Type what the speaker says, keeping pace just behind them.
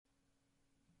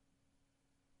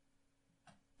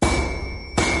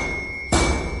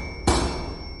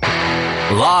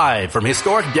Live from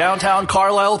historic downtown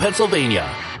Carlisle, Pennsylvania,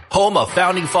 home of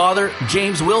founding father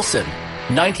James Wilson,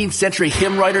 19th century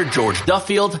hymn writer George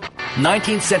Duffield,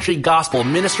 19th century gospel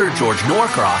minister George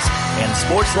Norcross, and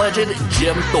sports legend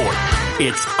Jim Thorpe.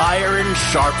 It's Iron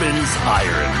Sharpens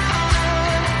Iron.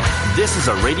 This is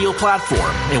a radio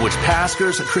platform in which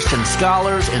pastors, Christian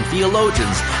scholars, and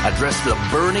theologians address the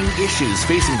burning issues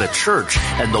facing the church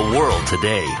and the world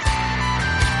today.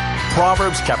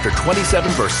 Proverbs chapter 27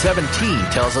 verse 17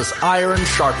 tells us iron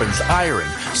sharpens iron,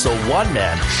 so one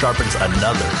man sharpens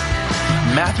another.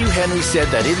 Matthew Henry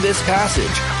said that in this passage,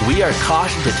 we are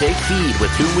cautioned to take heed with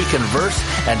whom we converse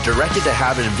and directed to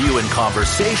have in view in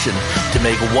conversation to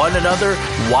make one another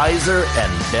wiser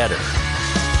and better.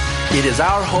 It is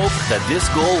our hope that this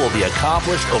goal will be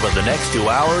accomplished over the next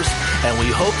 2 hours, and we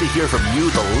hope to hear from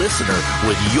you, the listener,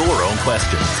 with your own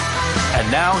questions. And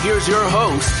now here's your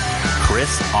host,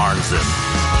 Chris Arnzen.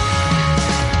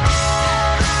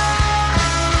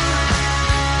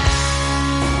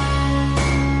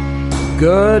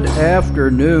 Good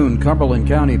afternoon, Cumberland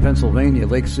County, Pennsylvania,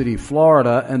 Lake City,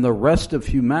 Florida, and the rest of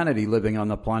humanity living on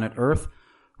the planet Earth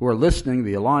who are listening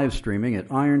via live streaming at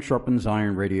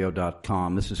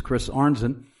ironsharpensironradio.com. This is Chris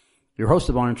Arnzen, your host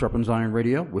of Iron Sharpens Iron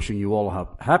Radio, wishing you all a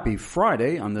happy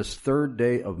Friday on this third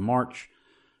day of March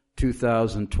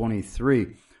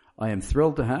 2023. I am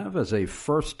thrilled to have as a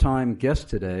first-time guest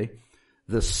today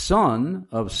the son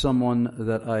of someone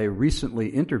that I recently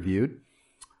interviewed.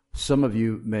 Some of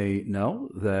you may know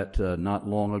that not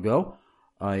long ago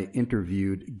I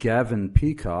interviewed Gavin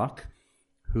Peacock,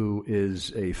 who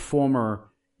is a former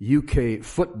UK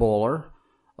footballer,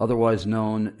 otherwise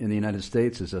known in the United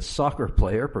States as a soccer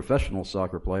player, professional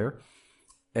soccer player.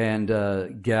 And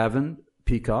Gavin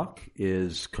Peacock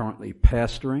is currently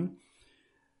pastoring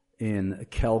in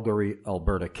Calgary,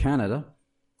 Alberta, Canada.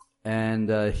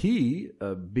 And he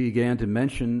began to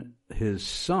mention his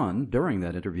son during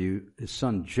that interview, his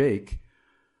son Jake,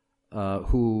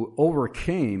 who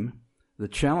overcame the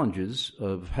challenges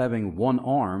of having one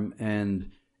arm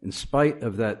and in spite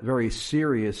of that very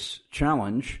serious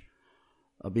challenge,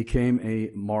 became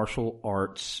a martial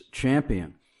arts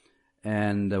champion.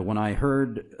 And when I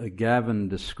heard Gavin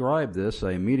describe this,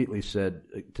 I immediately said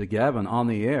to Gavin on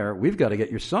the air, we've got to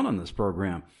get your son on this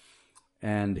program.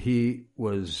 And he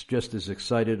was just as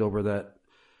excited over that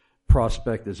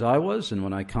prospect as I was. And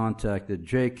when I contacted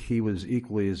Jake, he was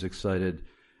equally as excited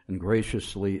and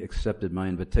graciously accepted my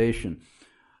invitation.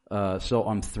 So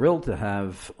I'm thrilled to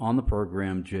have on the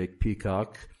program Jake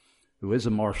Peacock, who is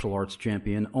a martial arts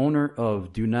champion, owner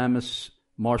of Dunamis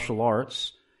Martial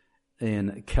Arts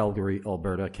in Calgary,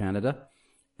 Alberta, Canada.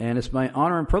 And it's my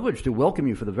honor and privilege to welcome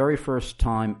you for the very first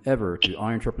time ever to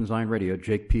Iron Sharpens Iron Radio,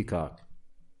 Jake Peacock.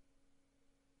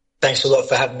 Thanks a lot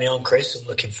for having me on, Chris. I'm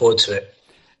looking forward to it.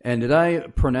 And did I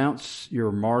pronounce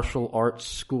your martial arts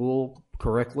school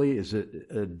correctly? Is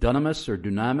it Dunamis or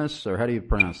Dunamis, or how do you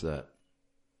pronounce that?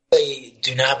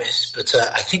 Dunamis, but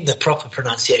I think the proper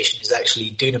pronunciation is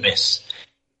actually Dunamis.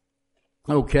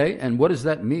 Okay, and what does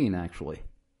that mean, actually?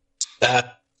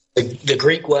 The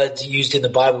Greek word used in the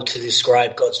Bible to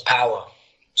describe God's power.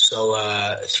 So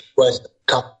words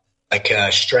like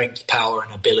strength, power,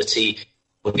 and ability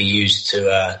would be used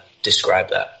to describe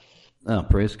that. Oh,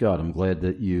 praise God. I'm glad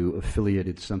that you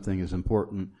affiliated something as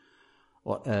important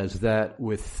as that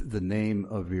with the name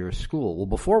of your school. Well,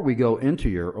 before we go into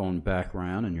your own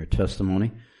background and your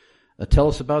testimony, tell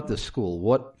us about this school.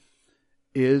 What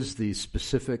is the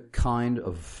specific kind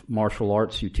of martial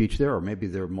arts you teach there, or maybe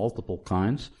there are multiple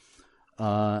kinds,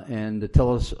 and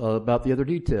tell us about the other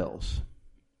details.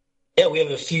 Yeah, we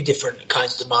have a few different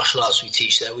kinds of martial arts we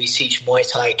teach there. We teach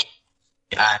Muay Thai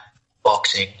and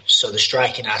boxing, so the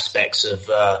striking aspects of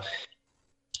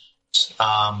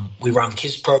we run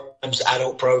kids programs,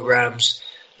 adult programs.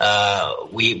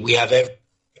 We have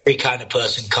every kind of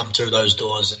person come through those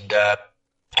doors, and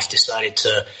I've decided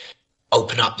to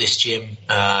open up this gym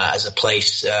as a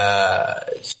place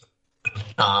to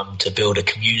build a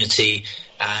community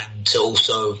and to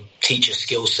also teach a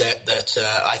skill set that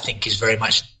I think is very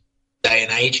much day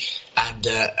and age, and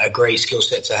a great skill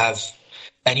set to have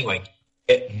anyway.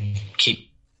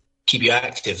 Keep you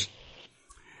active.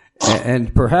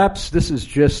 And perhaps this is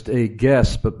just a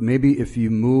guess, but maybe if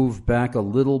you move back a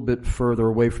little bit further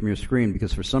away from your screen,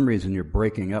 because for some reason you're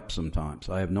breaking up sometimes.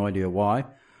 I have no idea why.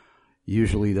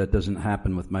 Usually that doesn't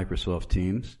happen with Microsoft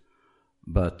Teams,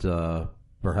 but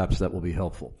perhaps that will be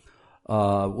helpful.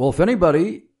 Well, if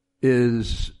anybody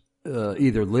is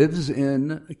either lives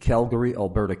in Calgary,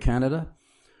 Alberta, Canada,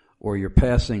 or you're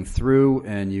passing through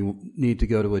and you need to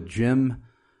go to a gym,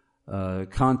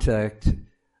 contact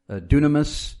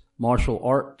Dunamis Martial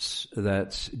Arts.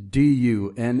 That's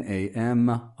DUNAMIS,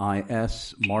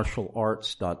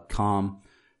 martialarts.com,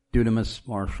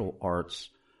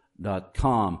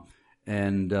 DunamisMartialArts.com.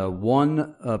 And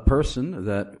one person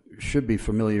that should be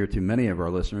familiar to many of our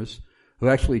listeners who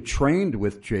actually trained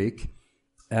with Jake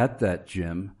at that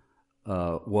gym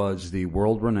was the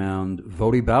world-renowned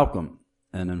Voddie Baucham.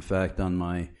 And in fact, on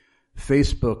my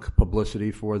Facebook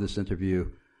publicity for this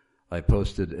interview, I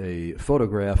posted a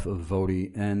photograph of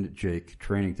Voddie and Jake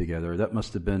training together. That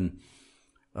must have been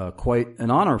quite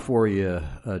an honor for you,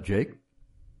 Jake.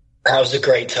 That was a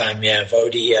great time, yeah.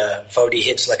 Voddie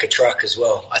hits like a truck as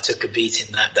well. I took a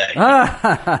beating that day.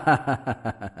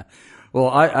 Well,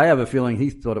 I have a feeling he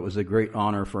thought it was a great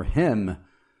honor for him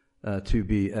to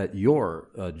be at your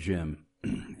gym.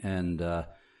 And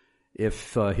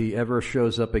if he ever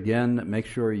shows up again, make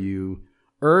sure you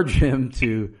urge him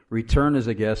to return as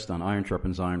a guest on Iron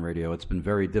Sharpens Iron Radio. It's been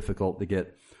very difficult to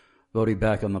get Voddie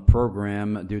back on the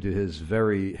program due to his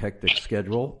very hectic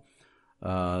schedule.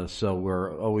 So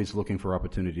we're always looking for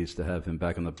opportunities to have him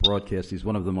back on the broadcast. He's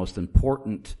one of the most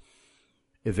important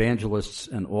evangelists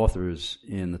and authors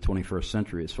in the 21st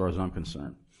century, as far as I'm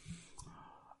concerned.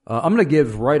 I'm going to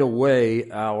give right away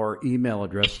our email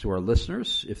address to our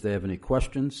listeners if they have any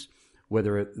questions,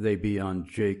 whether they be on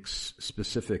Jake's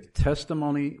specific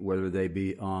testimony, whether they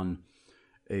be on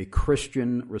a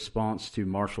Christian response to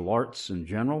martial arts in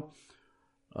general,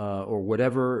 or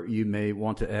whatever you may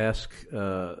want to ask,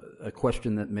 a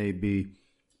question that may be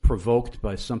provoked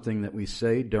by something that we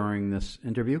say during this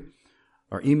interview.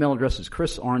 Our email address is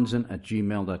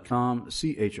chrisarnzen@gmail.com,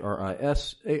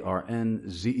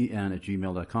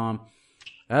 CHRISARNZEN@gmail.com.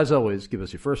 As always, give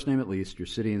us your first name at least, your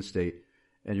city and state,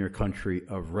 and your country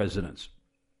of residence.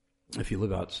 If you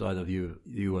live outside of the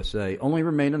USA, only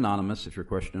remain anonymous if your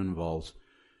question involves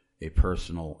a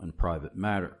personal and private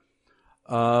matter.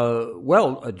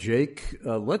 Jake,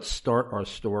 let's start our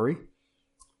story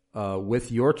with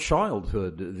your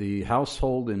childhood, the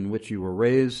household in which you were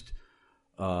raised.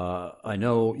 I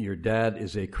know your dad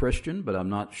is a Christian, but I'm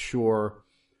not sure,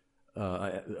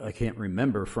 I can't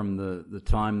remember from the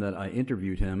time that I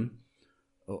interviewed him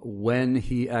when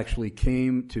he actually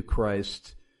came to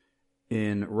Christ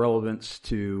in relevance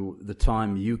to the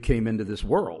time you came into this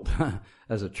world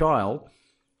as a child.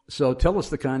 So tell us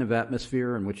the kind of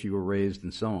atmosphere in which you were raised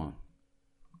and so on.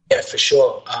 Yeah, for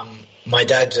sure. My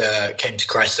dad came to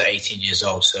Christ at 18 years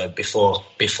old, so before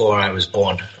I was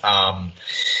born. And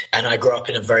I grew up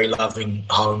in a very loving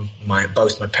home.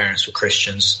 Both my parents were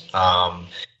Christians,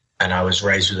 and I was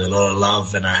raised with a lot of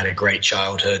love, and I had a great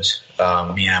childhood,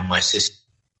 me and my sister.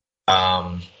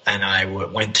 And I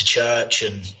went to church,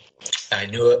 and I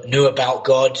knew about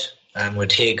God and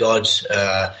would hear God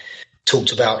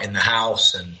talked about in the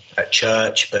house and at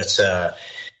church, but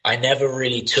I never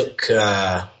really took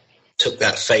that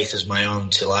faith as my own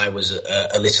till I was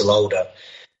a little older.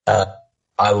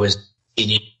 I was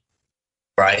in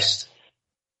Christ,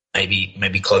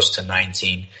 maybe close to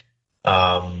 19,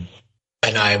 and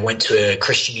I went to a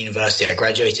Christian university. I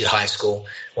graduated high school,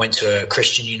 went to a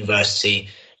Christian university,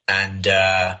 and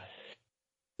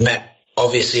met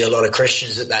obviously a lot of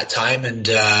Christians at that time, and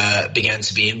began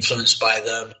to be influenced by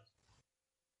them.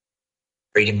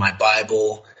 Reading my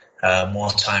Bible,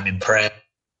 more time in prayer,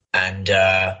 and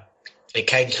it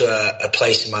came to a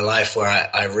place in my life where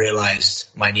I realized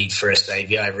my need for a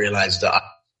savior. I realized that I'm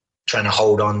trying to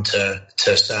hold on to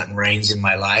certain reins in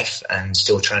my life and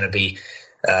still trying to be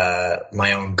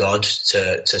my own God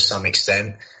to some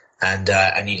extent, and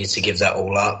I needed to give that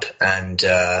all up and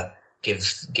give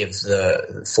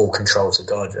the full control to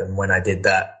God. And when I did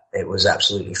that, it was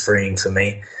absolutely freeing for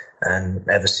me. And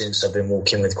ever since, I've been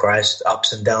walking with Christ,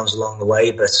 ups and downs along the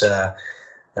way, but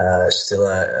still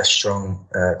a strong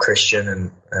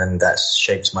Christian, and that's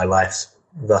shaped my life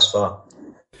thus far.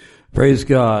 Praise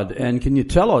God. And can you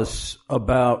tell us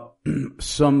about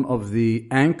some of the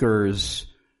anchors,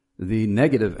 the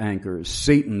negative anchors,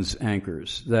 Satan's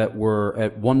anchors, that were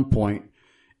at one point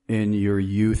in your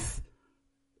youth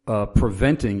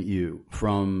preventing you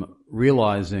from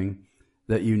realizing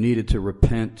that you needed to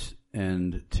repent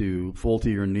and to fall to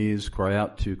your knees, cry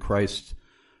out to Christ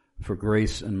for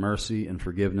grace and mercy and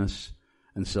forgiveness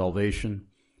and salvation?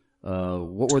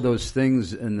 What were those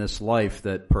things in this life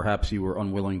that perhaps you were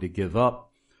unwilling to give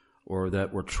up, or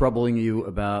that were troubling you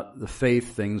about the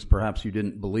faith, things perhaps you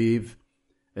didn't believe,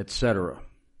 etc.?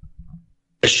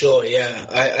 For sure, yeah.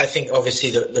 I think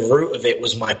obviously the root of it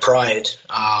was my pride,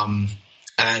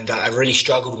 and I really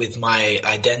struggled with my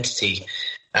identity.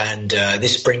 And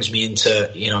this brings me into,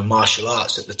 martial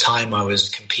arts. At the time I was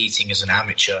competing as an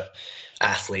amateur.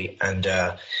 athlete. And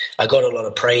I got a lot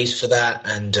of praise for that.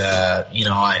 And,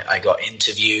 I got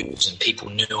interviews and people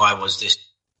knew I was this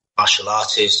martial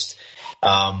artist.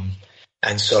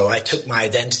 And so I took my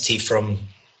identity from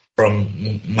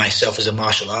myself as a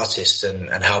martial artist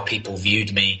and how people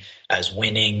viewed me as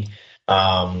winning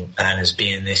and as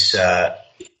being this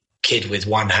kid with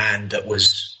one hand that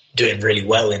was doing really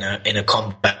well in a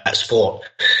combat sport.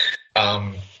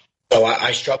 So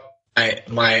I struggled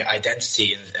my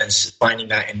identity and finding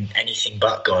that in anything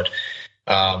but God.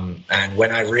 And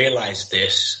when I realized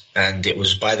this, and it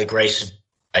was by the grace of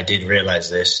I did realize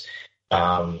this,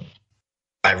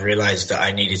 I realized that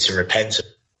I needed to repent.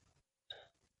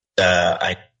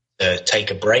 I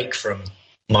take a break from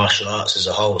martial arts as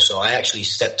a whole. So I actually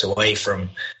stepped away from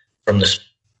the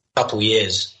couple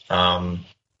years.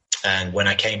 And when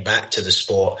I came back to the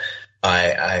sport,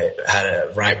 I had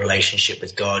a right relationship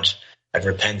with God. I'd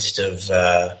repented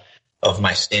of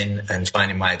my sin and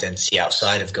finding my identity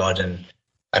outside of God. And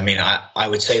I mean, I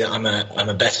would say that I'm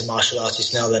a better martial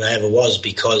artist now than I ever was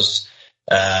because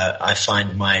I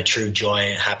find my true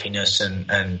joy, happiness,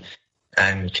 and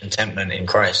contentment in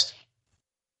Christ.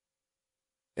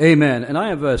 Amen. And I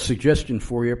have a suggestion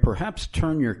for you. Perhaps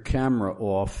turn your camera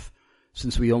off,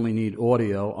 since we only need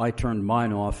audio. I turned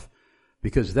mine off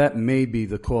because that may be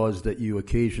the cause that you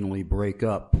occasionally break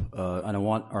up. And I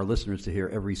want our listeners to hear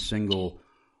every single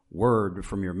word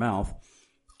from your mouth.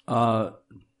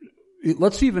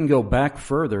 Let's even go back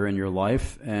further in your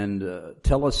life and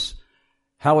tell us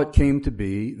how it came to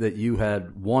be that you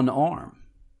had one arm.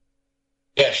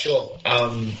 Yeah, sure.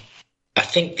 I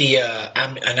think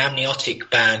an amniotic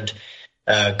band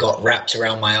got wrapped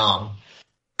around my arm,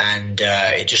 and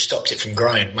it just stopped it from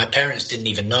growing. My parents didn't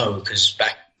even know because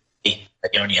back then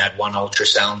they only had one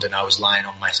ultrasound, and I was lying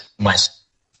on my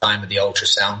time of the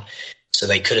ultrasound, so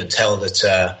they couldn't tell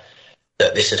that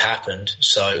this had happened.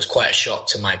 So it was quite a shock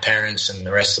to my parents and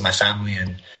the rest of my family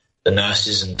and the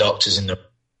nurses and doctors in the.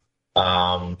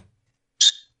 I've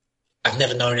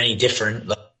never known any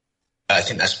different. I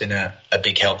think that's been a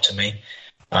big help to me.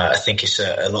 I think it's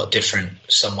a lot different.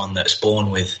 Someone that's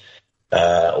born with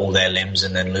all their limbs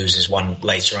and then loses one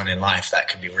later on in life, that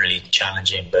can be really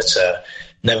challenging. But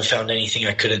never found anything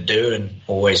I couldn't do, and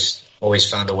always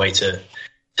found a way to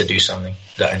do something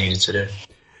that I needed to do.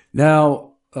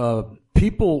 Now,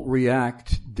 people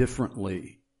react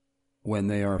differently when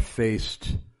they are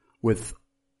faced with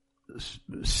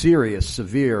serious,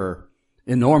 severe,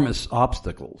 enormous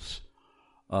obstacles.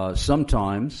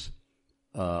 Sometimes,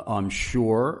 I'm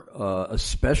sure,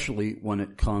 especially when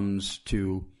it comes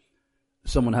to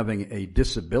someone having a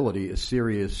disability as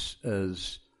serious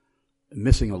as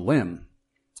missing a limb,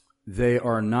 they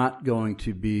are not going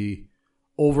to be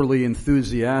overly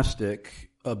enthusiastic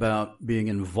about being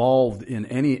involved in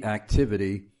any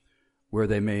activity where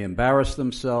they may embarrass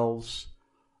themselves.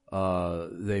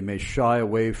 They may shy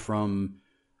away from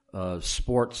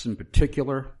sports in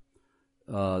particular,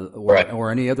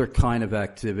 or any other kind of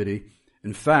activity.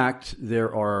 In fact,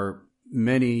 there are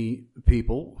many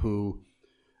people who,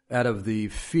 out of the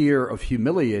fear of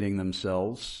humiliating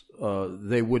themselves,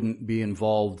 they wouldn't be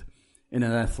involved in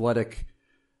an athletic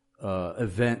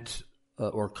event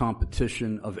or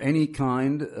competition of any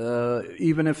kind,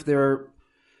 even if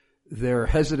their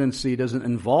hesitancy doesn't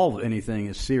involve anything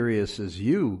as serious as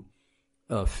you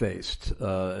faced.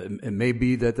 It may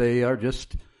be that they are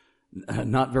just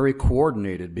not very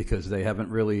coordinated because they haven't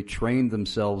really trained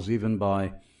themselves even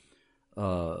by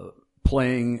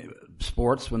playing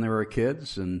sports when they were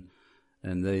kids, and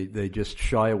they just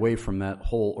shy away from that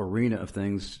whole arena of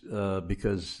things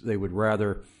because they would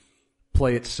rather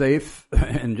play it safe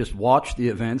and just watch the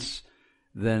events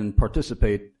than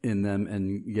participate in them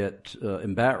and get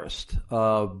embarrassed.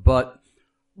 But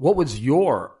what was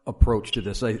your approach to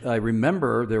this? I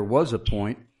remember there was a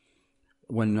point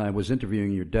when I was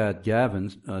interviewing your dad,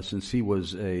 Gavin, since he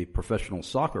was a professional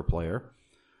soccer player,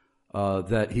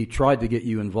 that he tried to get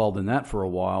you involved in that for a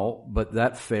while, but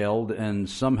that failed, and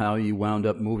somehow you wound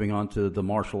up moving on to the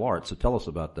martial arts. So tell us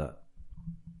about that.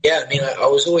 Yeah, I mean, I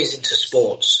was always into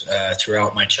sports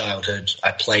throughout my childhood.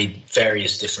 I played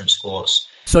various different sports.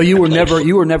 So you were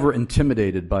never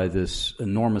intimidated by this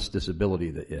enormous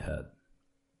disability that you had.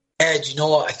 Yeah, do you know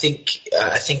what? I think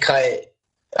I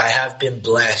have been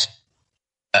blessed.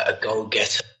 A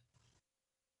go-getter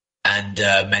and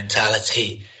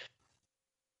mentality.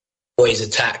 Always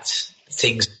attacked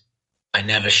things. I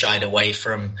never shied away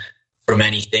from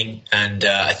anything, and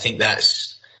I think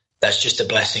that's just a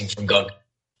blessing from God.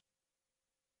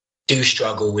 Do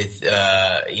struggle with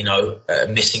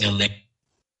missing a limb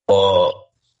or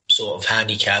sort of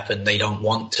handicap, and they don't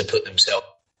want to put themselves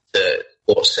in the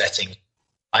sports setting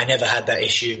I never had that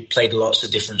issue. Played lots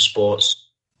of different sports,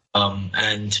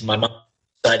 and my mum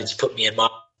decided to put me in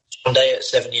martial arts one day at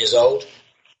 7 years old.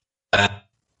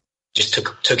 Just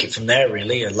took it from there.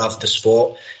 Really, I loved the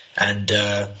sport, and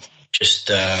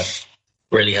just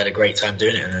really had a great time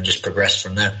doing it, and then just progressed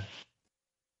from there.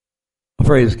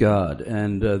 Praise God.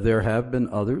 And there have been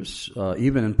others,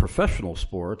 even in professional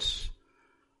sports,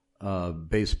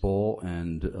 baseball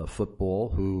and football,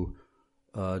 who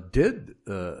did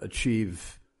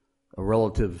achieve a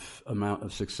relative amount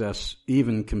of success,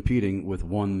 even competing with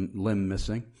one limb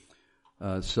missing.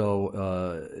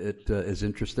 So it is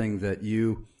interesting that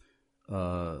you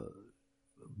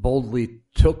boldly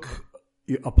took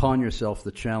upon yourself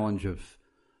the challenge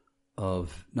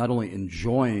of not only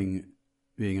enjoying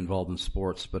being involved in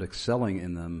sports, but excelling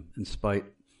in them in spite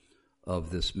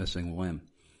of this missing limb.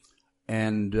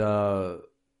 And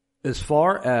as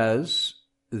far as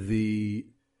the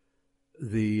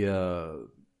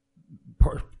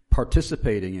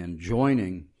participating and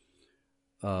joining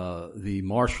the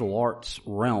martial arts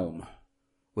realm,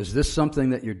 was this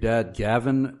something that your dad,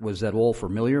 Gavin, was at all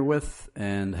familiar with?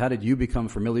 And how did you become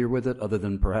familiar with it, other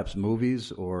than perhaps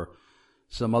movies or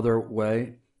some other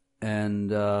way? And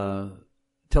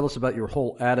tell us about your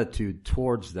whole attitude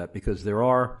towards that, because there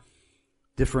are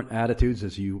different attitudes,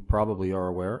 as you probably are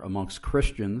aware, amongst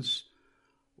Christians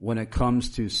when it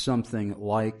comes to something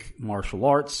like martial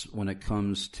arts, when it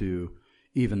comes to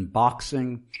even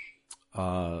boxing,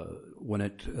 when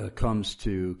it comes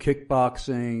to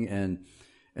kickboxing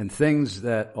and things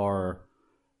that are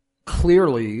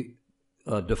clearly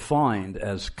defined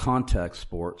as contact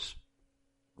sports,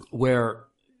 where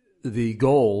the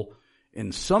goal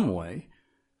in some way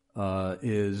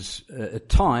is at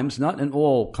times, not in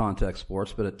all contact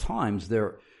sports, but at times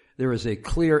there is a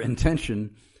clear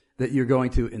intention that you're going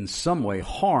to in some way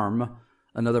harm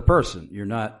another person. You're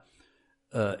not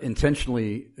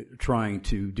intentionally trying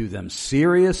to do them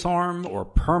serious harm or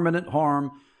permanent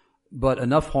harm, but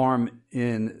enough harm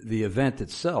in the event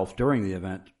itself, during the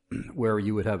event, where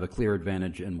you would have a clear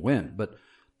advantage and win. But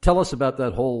tell us about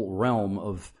that whole realm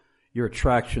of your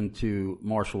attraction to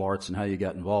martial arts and how you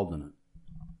got involved in it.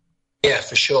 Yeah,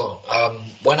 for sure.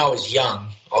 When I was young,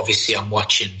 obviously I'm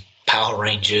watching Power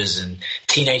Rangers and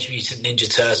Teenage Mutant Ninja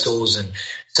Turtles, and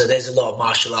so there's a lot of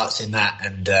martial arts in that,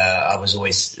 and I was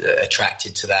always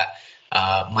attracted to that.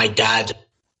 My dad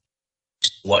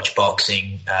watched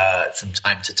boxing from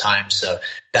time to time, so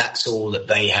that's all that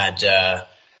they had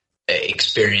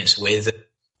experience with.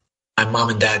 My mum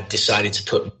and dad decided to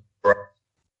put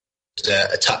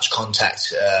a touch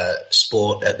contact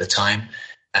sport at the time,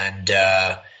 and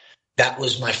that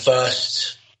was my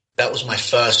first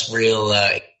real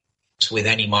with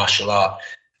any martial art.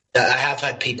 I have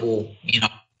had people,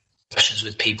 discussions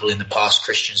with people in the past,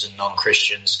 Christians and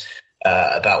non-Christians,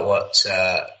 about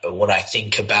what I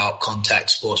think about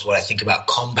contact sports, what I think about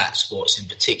combat sports in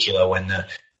particular, when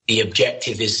the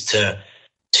objective is to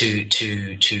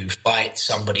fight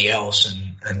somebody else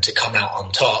and to come out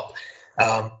on top.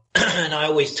 And I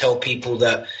always tell people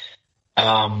that,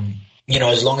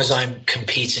 as long as I'm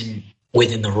competing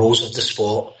within the rules of the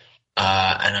sport,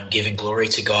 and I'm giving glory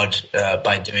to God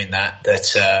by doing that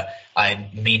I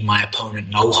mean my opponent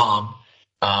no harm.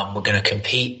 We're going to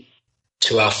compete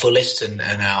to our fullest and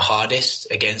our hardest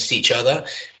against each other.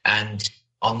 And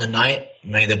on the night,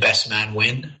 may the best man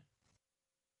win.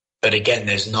 But again,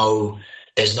 there's no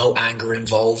anger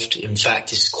involved. In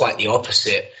fact, it's quite the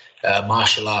opposite.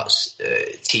 Martial arts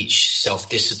teach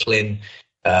self-discipline.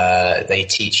 They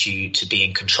teach you to be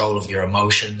in control of your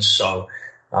emotions. So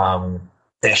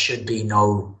there should be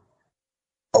no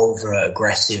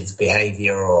over-aggressive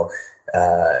behavior or,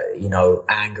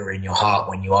 anger in your heart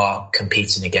when you are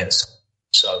competing against someone.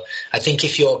 So I think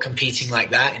if you're competing like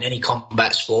that in any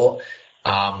combat sport,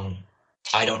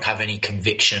 I don't have any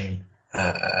conviction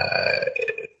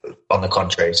on the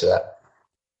contrary to that.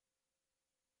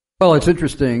 Well, it's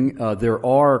interesting. There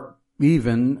are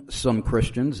even some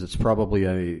Christians, it's probably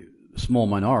a small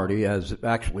minority, as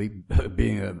actually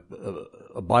being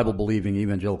a Bible-believing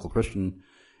evangelical Christian,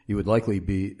 you would likely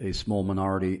be a small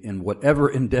minority in whatever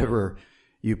endeavor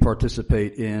you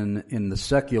participate in the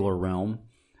secular realm,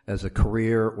 as a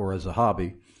career or as a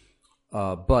hobby.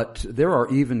 But there are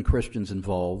even Christians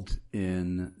involved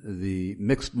in the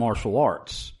mixed martial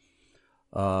arts.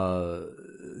 There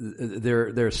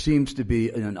seems to be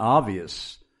an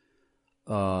obvious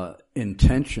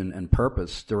intention and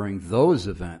purpose during those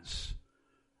events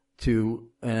to,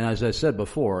 and as I said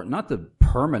before, not to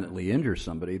permanently injure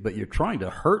somebody, but you're trying to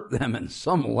hurt them in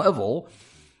some level,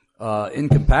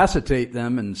 incapacitate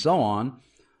them and so on.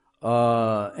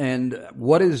 And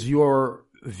what is your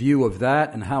view of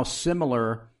that, and how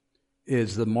similar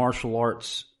is the martial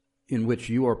arts in which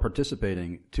you are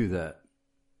participating to that?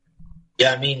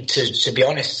 Yeah, I mean, to be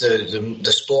honest,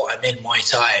 the sport I'm in, Muay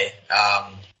Thai,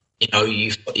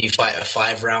 you fight a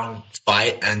 5-round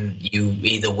fight and you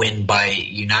either win by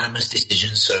unanimous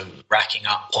decision, so racking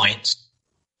up points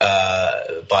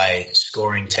by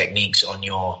scoring techniques on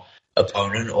your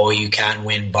opponent, or you can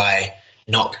win by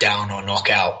knockdown or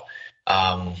knockout.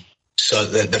 So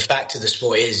the fact of the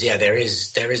sport is, there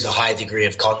is a high degree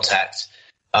of contact.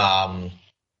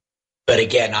 But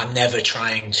again, I never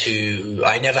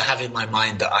have in my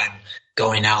mind that I'm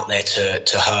going out there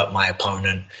to hurt my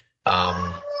opponent.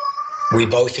 We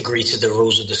both agree to the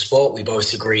rules of the sport. We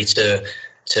both agree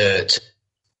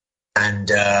and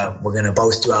we're going to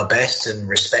both do our best and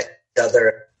respect each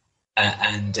other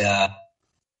and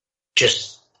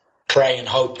just pray and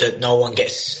hope that no one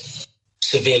gets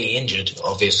severely injured,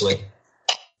 obviously.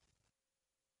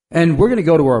 And we're going to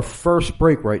go to our first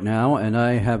break right now, and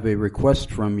I have a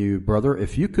request from you, brother.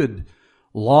 If you could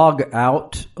log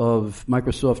out of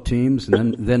Microsoft Teams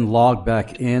and then log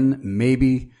back in,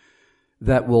 maybe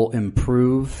that will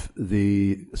improve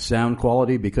the sound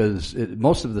quality, because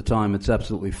most of the time it's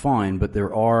absolutely fine, but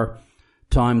there are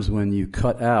times when you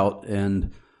cut out,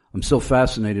 and I'm so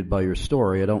fascinated by your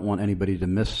story, I don't want anybody to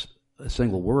miss a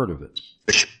single word of it.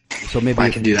 So maybe I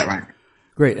can do that, right?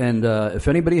 Great. And if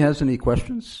anybody has any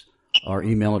questions, our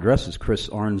email address is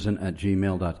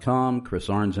chrisarnzen@gmail.com,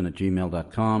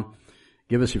 chrisarnzen@gmail.com.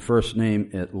 Give us your first name,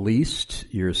 at least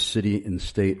your city and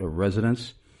state of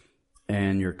residence,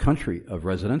 and your country of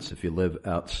residence if you live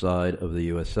outside of the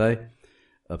USA.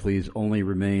 Please only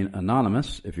remain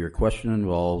anonymous if your question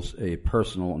involves a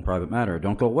personal and private matter.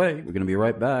 Don't go away. We're going to be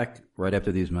right back right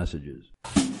after these messages.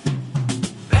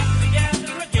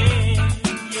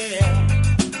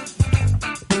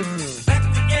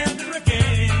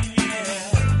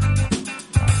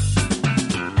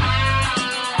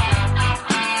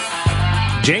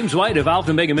 James White of Alpha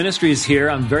Omega Ministries here.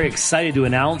 I'm very excited to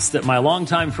announce that my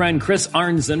longtime friend Chris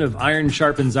Arnzen of Iron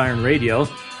Sharpens Iron Radio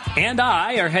and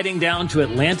I are heading down to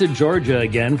Atlanta, Georgia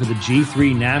again for the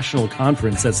G3 National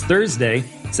Conference. That's Thursday,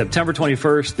 September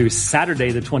 21st through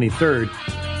Saturday the 23rd,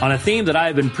 on a theme that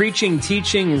I've been preaching,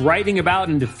 teaching, writing about,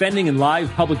 and defending in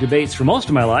live public debates for most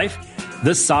of my life,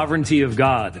 the sovereignty of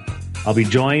God. I'll be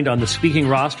joined on the speaking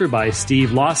roster by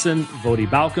Steve Lawson, Vodi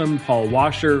Balcom, Paul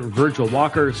Washer, Virgil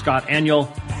Walker, Scott Aniol,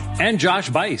 and Josh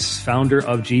Bice, founder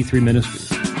of G3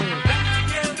 Ministries.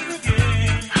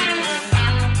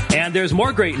 And there's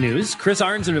more great news. Chris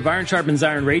Arnzen of Iron Sharpens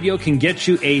Iron Radio can get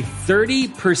you a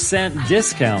 30%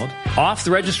 discount off the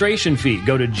registration fee.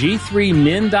 Go to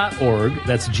g3min.org.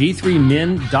 That's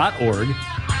g3min.org.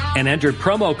 And enter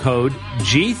promo code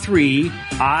G3ISIR.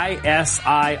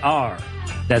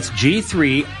 That's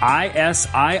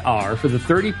G3ISIR for the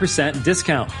 30%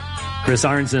 discount. Chris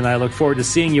Arnzen and I look forward to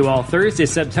seeing you all Thursday,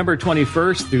 September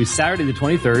 21st through Saturday the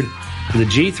 23rd for the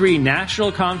G3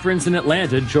 National Conference in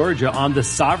Atlanta, Georgia, on the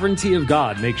sovereignty of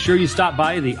God. Make sure you stop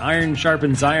by the Iron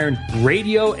Sharpens Iron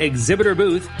radio exhibitor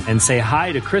booth and say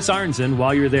hi to Chris Arnzen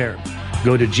while you're there.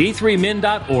 Go to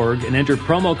g3min.org and enter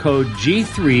promo code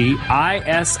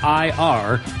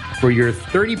G3ISIR for your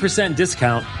 30%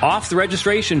 discount off the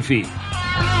registration fee.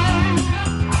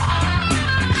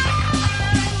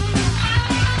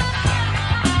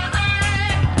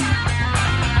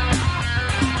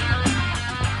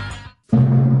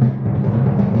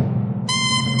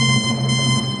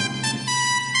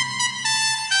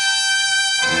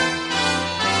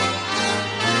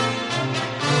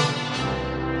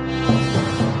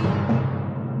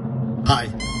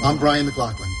 I'm Brian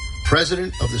McLaughlin,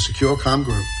 president of the SecureCom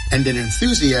Group and an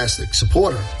enthusiastic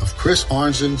supporter of Chris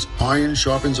Arnzen's Iron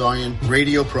Sharpens Iron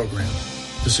radio program.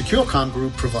 The SecureCom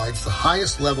Group provides the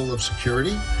highest level of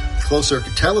security,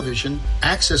 closed-circuit television,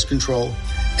 access control,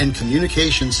 and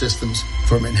communication systems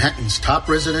for Manhattan's top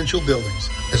residential buildings,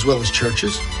 as well as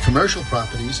churches, commercial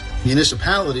properties,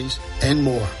 municipalities, and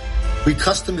more. We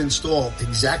custom install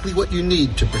exactly what you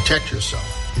need to protect yourself,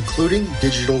 including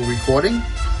digital recording,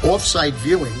 off-site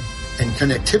viewing, and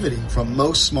connectivity from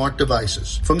most smart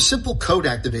devices. From simple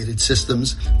code-activated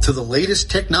systems to the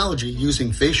latest technology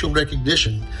using facial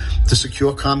recognition, the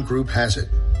SecureCom Group has it.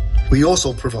 We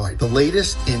also provide the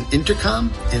latest in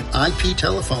intercom and IP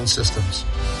telephone systems.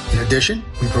 In addition,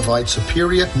 we provide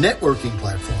superior networking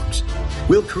platforms.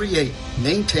 We'll create,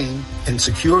 maintain, and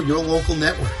secure your local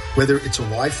network. Whether it's a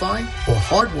Wi-Fi or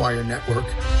hardwire network,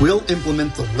 we'll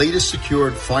implement the latest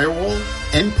secured firewall,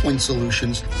 endpoint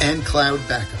solutions, and cloud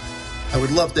backup. I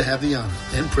would love to have the honor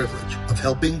and privilege of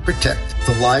helping protect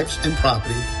the lives and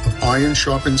property of Iron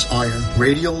Sharpens Iron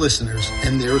radio listeners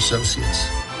and their associates.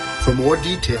 For more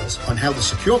details on how the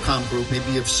SecureCom Group may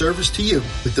be of service to you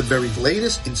with the very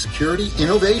latest in security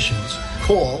innovations,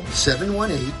 call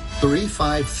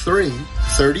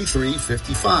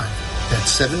 718-353-3355.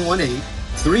 That's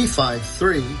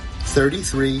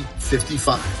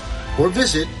 718-353-3355. Or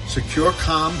visit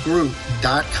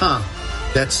SecureComGroup.com.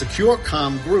 That's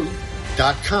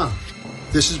SecureComGroup.com.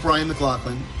 This is Brian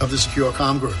McLaughlin of the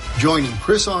SecureCom Group, joining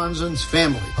Chris Arnzen's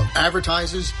family of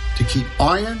advertisers to keep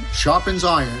Iron Sharpens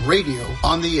Iron radio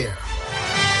on the air.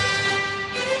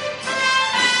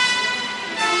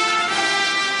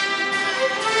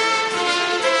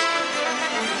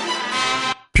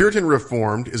 Puritan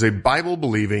Reformed is a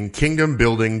Bible-believing,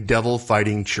 kingdom-building,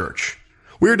 devil-fighting church.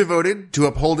 We are devoted to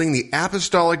upholding the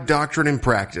apostolic doctrine and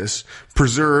practice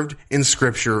preserved in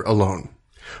Scripture alone.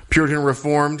 Puritan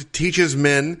Reformed teaches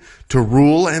men to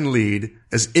rule and lead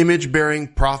as image-bearing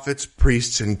prophets,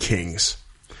 priests, and kings.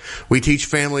 We teach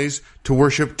families to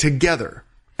worship together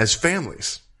as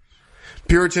families.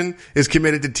 Puritan is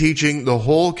committed to teaching the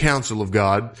whole counsel of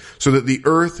God so that the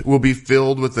earth will be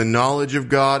filled with the knowledge of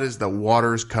God as the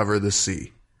waters cover the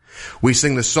sea. We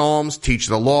sing the Psalms, teach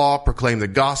the law, proclaim the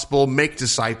gospel, make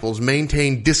disciples,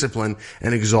 maintain discipline,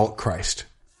 and exalt Christ.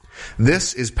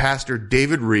 This is Pastor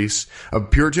David Reese of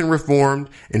Puritan Reformed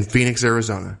in Phoenix,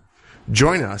 Arizona.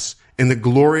 Join us in the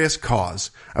glorious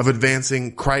cause of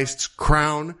advancing Christ's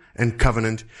crown and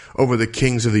covenant over the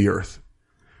kings of the earth.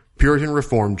 Puritan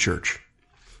Reformed Church.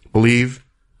 Believe,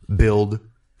 build,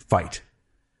 fight.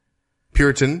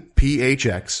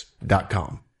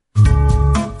 PuritanPHX.com.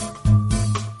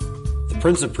 The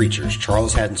Prince of Preachers,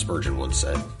 Charles Haddon Spurgeon, once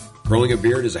said, "Growing a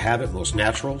beard is a habit most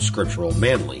natural, scriptural,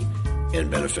 manly, and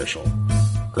beneficial."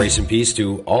 Grace and peace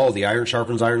to all the Iron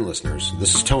Sharpens Iron listeners.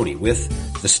 This is Tony with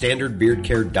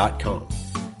thestandardbeardcare.com.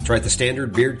 Try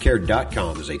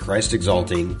thestandardbeardcare.com is a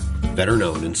Christ-exalting,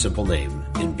 better-known, and simple name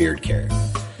in beard care.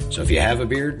 So if you have a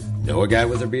beard, know a guy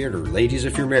with a beard, or ladies,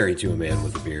 if you're married to a man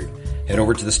with a beard, head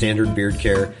over to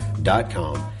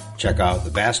thestandardbeardcare.com. Check out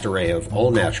the vast array of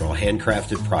all-natural,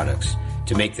 handcrafted products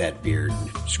to make that beard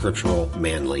scriptural,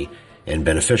 manly, and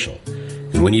beneficial.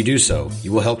 And when you do so,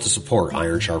 you will help to support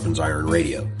Iron Sharpens Iron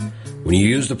Radio. When you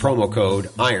use the promo code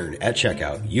IRON at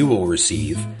checkout, you will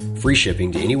receive free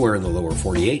shipping to anywhere in the lower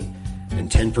 48, and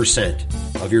 10%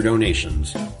 of your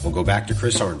donations will go back to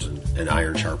Chris Arnzen and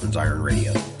Iron Sharpens Iron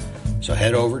Radio. So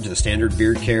head over to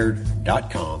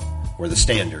thestandardbeardcare.com, where the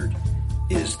standard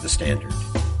is the standard.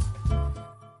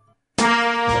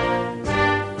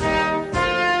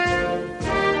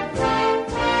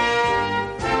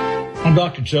 I'm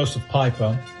Dr. Joseph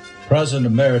Pipa, President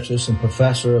Emeritus and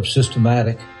Professor of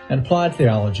Systematic and Applied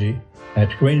Theology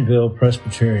at Greenville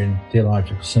Presbyterian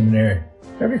Theological Seminary.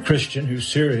 Every Christian who's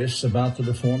serious about the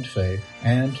Reformed faith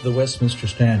and the Westminster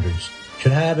Standards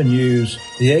should have and use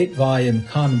the 8-volume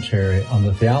commentary on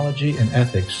the theology and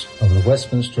ethics of the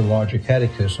Westminster Larger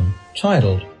Catechism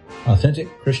titled Authentic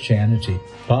Christianity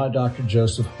by Dr.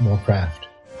 Joseph Moorcraft.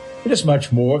 It is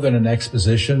much more than an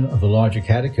exposition of the Larger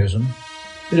Catechism.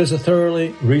 It is a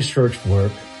thoroughly researched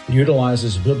work that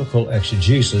utilizes biblical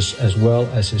exegesis as well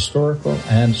as historical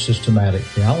and systematic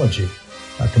theology.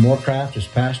 Dr. Moorcraft is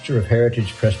pastor of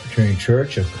Heritage Presbyterian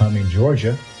Church of Cumming,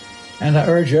 Georgia, and I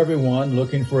urge everyone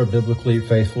looking for a biblically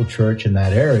faithful church in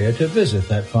that area to visit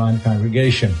that fine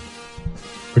congregation.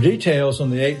 For details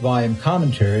on the 8-volume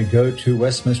commentary, go to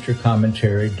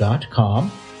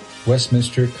westminstercommentary.com,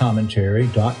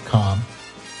 westminstercommentary.com.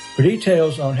 For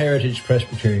details on Heritage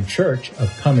Presbyterian Church of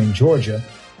Cumming, Georgia,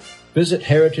 visit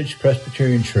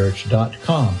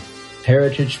heritagepresbyterianchurch.com,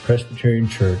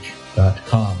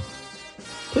 heritagepresbyterianchurch.com.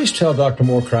 Please tell Dr.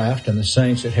 Moorcraft and the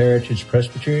saints at Heritage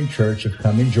Presbyterian Church of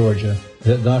Cumming, Georgia,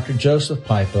 that Dr. Joseph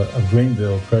Pipa of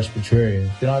Greenville Presbyterian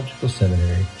Theological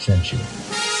Seminary sent you.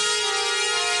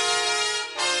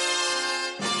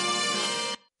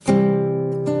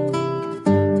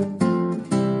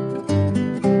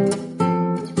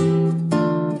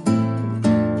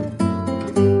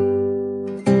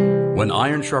 When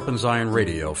Iron Sharpens Iron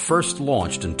Radio first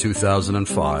launched in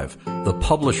 2005, the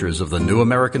publishers of the New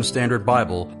American Standard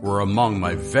Bible were among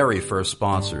my very first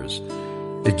sponsors.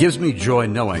 It gives me joy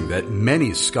knowing that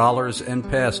many scholars and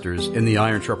pastors in the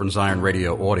Iron Sharpens Iron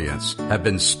Radio audience have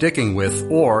been sticking with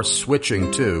or switching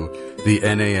to the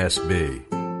NASB.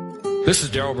 This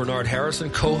is Daryl Bernard Harrison,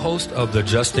 co-host of the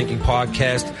Just Thinking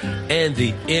podcast, and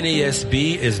the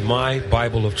NASB is my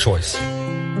Bible of choice.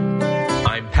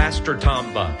 I'm Pastor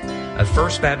Tom Buck of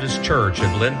First Baptist Church of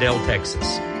Lindale,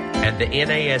 Texas, and the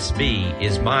NASB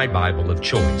is my Bible of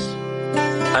choice.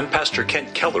 I'm Pastor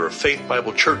Kent Keller of Faith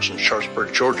Bible Church in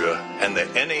Sharpsburg, Georgia, and the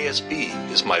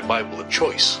NASB is my Bible of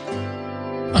choice.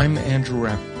 I'm Andrew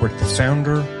Rappaport, the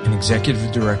founder and executive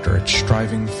director at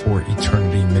Striving for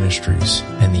Eternity Ministries,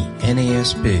 and the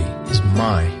NASB is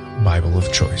my Bible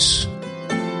of choice.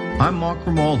 I'm Mark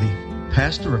Grimaldi,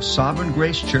 pastor of Sovereign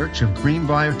Grace Church of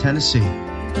Greenbrier, Tennessee,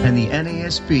 and the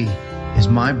NASB is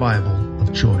my Bible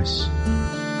of choice.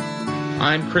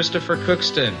 I'm Christopher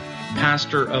Cookston,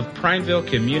 pastor of Prineville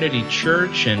Community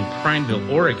Church in Prineville,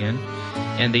 Oregon,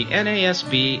 and the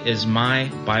NASB is my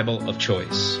Bible of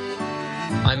choice.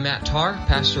 I'm Matt Tarr,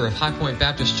 pastor of High Point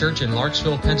Baptist Church in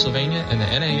Larksville, Pennsylvania, and the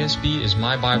NASB is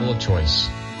my Bible of choice.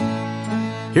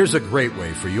 Here's a great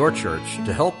way for your church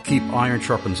to help keep Iron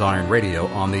Sharpens Iron Radio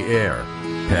on the air.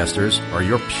 Pastors, are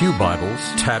your pew Bibles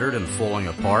tattered and falling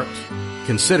apart?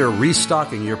 Consider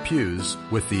restocking your pews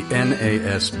with the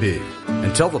NASB.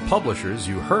 And tell the publishers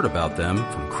you heard about them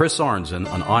from Chris Arnzen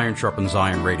on Iron Sharpens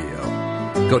Iron Radio.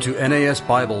 Go to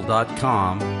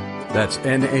NASBible.com. That's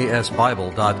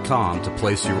NASBible.com to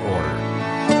place your order.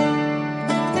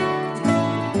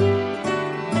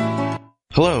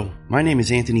 Hello, my name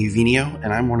is Anthony Uvinio,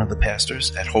 and I'm one of the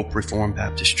pastors at Hope Reformed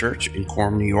Baptist Church in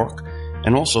Coram, New York,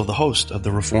 and also the host of the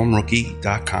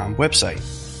ReformRookie.com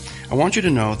website. I want you to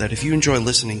know that if you enjoy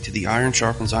listening to the Iron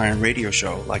Sharpens Iron radio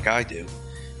show like I do,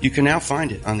 you can now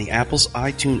find it on the Apple's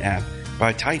iTunes app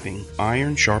by typing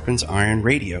Iron Sharpens Iron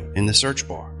Radio in the search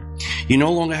bar. You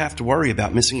no longer have to worry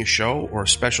about missing a show or a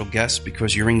special guest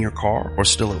because you're in your car or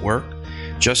still at work.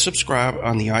 Just subscribe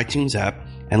on the iTunes app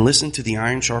and listen to the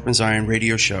Iron Sharpens Iron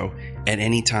radio show at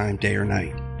any time, day or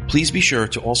night. Please be sure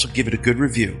to also give it a good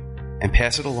review and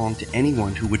pass it along to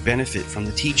anyone who would benefit from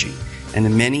the teaching and the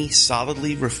many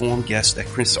solidly reformed guests that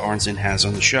Chris Arnzen has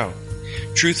on the show.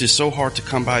 Truth is so hard to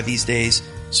come by these days,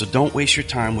 so don't waste your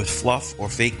time with fluff or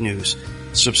fake news.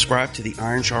 Subscribe to the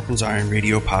Iron Sharpens Iron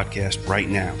radio podcast right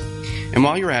now. And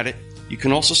while you're at it, you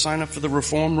can also sign up for the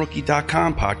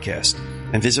ReformRookie.com podcast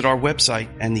and visit our website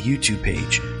and the YouTube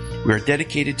page. We are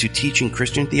dedicated to teaching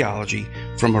Christian theology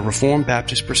from a Reformed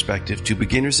Baptist perspective to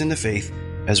beginners in the faith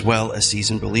as well as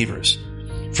seasoned believers.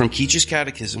 From Keach's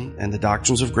Catechism and the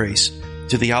Doctrines of Grace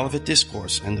to the Olivet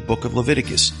Discourse and the Book of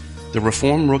Leviticus, the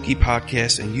Reformed Rookie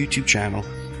podcast and YouTube channel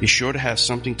is sure to have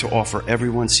something to offer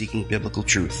everyone seeking biblical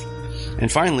truth.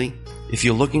 And finally, if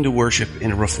you're looking to worship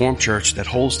in a Reformed church that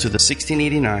holds to the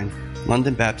 1689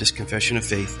 London Baptist Confession of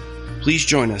Faith, please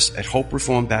join us at Hope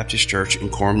Reformed Baptist Church in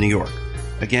Coram, New York.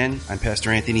 Again, I'm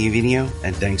Pastor Anthony Uvinio,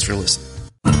 and thanks for listening.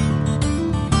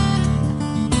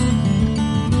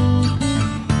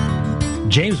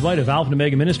 James White of Alpha and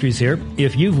Omega Ministries here.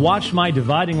 If you've watched my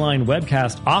Dividing Line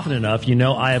webcast often enough, you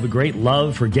know I have a great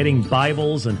love for getting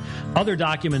Bibles and other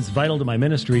documents vital to my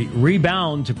ministry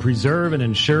rebound to preserve and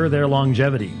ensure their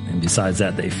longevity. And besides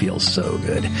that, they feel so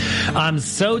good. I'm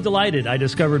so delighted I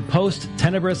discovered Post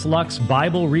Tenebris Lux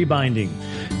Bible Rebinding.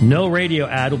 No radio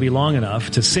ad will be long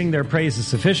enough to sing their praises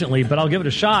sufficiently, but I'll give it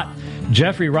a shot.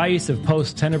 Jeffrey Rice of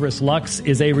Post Tenebris Lux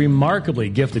is a remarkably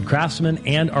gifted craftsman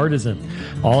and artisan.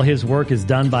 All his work is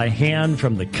done by hand,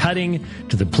 from the cutting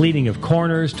to the pleating of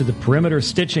corners to the perimeter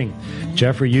stitching.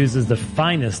 Jeffrey uses the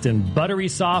finest and buttery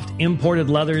soft imported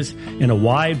leathers in a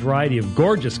wide variety of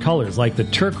gorgeous colors, like the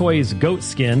turquoise goat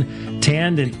skin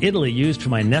tanned in Italy used for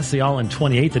my Nestle All in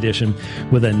 28th edition,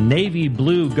 with a navy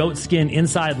blue goat skin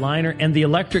inside liner and the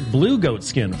electric blue goat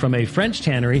skin from a French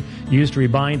tannery used to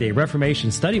rebind a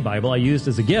Reformation study Bible I used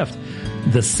as a gift.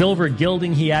 The silver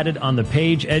gilding he added on the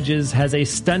page edges has a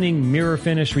stunning mirror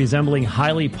finish resembling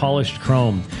highly polished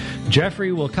chrome.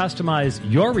 Jeffrey will customize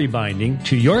your rebinding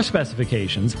to your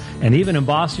specifications and even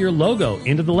emboss your logo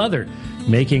into the leather,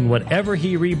 making whatever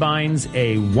he rebinds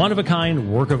a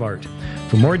one-of-a-kind work of art.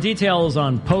 For more details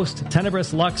on Post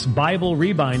Tenebris Lux Bible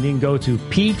Rebinding, go to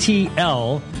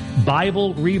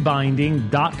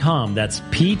PTLBibleRebinding.com. That's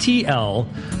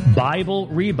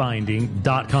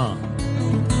PTLBibleRebinding.com.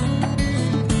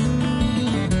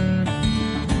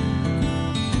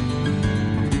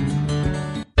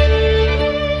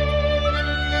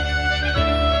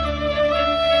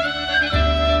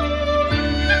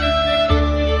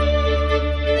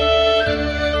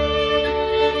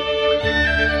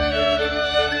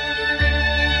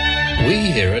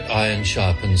 Iron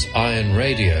Sharpens Iron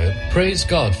Radio praise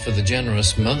God for the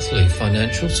generous monthly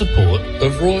financial support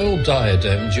of Royal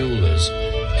Diadem Jewelers,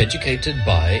 educated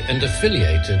by and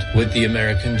affiliated with the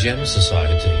American Gem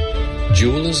Society,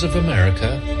 Jewelers of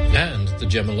America, and the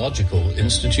Gemological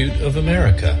Institute of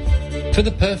America. For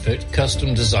the perfect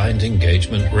custom-designed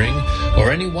engagement ring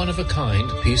or any one-of-a-kind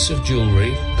piece of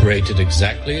jewelry created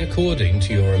exactly according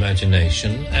to your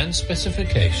imagination and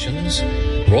specifications,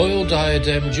 Royal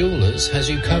Diadem Jewelers has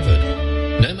you covered.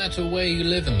 No matter where you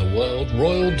live in the world,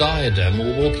 Royal Diadem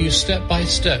will walk you step by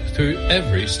step through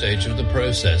every stage of the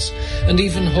process and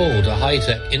even hold a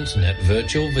high-tech internet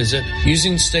virtual visit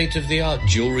using state-of-the-art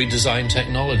jewelry design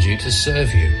technology to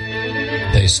serve you.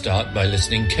 They start by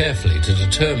listening carefully to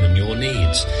determine your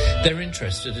needs. They're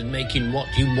interested in making what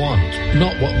you want,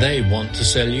 not what they want to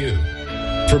sell you.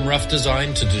 From rough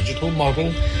design to digital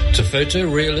model, to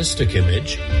photorealistic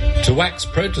image, to wax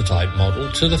prototype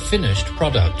model, to the finished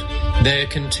product, they're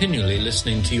continually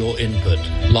listening to your input,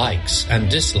 likes and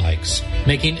dislikes,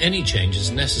 making any changes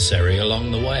necessary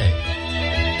along the way.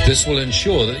 This will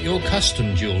ensure that your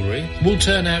custom jewelry will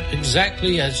turn out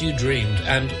exactly as you dreamed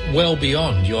and well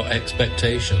beyond your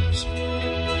expectations.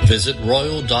 Visit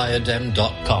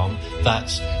royaldiadem.com.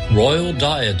 That's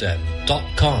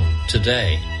royaldiadem.com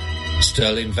today.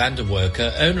 Sterling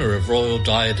Vanderwerker, owner of Royal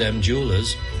Diadem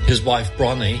Jewelers, his wife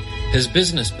Bronnie, his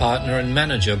business partner and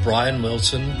manager Brian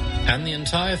Wilson, and the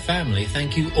entire family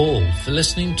thank you all for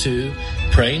listening to,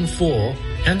 praying for,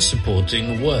 and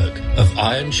supporting the work of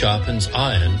Iron Sharpens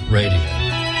Iron Radio.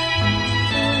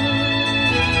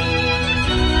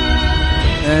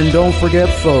 And don't forget,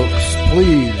 folks,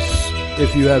 please,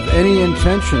 if you have any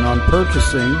intention on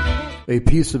purchasing a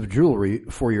piece of jewelry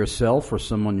for yourself or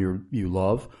someone you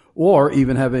love, or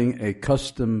even having a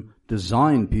custom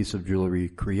designed piece of jewelry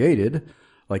created,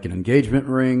 like an engagement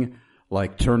ring,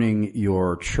 like turning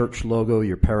your church logo,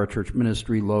 your parachurch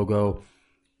ministry logo,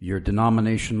 your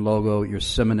denomination logo, your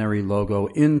seminary logo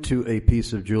into a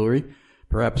piece of jewelry,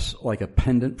 perhaps like a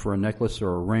pendant for a necklace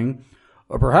or a ring,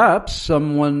 or perhaps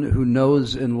someone who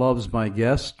knows and loves my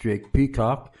guest, Jake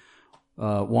Peacock,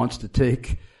 wants to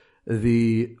take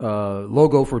the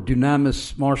logo for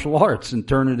Dunamis Martial Arts and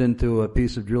turn it into a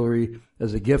piece of jewelry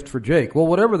as a gift for Jake. Well,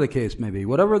 whatever the case may be,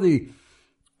 whatever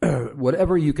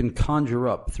you can conjure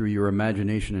up through your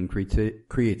imagination and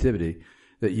creativity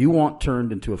that you want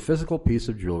turned into a physical piece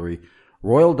of jewelry,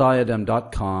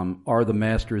 royaldiadem.com are the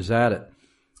masters at it.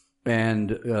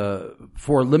 And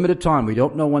for a limited time, we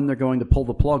don't know when they're going to pull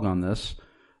the plug on this,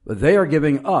 but they are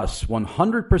giving us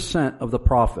 100% of the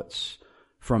profits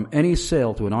from any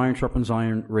sale to an Iron Sharpens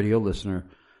Iron Radio listener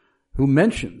who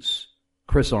mentions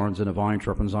Chris Arnzen of Iron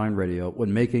Sharpens Iron Radio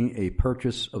when making a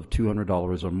purchase of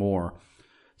 $200 or more.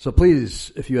 So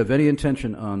please, if you have any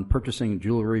intention on purchasing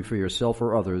jewelry for yourself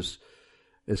or others,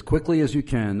 as quickly as you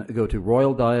can, go to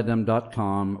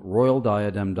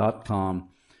royaldiadem.com,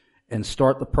 and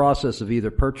start the process of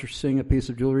either purchasing a piece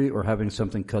of jewelry or having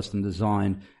something custom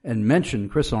designed, and mention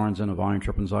Chris Arnzen of Iron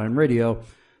Sharpens Iron Radio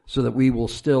so that we will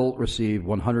still receive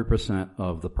 100%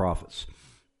 of the profits.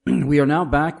 We are now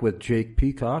back with Jake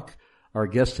Peacock, our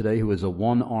guest today, who is a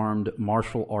one-armed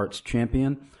martial arts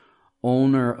champion,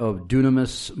 owner of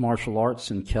Dunamis Martial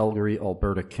Arts in Calgary,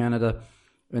 Alberta, Canada,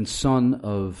 and son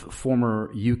of former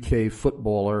UK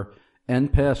footballer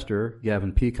and pastor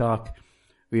Gavin Peacock.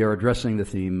 We are addressing the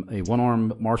theme, a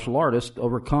one-armed martial artist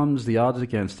overcomes the odds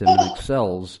against him and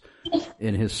excels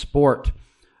in his sport.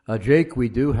 Jake, we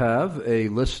do have a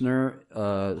listener,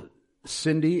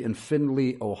 Cindy in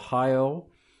Findlay, Ohio,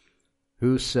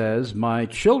 who says, my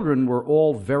children were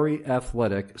all very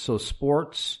athletic, so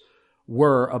sports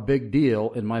were a big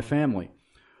deal in my family.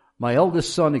 My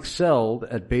eldest son excelled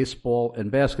at baseball and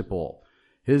basketball.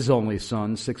 His only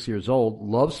son, 6 years old,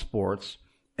 loves sports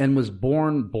and was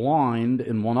born blind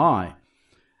in one eye.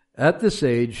 At this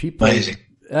age, he plays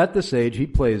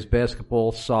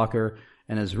basketball, soccer,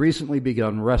 and has recently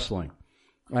begun wrestling.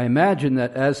 I imagine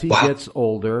that as he gets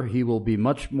older, he will be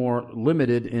much more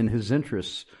limited in his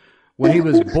interests. When he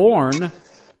was born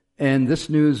and this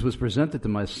news was presented to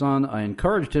my son, I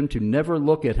encouraged him to never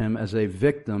look at him as a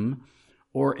victim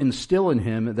or instill in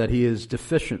him that he is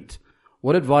deficient.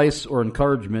 What advice or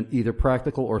encouragement, either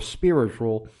practical or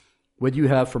spiritual, would you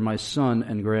have for my son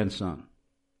and grandson?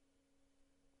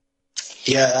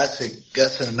 Yeah,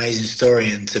 that's an amazing story,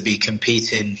 and to be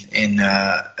competing in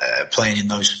playing in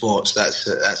those sports,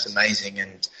 that's amazing.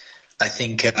 And I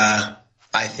think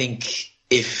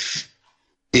if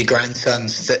the grandson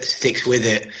sticks with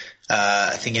it,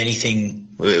 I think anything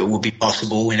will be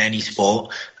possible in any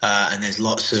sport. And there's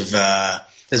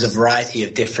there's a variety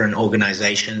of different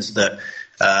organizations that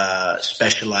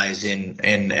specialize in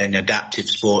adaptive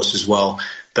sports as well.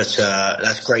 But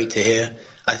that's great to hear.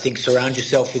 I think surround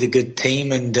yourself with a good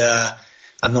team, and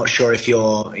I'm not sure if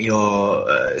your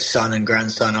son and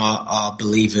grandson are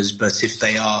believers, but if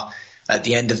they are, at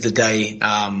the end of the day,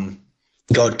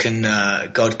 God can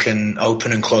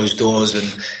open and close doors,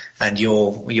 and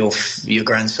your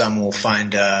grandson will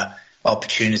find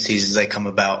opportunities as they come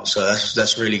about. So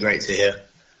that's really great to hear.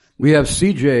 We have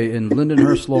CJ in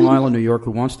Lindenhurst, Long Island, New York,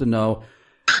 who wants to know,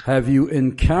 have you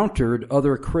encountered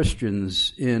other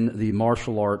Christians in the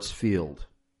martial arts field?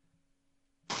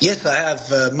 Yes, I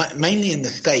have, mainly in the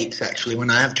States, actually. When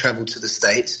I have traveled to the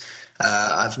States,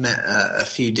 I've met a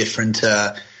few different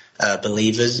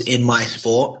believers in my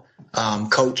sport,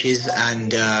 coaches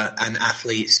and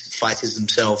athletes, fighters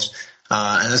themselves.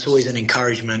 And that's always an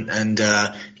encouragement, and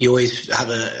you always have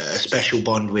a special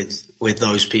bond with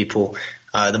those people.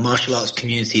 The martial arts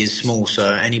community is small,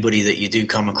 so anybody that you do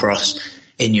come across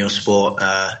in your sport,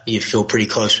 you feel pretty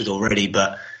close with already,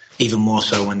 but even more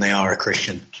so when they are a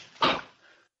Christian.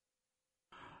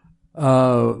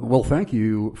 Well, thank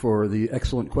you for the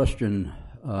excellent question,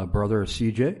 brother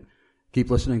CJ. Keep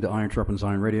listening to Iron Sharpens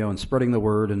Iron Radio and spreading the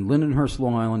word in Lindenhurst,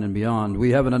 Long Island, and beyond.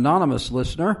 We have an anonymous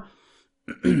listener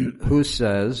who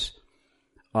says,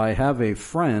 I have a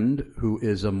friend who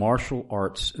is a martial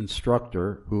arts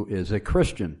instructor who is a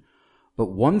Christian, but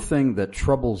one thing that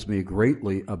troubles me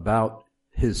greatly about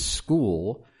his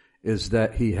school is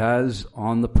that he has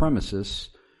on the premises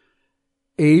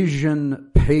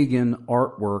Asian pagan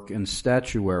artwork and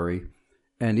statuary,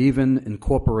 and even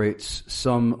incorporates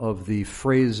some of the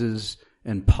phrases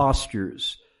and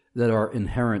postures that are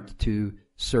inherent to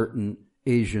certain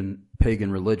Asian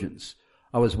pagan religions.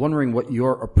 I was wondering what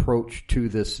your approach to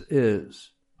this is.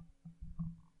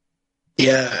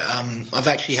 Yeah, I've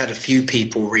actually had a few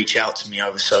people reach out to me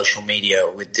over social media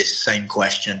with this same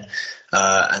question,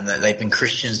 and that they've been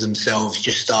Christians themselves,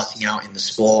 just starting out in the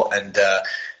sport, and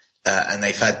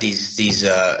they've had these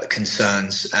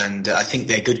concerns, and I think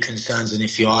they're good concerns. And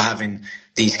if you are having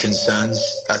these concerns,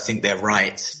 I think they're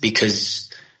right, because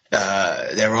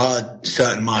there are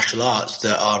certain martial arts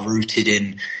that are rooted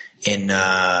in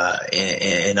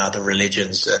other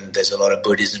religions, and there's a lot of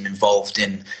Buddhism involved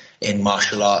in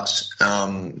martial arts,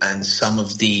 and some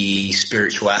of the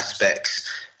spiritual aspects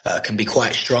can be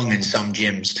quite strong in some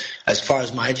gyms. As far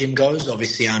as my gym goes,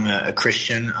 obviously I'm a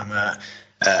Christian.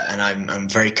 And I'm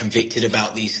very convicted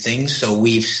about these things. So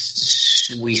we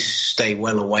stay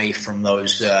well away from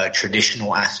those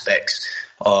traditional aspects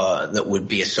that would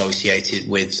be associated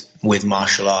with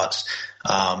martial arts.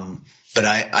 But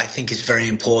I think it's very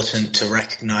important to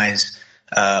recognize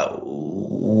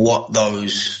what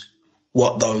those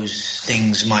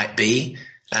things might be,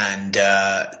 and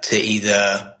to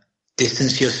either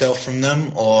distance yourself from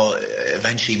them, or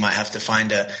eventually you might have to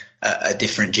find a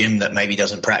different gym that maybe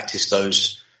doesn't practice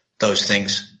those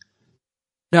things.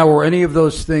 Now, were any of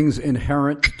those things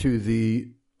inherent to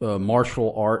the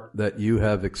martial art that you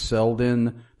have excelled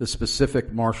in, the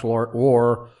specific martial art,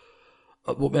 or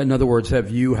in other words,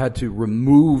 have you had to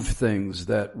remove things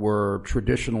that were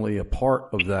traditionally a part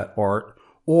of that art,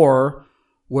 or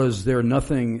was there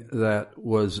nothing that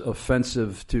was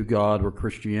offensive to God or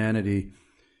Christianity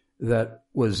that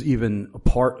was even a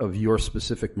part of your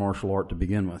specific martial art to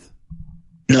begin with?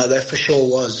 No, there for sure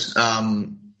was.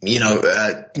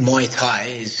 Muay Thai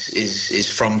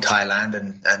is from Thailand,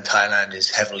 and Thailand is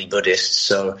heavily Buddhist.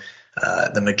 So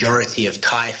the majority of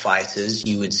Thai fighters,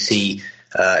 you would see,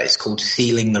 it's called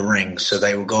sealing the ring. So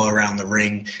they will go around the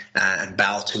ring and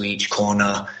bow to each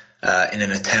corner in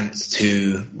an attempt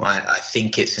to, I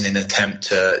think it's in an attempt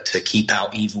to keep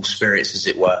out evil spirits, as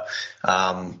it were.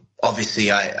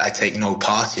 Obviously, I take no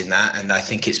part in that, and I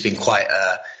think it's been quite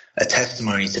a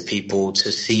testimony to people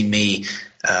to see me.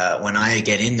 When I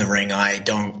get in the ring, I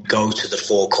don't go to the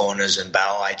four corners and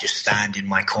bow. I just stand in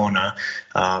my corner,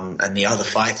 and the other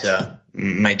fighter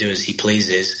may do as he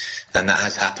pleases. And that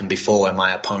has happened before, where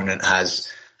my opponent has,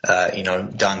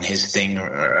 done his thing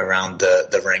around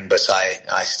the ring, but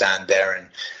I stand there,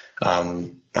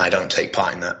 and I don't take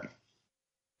part in that.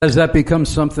 Has that become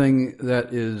something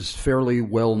that is fairly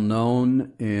well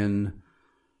known in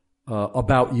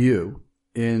about you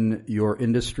in your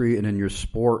industry and in your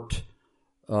sport?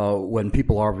 When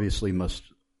people obviously must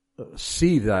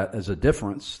see that as a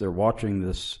difference, they're watching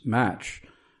this match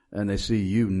and they see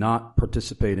you not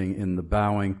participating in the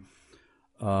bowing.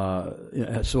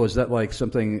 So is that like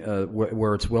something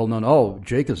where it's well known? Oh,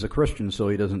 Jake is a Christian, so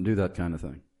he doesn't do that kind of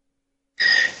thing.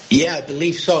 Yeah, I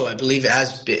believe so. I believe it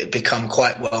has become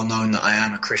quite well known that I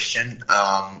am a Christian.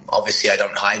 Obviously, I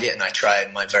don't hide it, and I try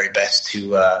my very best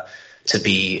to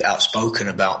be outspoken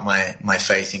about my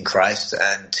faith in Christ,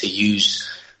 and to use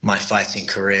my fighting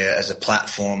career as a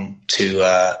platform to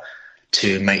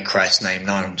make Christ's name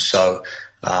known. So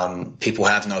people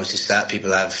have noticed that.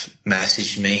 People have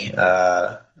messaged me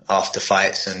after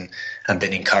fights and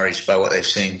been encouraged by what they've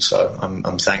seen. So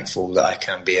I'm thankful that I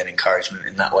can be an encouragement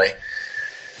in that way.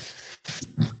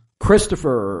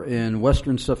 Christopher in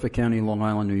Western Suffolk County, Long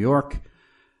Island, New York,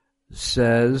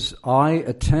 says, I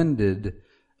attended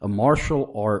a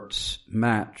martial arts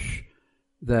match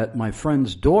that my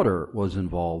friend's daughter was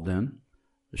involved in.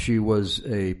 She was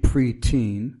a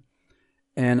preteen,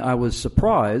 and I was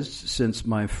surprised, since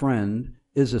my friend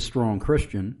is a strong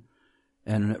Christian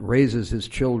and raises his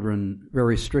children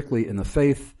very strictly in the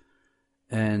faith,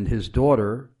 and his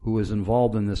daughter, who is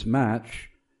involved in this match,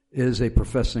 is a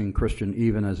professing Christian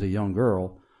even as a young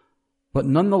girl. But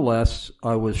nonetheless,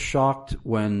 I was shocked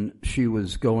when she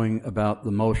was going about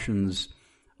the motions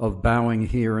of bowing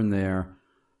here and there,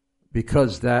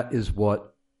 because that is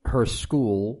what her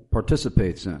school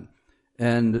participates in.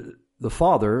 And the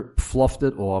father fluffed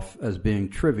it off as being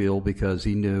trivial because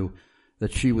he knew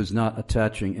that she was not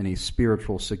attaching any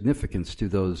spiritual significance to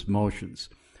those motions.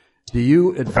 Do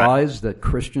you advise that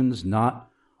Christians not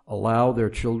allow their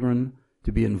children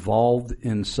to be involved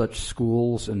in such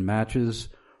schools and matches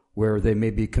where they may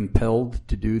be compelled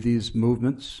to do these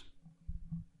movements?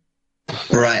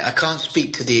 Right. I can't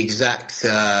speak to the exact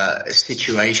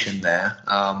situation there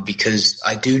because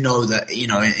I do know that,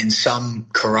 in some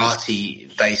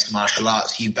karate-based martial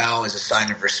arts, you bow as a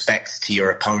sign of respect to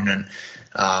your opponent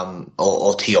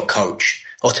or to your coach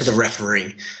or to the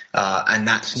referee. And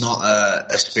that's not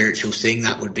a spiritual thing.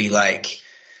 That would be like,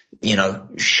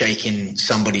 shaking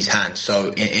somebody's hand.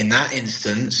 So in that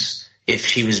instance, if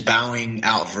she was bowing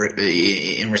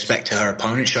in respect to her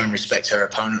opponent, showing respect to her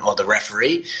opponent or the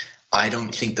referee, I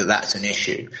don't think that that's an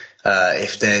issue.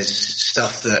 If there's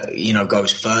stuff that,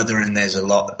 goes further, and there's a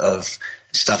lot of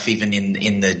stuff even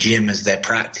in the gym as they're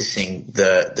practicing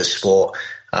the sport,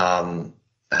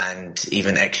 and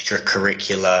even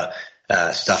extracurricular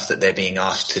stuff that they're being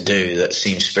asked to do that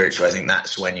seems spiritual, I think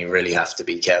that's when you really have to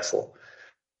be careful.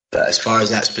 But as far as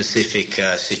that specific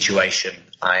situation,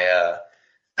 I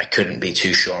couldn't be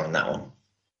too sure on that one.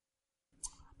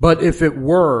 But if it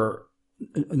were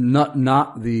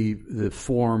not the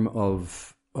form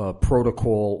of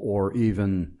protocol or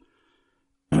even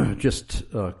just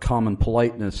common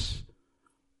politeness,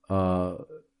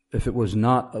 if it was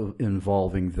not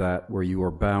involving that, where you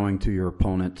are bowing to your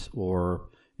opponent or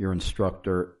your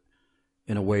instructor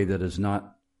in a way that is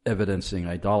not evidencing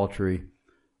idolatry,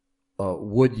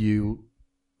 would you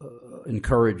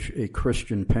encourage a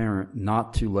Christian parent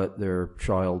not to let their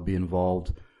child be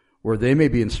involved, where they may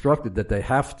be instructed that they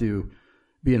have to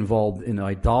be involved in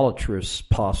idolatrous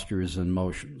postures and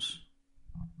motions?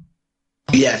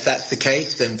 Yeah, if that's the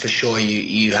case, then for sure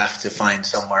you have to find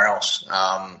somewhere else.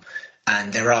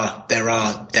 And there are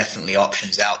definitely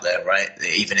options out there, right?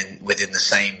 Even within the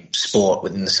same sport,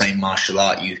 within the same martial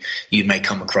art, you may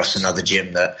come across another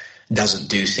gym that doesn't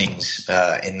do things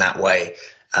in that way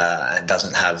and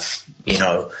doesn't have,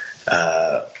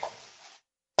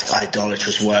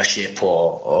 idolatrous worship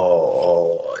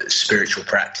or spiritual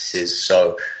practices.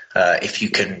 So if you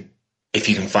can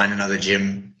find another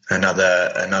gym,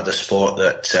 another sport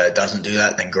that doesn't do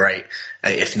that, then great.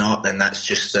 If not, then that's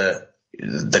just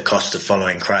the cost of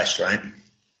following Christ, right?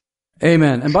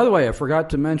 Amen. And by the way, I forgot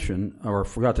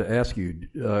to ask you,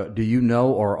 do you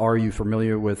know or are you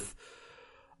familiar with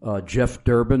Jeff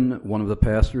Durbin, one of the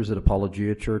pastors at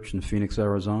Apologia Church in Phoenix,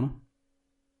 Arizona?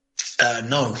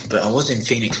 No, but I was in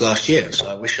Phoenix last year, so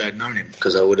I wish I'd known him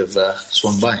because I would have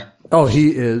swung by. Oh,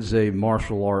 he is a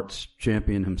martial arts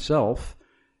champion himself,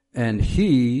 and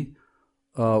he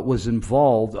was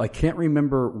involved. I can't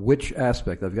remember which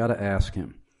aspect. I've got to ask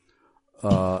him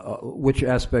which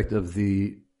aspect of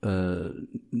the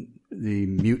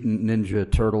Mutant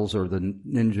Ninja Turtles or the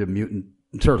Ninja Mutant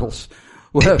Turtles.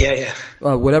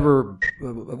 Whatever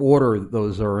order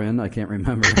those are in, I can't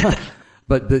remember.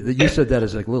 But you said that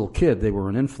as a little kid, they were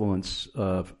an influence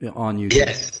on you.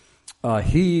 Yes.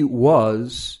 He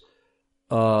was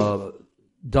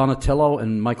Donatello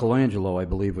and Michelangelo, I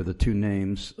believe, were the two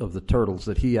names of the turtles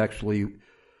that he actually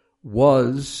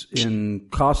was in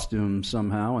costume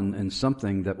somehow, and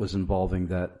something that was involving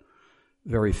that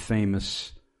very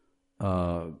famous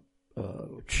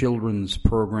children's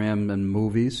program and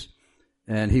movies.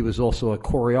 And he was also a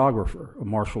choreographer, a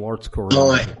martial arts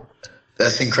choreographer. Oh,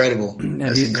 that's incredible.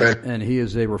 And he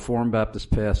is a Reformed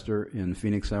Baptist pastor in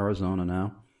Phoenix, Arizona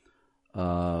now,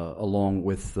 along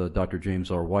with Dr. James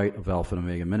R. White of Alpha and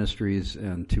Omega Ministries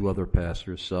and two other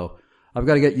pastors. So I've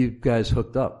got to get you guys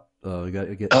hooked up. You got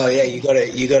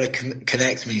to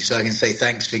connect me so I can say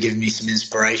thanks for giving me some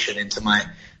inspiration into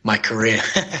my career.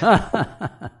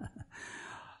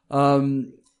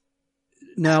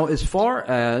 Now, as far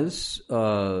as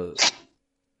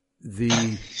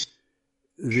I'm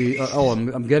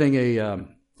getting a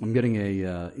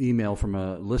email from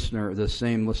a listener, the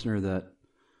same listener that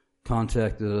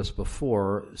contacted us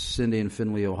before, Cindy in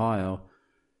Findlay, Ohio,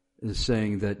 is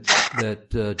saying that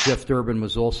Jeff Durbin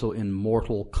was also in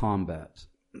Mortal Kombat.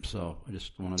 So I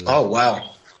just wanted to. Oh,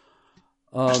 wow.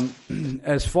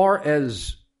 As far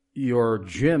as your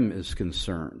gym is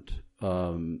concerned,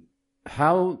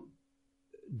 how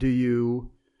do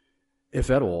you, if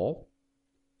at all,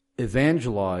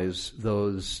 evangelize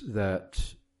those that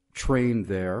train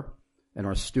there and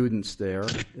are students there,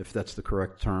 if that's the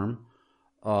correct term?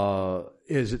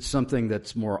 Is it something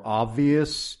that's more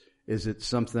obvious? Is it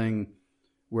something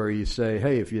where you say,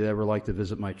 hey, if you'd ever like to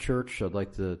visit my church, I'd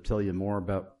like to tell you more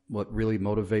about what really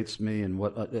motivates me and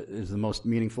what is the most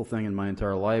meaningful thing in my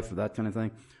entire life, or that kind of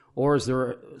thing? Or is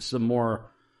there some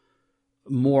more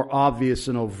obvious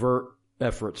and overt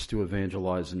efforts to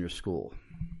evangelize in your school?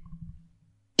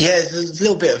 Yeah, there's a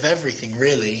little bit of everything,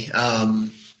 really.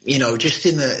 Just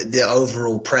in the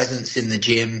overall presence in the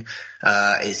gym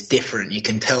is different. You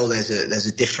can tell there's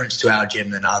a difference to our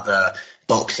gym than other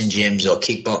boxing gyms or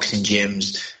kickboxing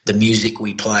gyms. The music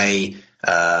we play,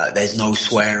 there's no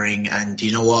swearing, and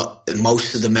you know what?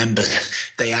 Most of the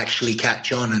members, they actually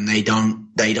catch on, and they don't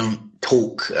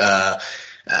talk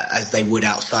as they would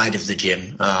outside of the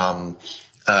gym.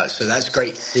 So that's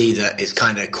great to see that it's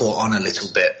kind of caught on a little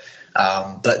bit.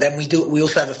 But then we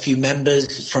also have a few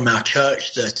members from our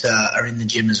church that are in the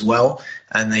gym as well,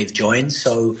 and they've joined.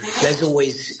 So there's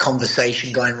always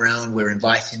conversation going around. We're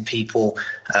inviting people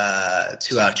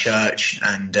to our church,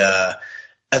 and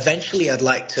eventually I'd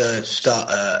like to start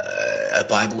a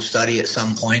Bible study at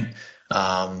some point.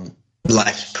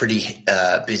 Life's pretty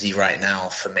busy right now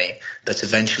for me, but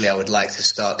eventually I would like to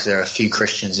start, because there are a few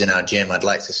Christians in our gym. I'd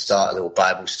like to start a little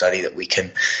Bible study that we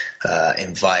can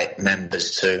invite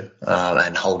members to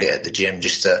and hold it at the gym.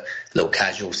 Just a little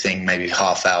casual thing, maybe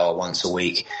half hour once a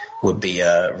week would be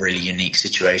a really unique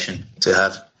situation to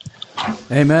have.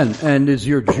 Amen. And is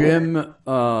your gym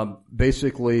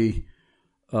basically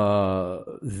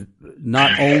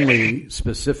not only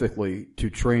specifically to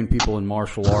train people in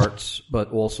martial arts, but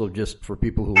also just for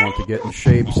people who want to get in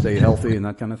shape, stay healthy, and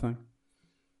that kind of thing?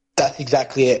 That's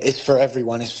exactly it. It's for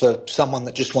everyone. It's for someone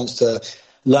that just wants to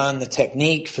learn the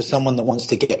technique, for someone that wants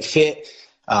to get fit,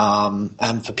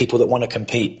 and for people that want to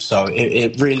compete. So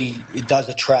it really does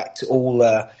attract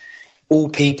all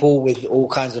people with all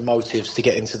kinds of motives to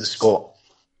get into the sport.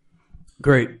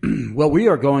 Great. Well, we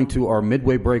are going to our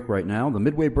midway break right now. The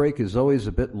midway break is always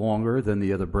a bit longer than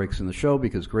the other breaks in the show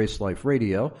because Grace Life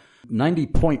Radio,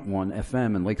 90.1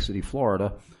 FM in Lake City,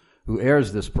 Florida, who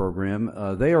airs this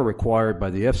program, they are required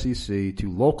by the FCC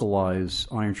to localize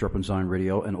Iron Sharpens Iron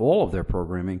Radio and all of their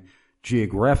programming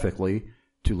geographically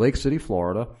to Lake City,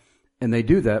 Florida, and they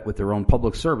do that with their own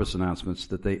public service announcements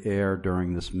that they air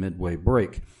during this midway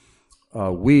break.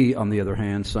 We, on the other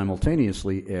hand,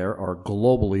 simultaneously air our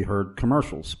globally heard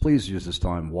commercials. Please use this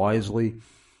time wisely.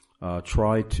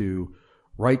 Try to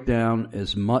write down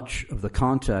as much of the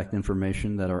contact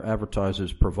information that our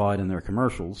advertisers provide in their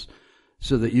commercials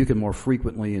so that you can more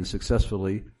frequently and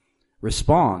successfully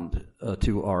respond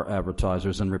to our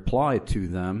advertisers and reply to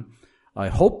them. I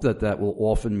hope that will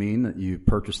often mean that you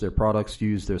purchase their products,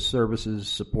 use their services,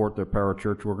 support their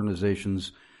parachurch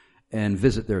organizations, and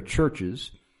visit their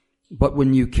churches. But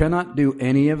when you cannot do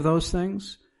any of those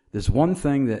things, there's one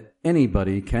thing that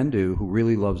anybody can do who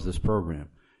really loves this program.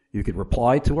 You could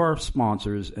reply to our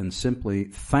sponsors and simply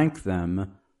thank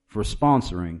them for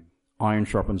sponsoring Iron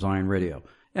Sharpens Iron Radio.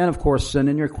 And, of course, send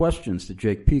in your questions to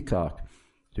Jake Peacock,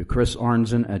 to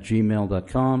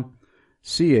chrisarnzen@gmail.com,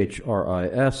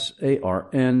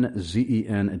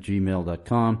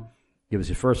 CHRISARNZEN@gmail.com. Give us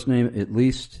your first name, at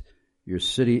least, your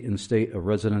city and state of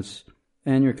residence,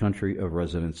 and your country of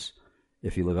residence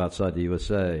if you live outside the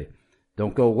USA.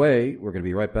 Don't go away. We're going to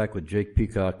be right back with Jake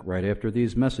Peacock right after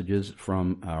these messages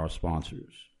from our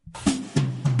sponsors.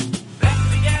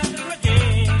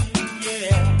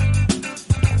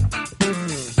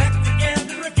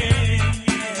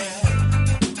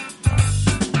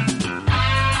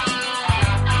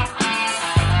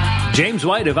 James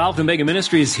White of Alpha and Omega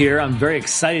Ministries here. I'm very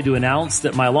excited to announce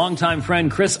that my longtime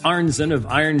friend Chris Arnzen of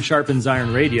Iron Sharpens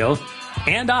Iron Radio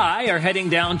and I are heading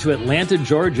down to Atlanta,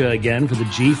 Georgia again for the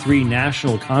G3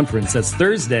 National Conference. That's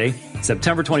Thursday,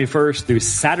 September 21st through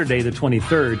Saturday the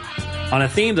 23rd on a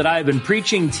theme that I've been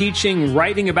preaching, teaching,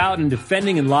 writing about, and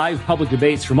defending in live public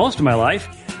debates for most of my life,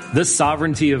 the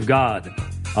sovereignty of God.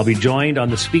 I'll be joined on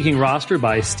the speaking roster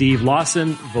by Steve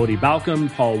Lawson, Vodi Balcom,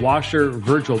 Paul Washer,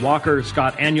 Virgil Walker,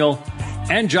 Scott Aniol,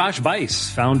 and Josh Bice,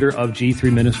 founder of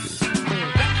G3 Ministries.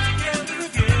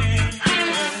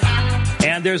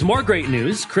 And there's more great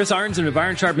news. Chris Arnzen of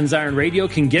Iron Sharpens Iron Radio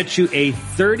can get you a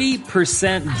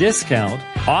 30% discount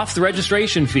off the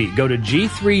registration fee. Go to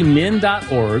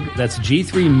g3min.org. That's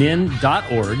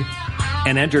g3min.org.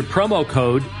 And enter promo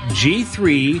code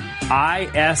G3ISIR.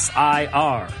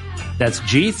 That's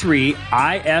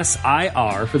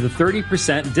G3ISIR for the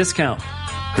 30% discount.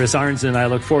 Chris Arnzen and I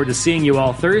look forward to seeing you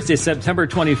all Thursday, September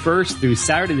 21st through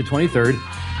Saturday the 23rd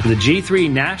for the G3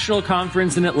 National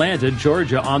Conference in Atlanta,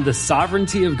 Georgia on the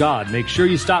sovereignty of God. Make sure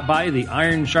you stop by the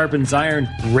Iron Sharpens Iron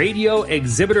radio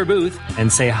exhibitor booth and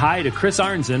say hi to Chris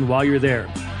Arnzen while you're there.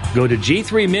 Go to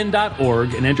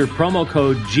g3min.org and enter promo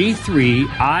code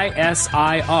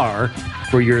G3ISIR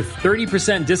for your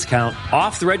 30% discount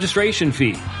off the registration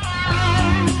fee.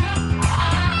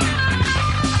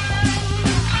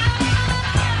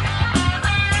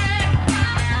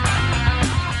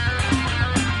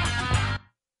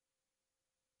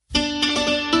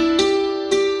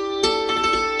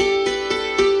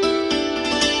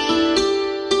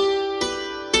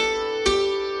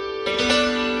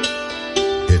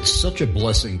 It's such a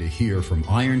blessing to hear from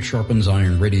Iron Sharpens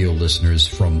Iron radio listeners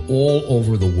from all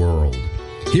over the world.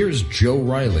 Here's Joe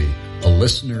Riley, a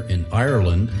listener in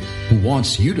Ireland, who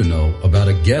wants you to know about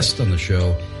a guest on the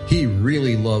show he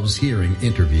really loves hearing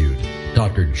interviewed,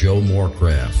 Dr. Joe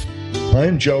Morecraft.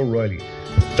 I'm Joe Riley,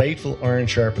 a faithful Iron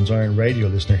Sharpens Iron radio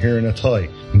listener here in Athy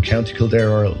in County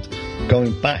Kildare, Ireland,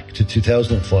 going back to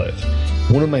 2005.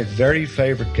 One of my very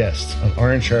favourite guests on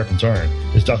Iron Sharpens Iron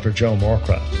is Dr. Joe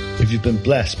Morecraft. If you've been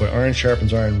blessed by Iron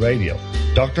Sharpens Iron Radio,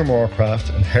 Dr.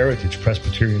 Morecraft and Heritage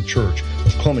Presbyterian Church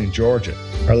of Cumming, Georgia,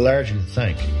 are largely to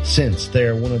thank, since they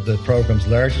are one of the programme's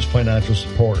largest financial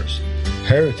supporters.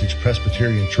 Heritage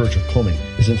Presbyterian Church of Cumming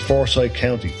is in Forsyth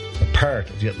County, a part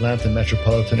of the Atlanta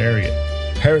metropolitan area.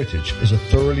 Heritage is a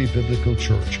thoroughly biblical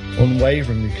church,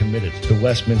 unwaveringly committed to the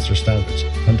Westminster Standards,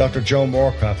 and Dr. Joe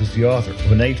Morecraft is the author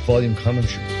of an 8-volume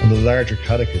commentary on the larger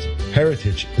catechism.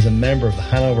 Heritage is a member of the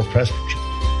Hanover Presbytery,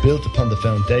 built upon the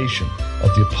foundation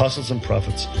of the apostles and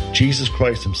prophets, Jesus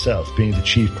Christ himself being the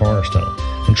chief cornerstone,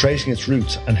 and tracing its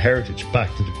roots and heritage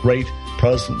back to the great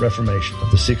Protestant Reformation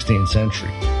of the 16th century.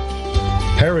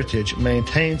 Heritage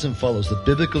maintains and follows the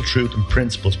biblical truth and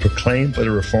principles proclaimed by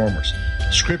the Reformers: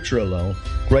 Scripture alone,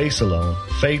 grace alone,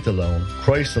 faith alone,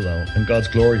 Christ alone, and God's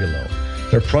glory alone.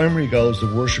 Their primary goal is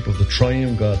the worship of the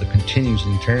triune God that continues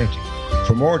in eternity.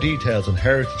 For more details on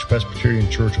Heritage Presbyterian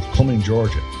Church of Cumming,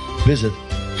 Georgia, visit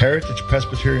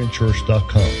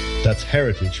heritagepresbyterianchurch.com. That's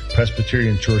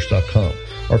heritagepresbyterianchurch.com.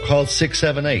 Or call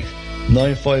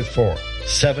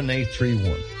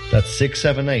 678-954-7831. That's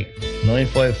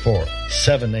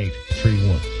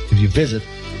 678-954-7831. If you visit,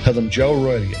 tell them Joe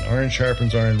Riley, an Iron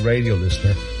Sharpens Iron radio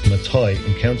listener from Athy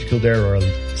in County Kildare,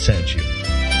 Ireland, sent you.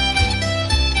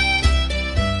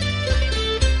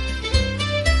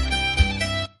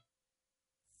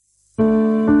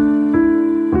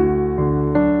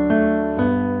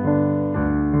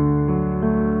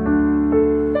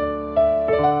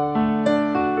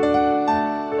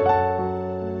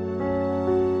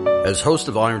 As host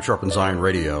of Iron Sharpens Iron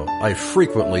Radio, I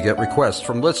frequently get requests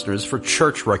from listeners for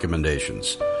church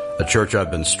recommendations. A church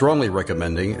I've been strongly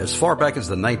recommending as far back as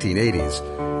the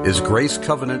 1980s is Grace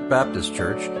Covenant Baptist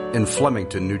Church in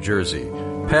Flemington, New Jersey,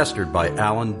 pastored by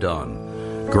Alan Dunn.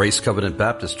 Grace Covenant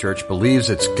Baptist Church believes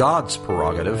it's God's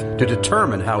prerogative to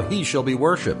determine how He shall be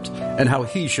worshipped and how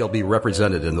He shall be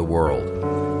represented in the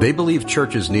world. They believe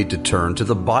churches need to turn to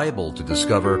the Bible to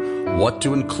discover what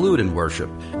to include in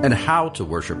worship and how to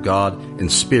worship God in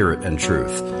spirit and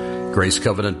truth. Grace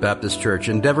Covenant Baptist Church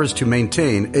endeavors to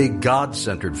maintain a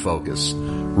God-centered focus,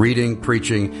 reading,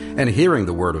 preaching, and hearing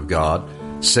the Word of God,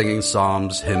 singing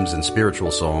psalms, hymns, and spiritual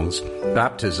songs.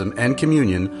 Baptism and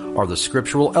communion are the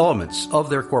scriptural elements of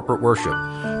their corporate worship,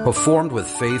 performed with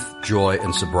faith, joy,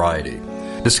 and sobriety.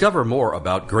 Discover more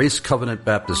about Grace Covenant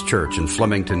Baptist Church in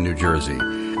Flemington, New Jersey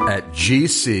at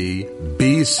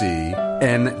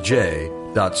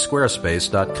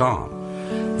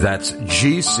gcbcnj.squarespace.com. That's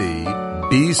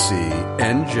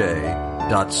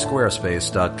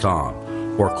gcbcnj.squarespace.com.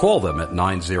 Or call them at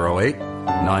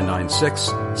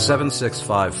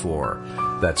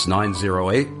 908-996-7654. That's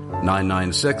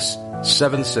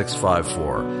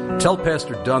 908-996-7654. Tell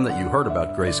Pastor Dunn that you heard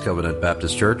about Grace Covenant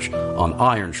Baptist Church on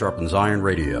Iron Sharpens Iron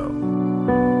Radio.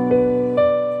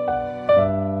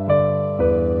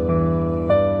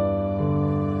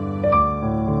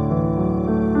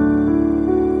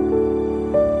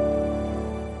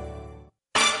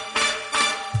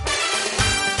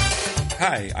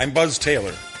 Hi, I'm Buzz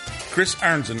Taylor. Chris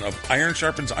Arnzen of Iron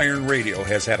Sharpens Iron Radio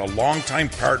has had a long-time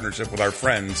partnership with our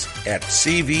friends at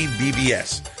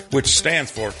CVBBS, which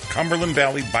stands for Cumberland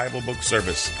Valley Bible Book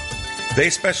Service. They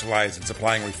specialize in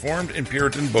supplying Reformed and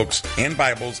Puritan books and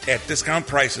Bibles at discount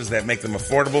prices that make them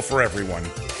affordable for everyone.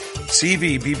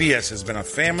 CVBBS has been a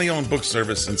family-owned book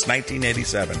service since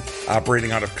 1987,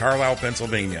 operating out of Carlisle,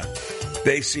 Pennsylvania.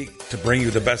 They seek to bring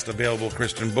you the best available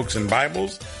Christian books and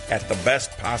Bibles at the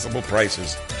best possible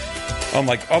prices.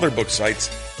 Unlike other book sites,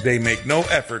 they make no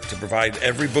effort to provide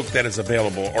every book that is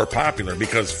available or popular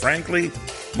because, frankly,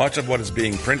 much of what is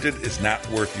being printed is not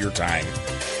worth your time.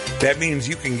 That means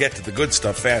you can get to the good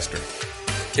stuff faster.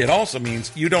 It also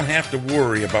means you don't have to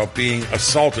worry about being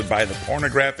assaulted by the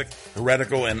pornographic,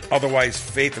 heretical, and otherwise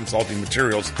faith-insulting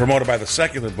materials promoted by the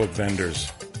secular book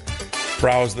vendors.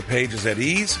 Browse the pages at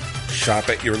ease, shop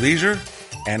at your leisure,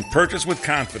 and purchase with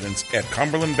confidence at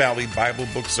Cumberland Valley Bible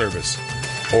Book Service.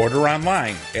 Order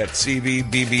online at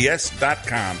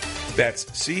cvbbs.com. That's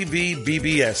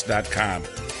cvbbs.com.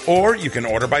 Or you can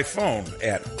order by phone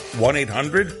at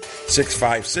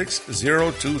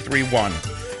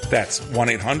 1-800-656-0231. That's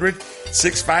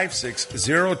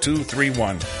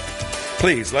 1-800-656-0231.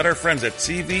 Please let our friends at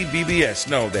CVBBS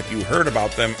know that you heard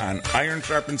about them on Iron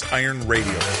Sharpens Iron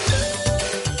Radio.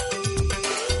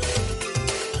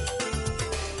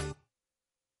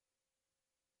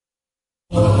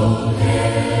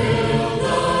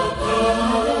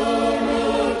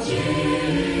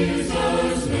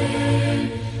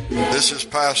 This is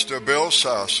Pastor Bill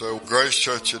Sasso, Grace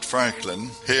Church at Franklin,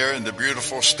 here in the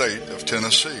beautiful state of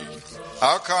Tennessee.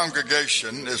 Our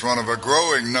congregation is one of a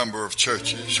growing number of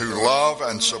churches who love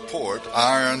and support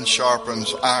Iron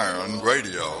Sharpens Iron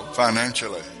Radio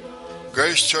financially.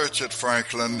 Grace Church at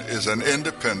Franklin is an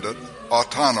independent,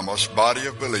 autonomous body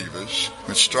of believers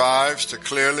which strives to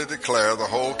clearly declare the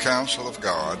whole counsel of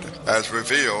God as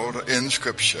revealed in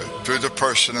Scripture through the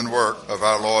person and work of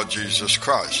our Lord Jesus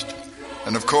Christ.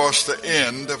 And of course, the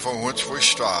end for which we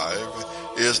strive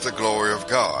is the glory of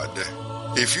God.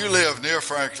 If you live near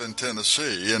Franklin,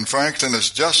 Tennessee, and Franklin is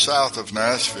just south of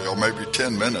Nashville, maybe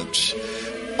 10 minutes,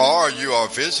 or you are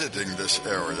visiting this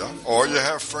area, or you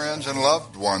have friends and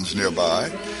loved ones nearby,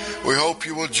 we hope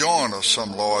you will join us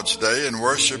some Lord's Day in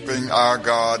worshiping our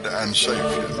God and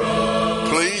Savior.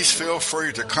 Please feel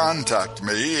free to contact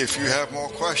me if you have more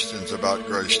questions about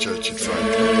Grace Church at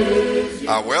Franklin.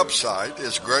 Our website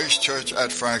is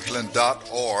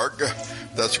gracechurchatfranklin.org.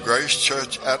 That's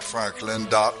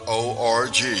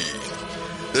gracechurchatfranklin.org.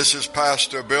 This is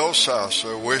Pastor Bill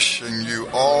Sasso wishing you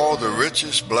all the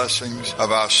richest blessings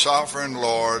of our sovereign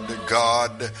Lord,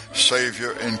 God,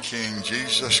 Savior, and King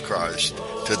Jesus Christ,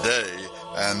 today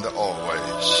and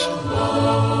always.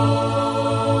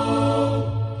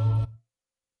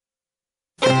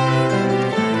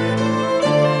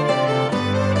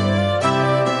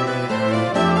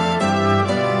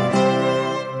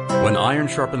 When Iron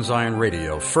Sharpens Iron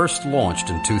Radio first launched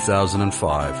in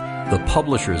 2005, the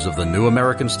publishers of the New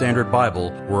American Standard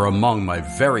Bible were among my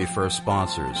very first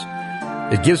sponsors.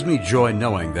 It gives me joy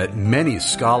knowing that many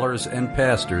scholars and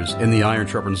pastors in the Iron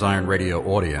Sharpens Iron Radio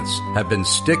audience have been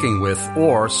sticking with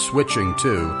or switching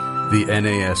to the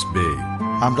NASB.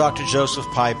 I'm Dr. Joseph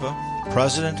Pipa,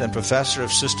 President and Professor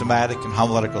of Systematic and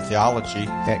Homiletical Theology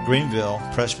at Greenville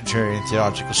Presbyterian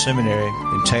Theological Seminary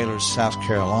in Taylor, South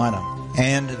Carolina.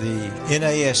 And the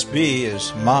NASB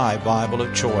is my Bible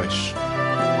of choice.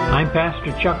 I'm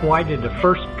Pastor Chuck White at the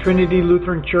First Trinity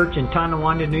Lutheran Church in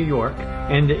Tonawanda, New York,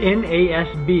 and the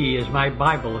NASB is my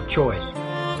Bible of choice.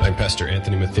 I'm Pastor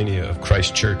Anthony Mathenia of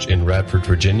Christ Church in Radford,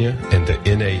 Virginia, and the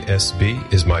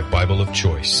NASB is my Bible of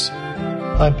choice.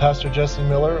 I'm Pastor Jesse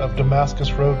Miller of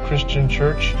Damascus Road Christian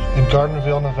Church in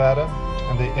Gardnerville, Nevada,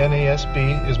 and the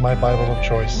NASB is my Bible of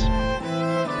choice.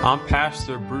 I'm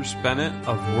Pastor Bruce Bennett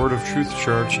of Word of Truth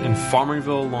Church in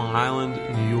Farmingville, Long Island,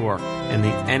 New York, and the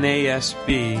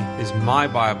NASB is my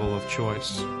Bible of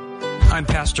choice. I'm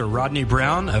Pastor Rodney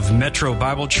Brown of Metro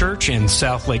Bible Church in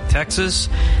Southlake, Texas,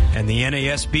 and the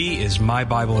NASB is my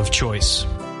Bible of choice.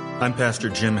 I'm Pastor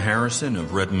Jim Harrison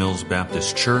of Red Mills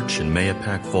Baptist Church in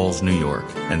Mahopac Falls, New York,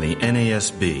 and the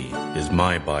NASB is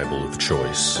my Bible of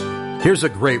choice. Here's a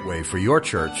great way for your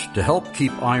church to help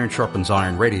keep Iron Sharpens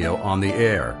Iron Radio on the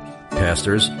air.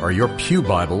 Pastors, are your pew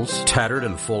Bibles tattered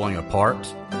and falling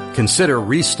apart? Consider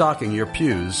restocking your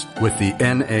pews with the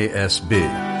NASB.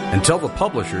 And tell the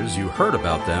publishers you heard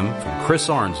about them from Chris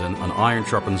Arnzen on Iron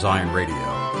Sharpens Iron Radio.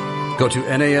 Go to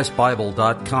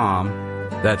nasbible.com.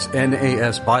 That's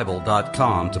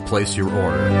nasbible.com to place your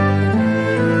order.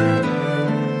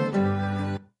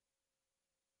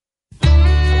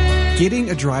 Getting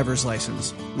a driver's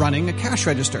license, running a cash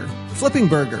register, flipping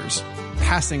burgers,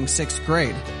 passing 6th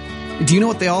grade. Do you know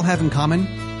what they all have in common?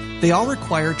 They all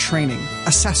require training,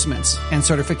 assessments, and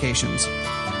certifications.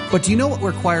 But do you know what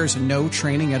requires no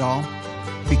training at all?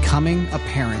 Becoming a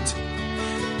parent.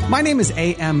 My name is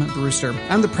A.M. Brewster.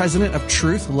 I'm the president of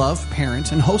Truth Love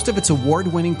Parent and host of its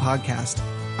award-winning podcast.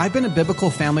 I've been a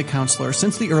biblical family counselor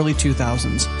since the early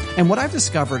 2000s, and what I've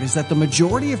discovered is that the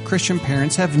majority of Christian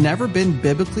parents have never been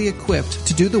biblically equipped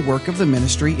to do the work of the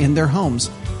ministry in their homes.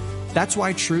 That's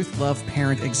why Truth Love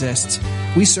Parent exists.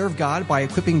 We serve God by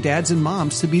equipping dads and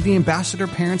moms to be the ambassador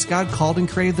parents God called and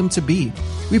created them to be.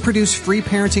 We produce free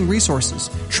parenting resources,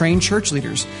 train church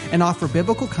leaders, and offer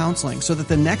biblical counseling so that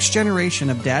the next generation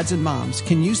of dads and moms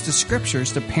can use the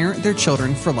scriptures to parent their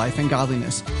children for life and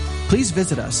godliness. Please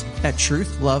visit us at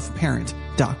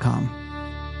truthloveparent.com.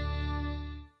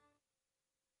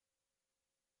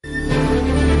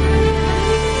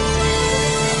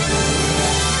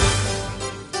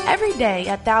 Every day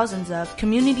at thousands of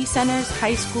community centers,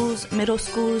 high schools, middle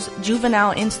schools,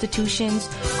 juvenile institutions,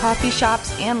 coffee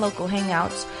shops, and local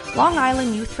hangouts, Long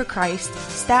Island Youth for Christ,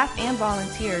 staff and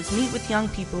volunteers meet with young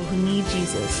people who need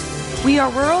Jesus. We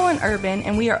are rural and urban,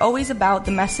 and we are always about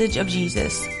the message of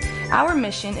Jesus. Our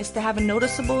mission is to have a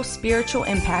noticeable spiritual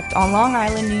impact on Long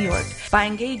Island, New York, by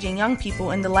engaging young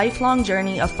people in the lifelong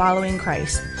journey of following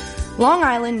Christ. Long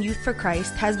Island Youth for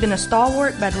Christ has been a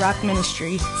stalwart bedrock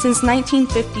ministry since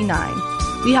 1959.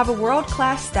 We have a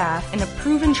world-class staff and a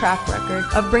proven track record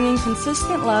of bringing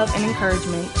consistent love and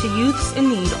encouragement to youths in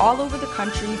need all over the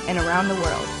country and around the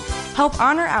world. Help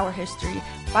honor our history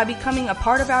by becoming a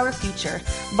part of our future.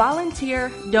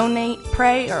 Volunteer, donate,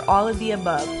 pray, or all of the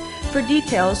above. For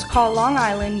details, call Long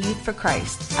Island Youth for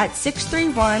Christ at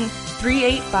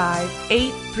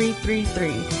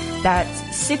 631-385-8333. That's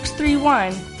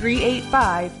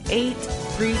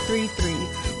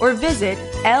 631-385-8333. Or visit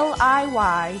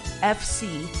liyfc.org.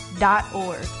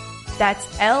 That's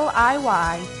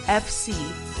liyfc.org.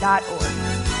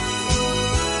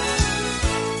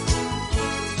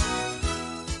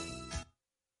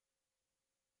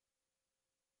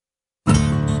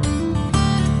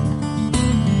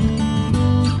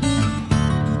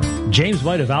 James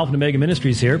White of Alpha and Omega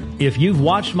Ministries here. If you've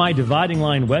watched my Dividing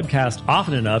Line webcast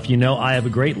often enough, you know I have a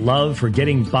great love for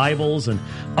getting Bibles and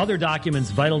other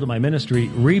documents vital to my ministry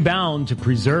rebound to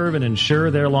preserve and ensure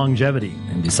their longevity.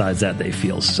 And besides that, they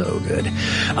feel so good.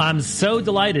 I'm so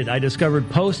delighted I discovered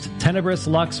Post Tenebris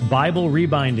Lux Bible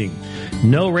Rebinding.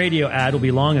 No radio ad will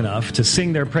be long enough to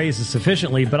sing their praises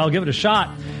sufficiently, but I'll give it a shot.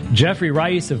 Jeffrey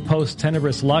Rice of Post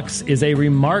Tenebris Lux is a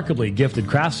remarkably gifted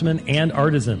craftsman and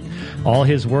artisan. All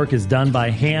his work is done by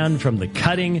hand, from the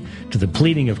cutting to the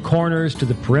pleating of corners to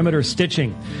the perimeter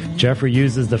stitching. Jeffrey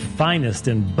uses the finest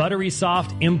and buttery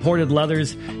soft imported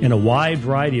leathers in a wide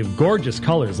variety of gorgeous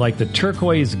colors, like the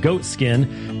turquoise goat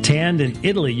skin tanned in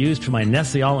Italy used for my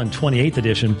Nestle All in 28th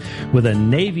edition, with a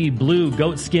navy blue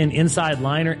goat skin inside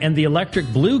liner, and the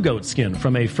electric blue goat skin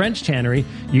from a French tannery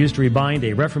used to rebind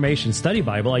a Reformation study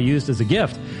Bible I used as a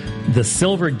gift. The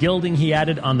silver gilding he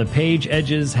added on the page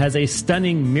edges has a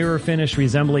stunning mirror finish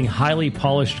resembling highly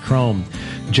polished chrome.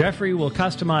 Jeffrey will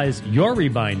customize your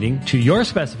rebinding to your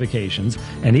specifications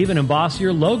and even emboss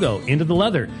your logo into the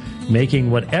leather,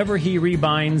 making whatever he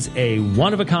rebinds a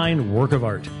one-of-a-kind work of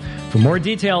art. For more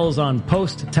details on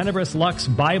Post Tenebris Lux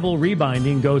Bible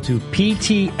Rebinding, go to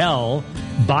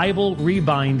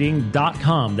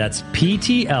PTLBibleRebinding.com. That's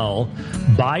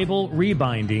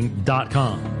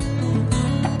PTLBibleRebinding.com.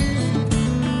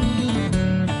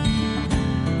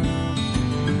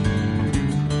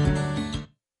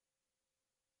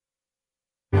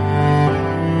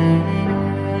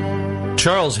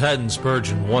 Charles Haddon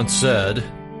Spurgeon once said,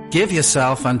 "Give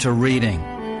yourself unto reading.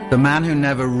 The man who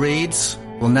never reads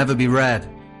will never be read.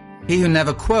 He who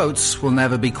never quotes will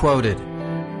never be quoted.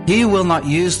 He who will not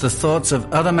use the thoughts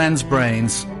of other men's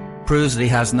brains proves that he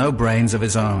has no brains of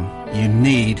his own. You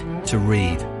need to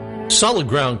read." Solid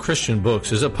Ground Christian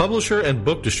Books is a publisher and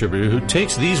book distributor who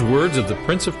takes these words of the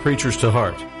Prince of Preachers to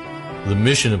heart. The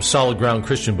mission of Solid Ground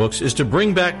Christian Books is to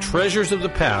bring back treasures of the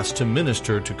past to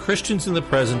minister to Christians in the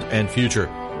present and future,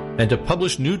 and to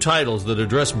publish new titles that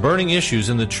address burning issues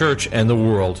in the church and the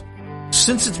world.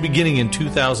 Since its beginning in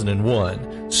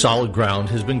 2001, Solid Ground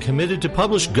has been committed to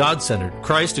publish God-centered,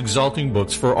 Christ-exalting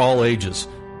books for all ages.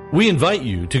 We invite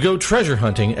you to go treasure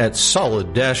hunting at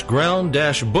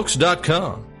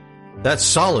solid-ground-books.com. That's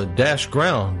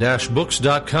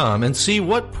solid-ground-books.com, and see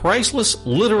what priceless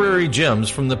literary gems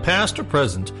from the past or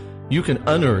present you can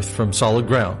unearth from Solid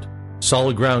Ground.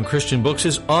 Solid Ground Christian Books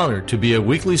is honored to be a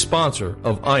weekly sponsor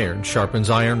of Iron Sharpens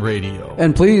Iron Radio.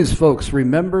 And please, folks,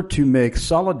 remember to make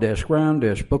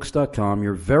solid-ground-books.com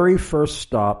your very first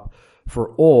stop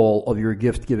for all of your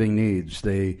gift-giving needs.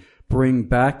 They bring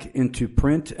back into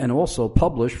print and also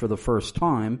publish for the first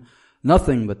time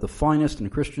nothing but the finest in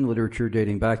Christian literature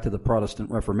dating back to the Protestant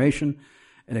Reformation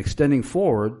and extending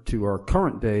forward to our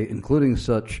current day, including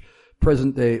such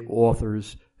present-day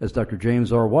authors as Dr.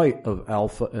 James R. White of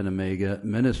Alpha and Omega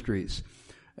Ministries.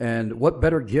 And what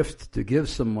better gift to give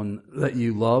someone that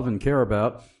you love and care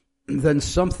about than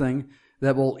something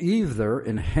that will either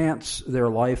enhance their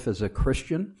life as a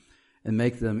Christian and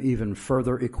make them even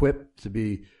further equipped to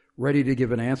be ready to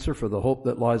give an answer for the hope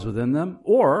that lies within them,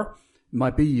 or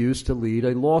might be used to lead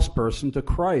a lost person to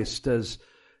Christ, as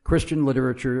Christian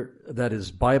literature that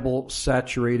is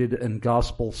Bible-saturated and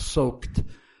gospel-soaked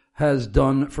has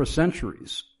done for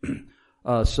centuries.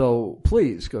 So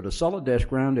please go to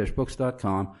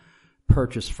solid-ground-books.com,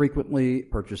 purchase frequently,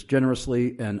 purchase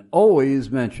generously, and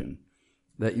always mention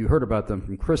that you heard about them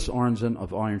from Chris Arnzen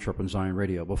of Iron Sharpens Iron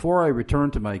Radio. Before I return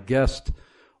to my guest,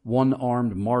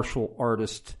 one-armed martial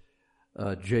artist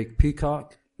Jake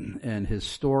Peacock and his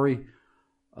story,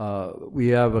 we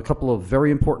have a couple of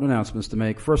very important announcements to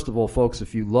make. First of all, folks,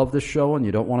 if you love this show and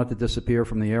you don't want it to disappear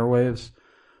from the airwaves,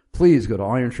 please go to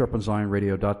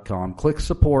ironsharpensironradio.com, click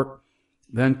support,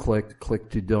 then click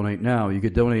to donate now. You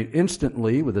could donate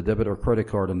instantly with a debit or credit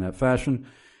card in that fashion.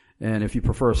 And if you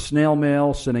prefer snail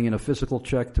mail, sending in a physical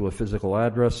check to a physical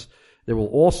address, there will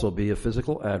also be a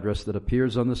physical address that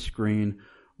appears on the screen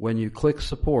when you click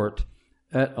support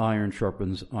at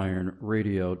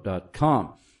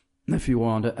ironsharpensironradio.com. If you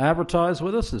want to advertise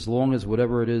with us, as long as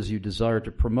whatever it is you desire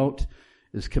to promote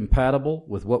is compatible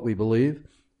with what we believe,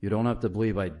 you don't have to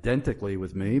believe identically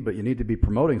with me, but you need to be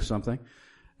promoting something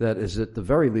that is at the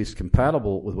very least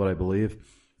compatible with what I believe,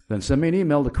 then send me an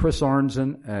email to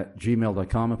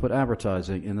chrisarnzen@gmail.com and put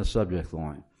advertising in the subject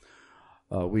line.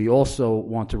 We also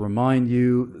want to remind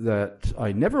you that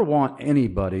I never want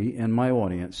anybody in my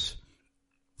audience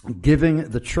giving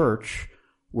the church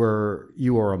where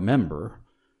you are a member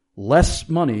less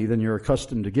money than you're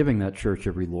accustomed to giving that church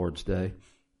every Lord's Day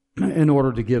in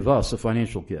order to give us a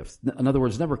financial gift. In other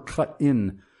words, never cut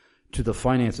in to the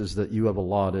finances that you have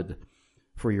allotted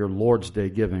for your Lord's Day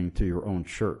giving to your own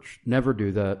church. Never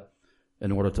do that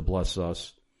in order to bless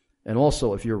us. And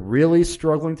also, if you're really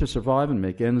struggling to survive and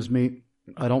make ends meet,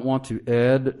 I don't want to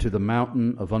add to the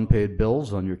mountain of unpaid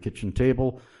bills on your kitchen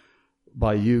table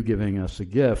by you giving us a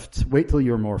gift. Wait till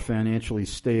you're more financially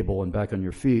stable and back on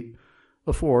your feet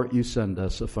before you send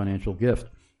us a financial gift.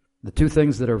 The two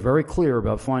things that are very clear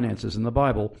about finances in the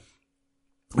Bible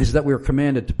is that we are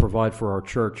commanded to provide for our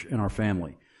church and our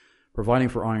family. Providing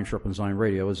for Iron Sharpens Iron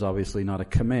Radio is obviously not a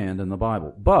command in the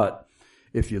Bible. But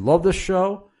if you love this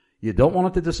show, you don't want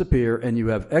it to disappear, and you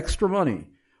have extra money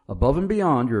above and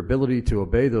beyond your ability to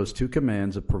obey those two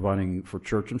commands of providing for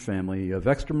church and family, you have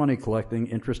extra money collecting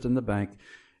interest in the bank,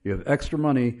 you have extra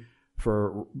money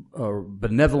for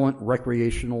benevolent,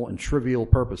 recreational, and trivial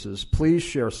purposes, please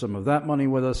share some of that money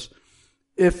with us.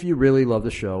 If you really love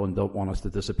the show and don't want us to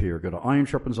disappear, go to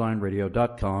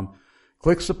ironsharpensironradio.com,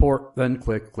 click support, then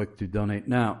click to donate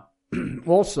now.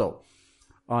 Also,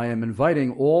 I am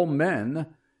inviting all men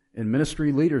in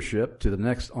ministry leadership to the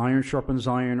next Iron Sharpens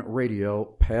Iron Radio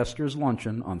Pastors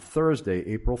Luncheon on Thursday,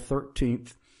 April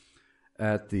 13th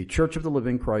at the Church of the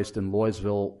Living Christ in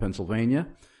Louisville, Pennsylvania.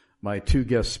 My two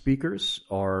guest speakers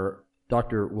are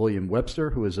Dr. William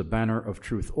Webster, who is a Banner of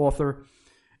Truth author,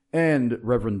 and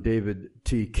Reverend David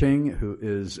T. King, who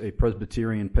is a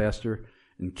Presbyterian pastor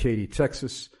in Katy,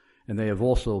 Texas. And they have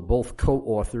also both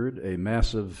co-authored a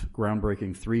massive,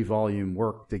 groundbreaking 3-volume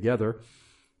work together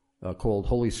called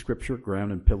Holy Scripture,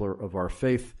 Ground and Pillar of Our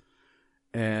Faith.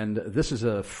 And this is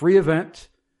a free event.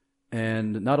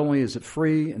 And not only is it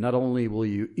free, and not only will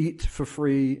you eat for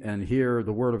free and hear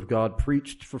the Word of God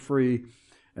preached for free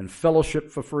and fellowship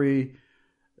for free,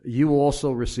 you will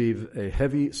also receive a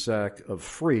heavy sack of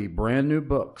free, brand new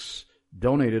books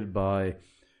donated by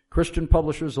Christian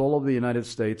publishers all over the United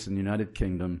States and the United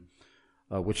Kingdom,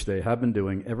 which they have been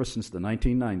doing ever since the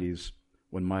 1990s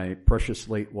when my precious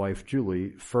late wife,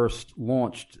 Julie, first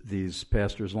launched these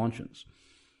pastors' luncheons.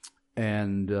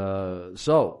 And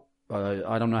so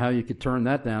I don't know how you could turn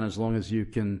that down as long as you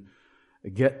can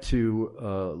get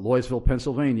to Louisville,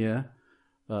 Pennsylvania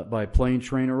by plane,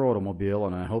 train, or automobile,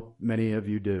 and I hope many of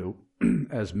you do,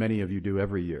 as many of you do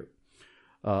every year.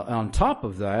 On top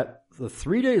of that, the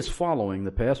 3 days following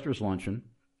the Pastors' Luncheon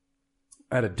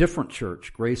at a different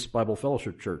church, Grace Bible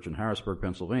Fellowship Church in Harrisburg,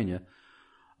 Pennsylvania,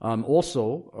 I'm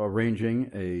also arranging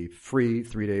a free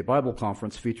 3-day Bible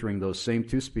conference featuring those same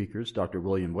two speakers, Dr.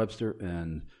 William Webster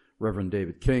and Reverend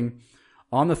David King,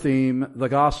 on the theme, The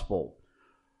Gospel.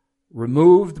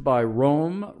 removed by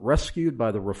Rome, rescued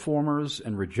by the reformers,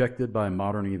 and rejected by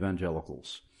modern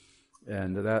evangelicals.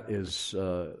 And that is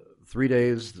 3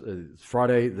 days,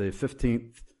 Friday the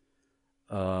 15th,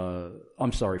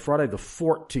 Friday the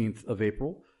 14th of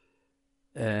April,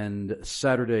 and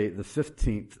Saturday the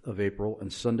 15th of April,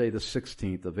 and Sunday the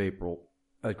 16th of April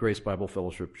at Grace Bible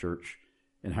Fellowship Church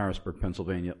in Harrisburg,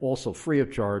 Pennsylvania. Also free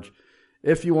of charge.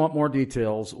 If you want more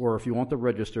details, or if you want to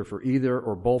register for either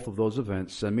or both of those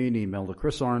events, send me an email to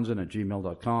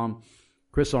chrisarnzen@gmail.com,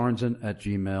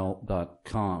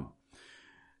 chrisarnzen@gmail.com.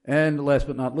 And last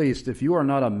but not least, if you are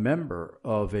not a member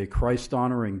of a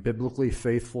Christ-honoring, biblically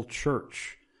faithful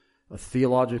church, a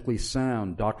theologically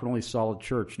sound, doctrinally solid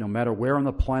church, no matter where on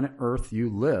the planet Earth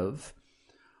you live,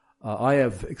 I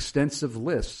have extensive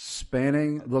lists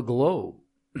spanning the globe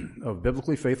of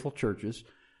biblically faithful churches,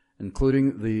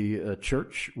 including the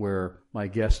church where my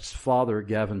guest's father,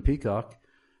 Gavin Peacock,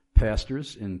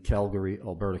 pastors in Calgary,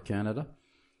 Alberta, Canada.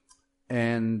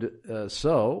 And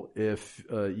so if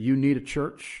you need a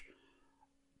church,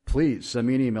 please send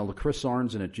me an email to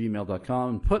chrisarnzen@gmail.com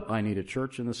and put "I need a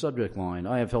church" in the subject line.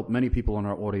 I have helped many people in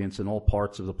our audience in all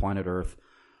parts of the planet Earth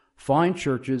find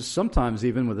churches, sometimes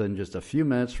even within just a few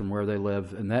minutes from where they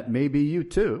live, and that may be you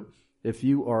too, if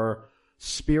you are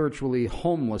spiritually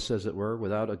homeless, as it were,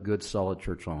 without a good, solid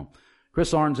church home.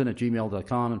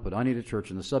 chrisarnzen@gmail.com and put "I need a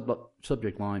church" in the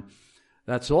subject line.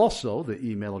 That's also the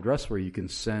email address where you can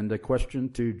send a question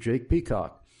to Jake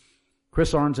Peacock.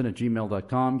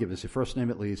 chrisarnzen@gmail.com. Give us your first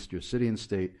name at least, your city and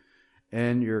state,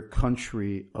 and your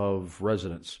country of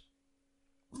residence.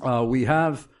 We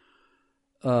have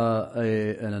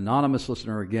an anonymous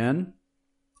listener again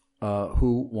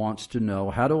who wants to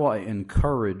know, how do I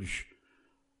encourage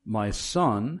my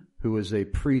son, who is a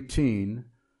preteen,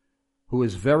 who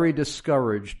is very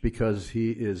discouraged because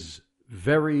he is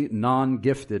very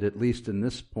non-gifted, at least in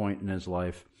this point in his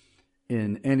life,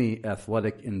 in any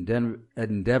athletic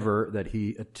endeavor that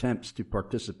he attempts to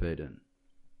participate in?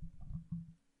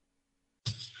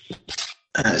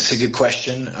 That's a good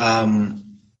question.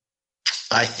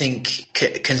 I think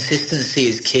consistency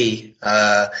is key.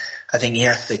 I think he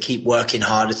has to keep working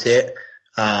hard at it.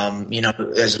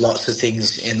 There's lots of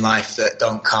things in life that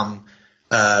don't come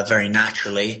very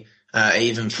naturally,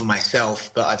 even for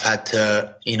myself, but I've had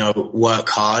to, work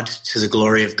hard to the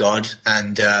glory of God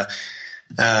and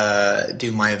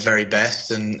do my very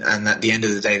best. And at the end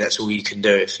of the day, that's all you can do.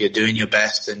 If you're doing your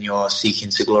best and you're seeking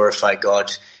to glorify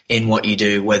God in what you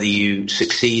do, whether you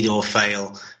succeed or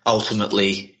fail,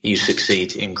 ultimately you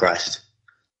succeed in Christ.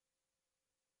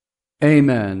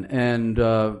 Amen. And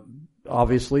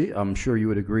obviously, I'm sure you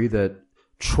would agree that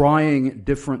trying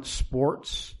different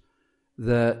sports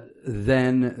that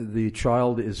then the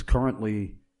child is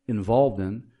currently involved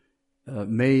in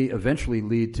may eventually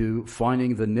lead to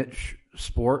finding the niche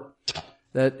sport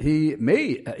that he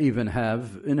may even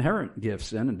have inherent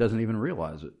gifts in and doesn't even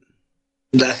realize it.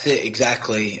 That's it,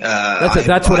 exactly.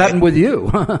 That's what happened with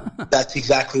you. That's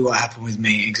exactly what happened with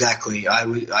me. Exactly.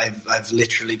 I've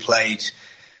literally played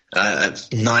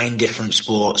 9 different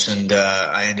sports, and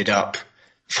I ended up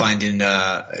finding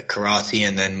karate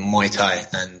and then Muay Thai,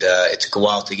 and it took a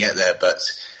while to get there, but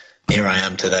here I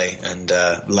am today, and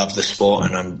love the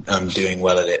sport, and I'm doing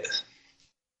well at it.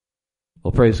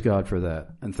 Well, praise God for that,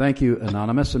 and thank you,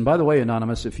 Anonymous. And by the way,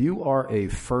 Anonymous, if you are a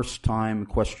first-time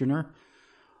questioner,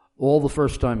 all the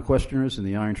first-time questioners in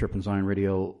the Iron Sharpens Iron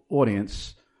Radio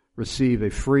audience receive a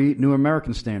free New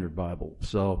American Standard Bible.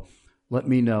 So let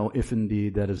me know if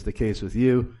indeed that is the case with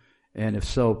you, and if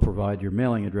so, provide your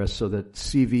mailing address so that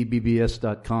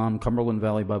cvbbs.com, Cumberland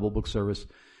Valley Bible Book Service,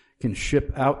 can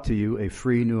ship out to you a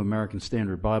free New American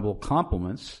Standard Bible,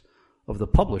 compliments of the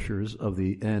publishers of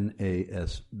the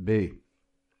NASB.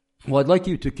 Well, I'd like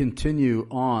you to continue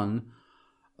on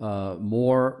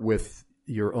more with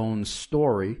your own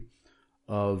story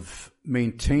of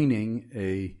maintaining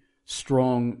a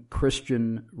strong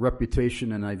Christian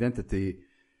reputation and identity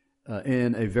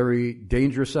in a very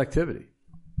dangerous activity.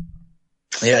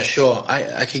 Yeah, sure.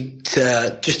 I could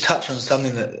just touch on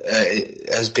something that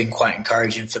has been quite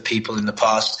encouraging for people in the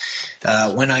past.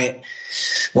 When I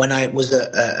was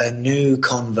a new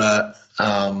convert,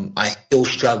 I still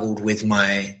struggled with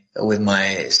my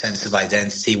sense of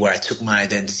identity, where I took my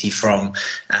identity from.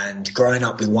 And growing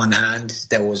up with one hand,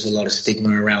 there was a lot of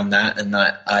stigma around that, and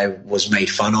that I was made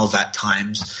fun of at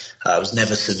times. I was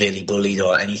never severely bullied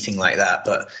or anything like that.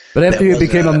 But after you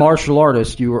became a martial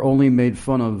artist, you were only made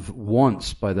fun of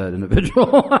once by that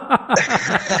individual.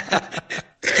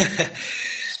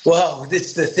 Well, this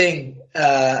is the thing.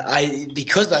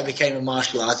 Because I became a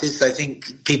martial artist, I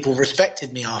think people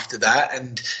respected me after that,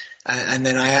 and And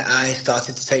then I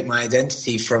started to take my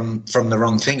identity from the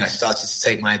wrong thing. I started to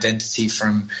take my identity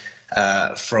from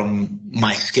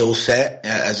my skill set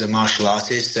as a martial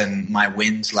artist and my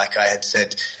wins, like I had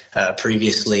said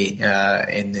previously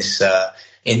in this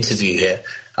interview here.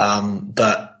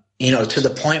 But to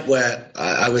the point where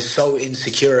I was so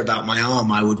insecure about my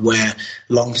arm, I would wear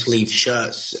long sleeve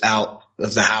shirts out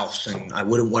of the house, and I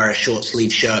wouldn't wear a short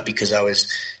sleeve shirt because I was,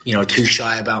 too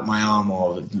shy about my arm,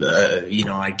 or,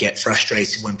 I'd get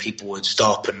frustrated when people would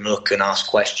stop and look and ask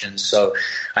questions. So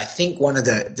I think one of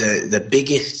the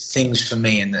biggest things for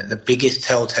me, and the biggest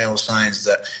telltale signs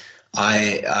that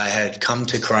I had come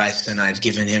to Christ and I'd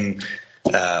given him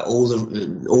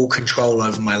all control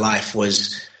over my life,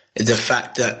 was the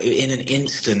fact that in an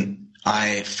instant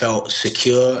I felt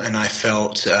secure, and I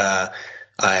felt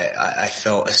I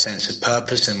felt a sense of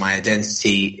purpose and my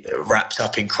identity wrapped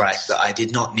up in Christ, that I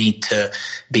did not need to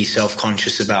be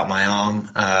self-conscious about my arm,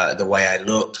 the way I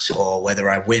looked, or whether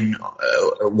I won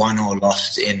or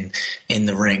lost in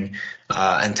the ring.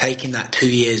 And taking that 2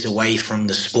 years away from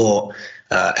the sport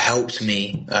helped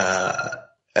me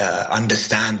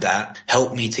understand that,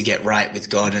 helped me to get right with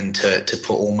God and to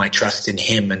put all my trust in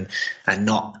him and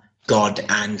not God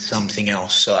and something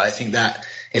else. So I think that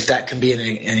if that can be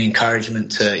an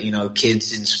encouragement to,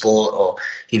 kids in sport or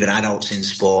even adults in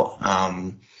sport,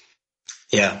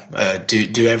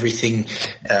 do everything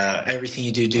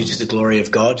you do to the glory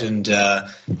of God. And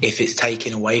if it's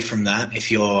taken away from that, if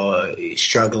you're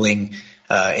struggling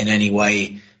in any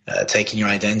way, taking your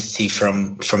identity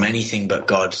from anything but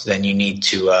God, then you need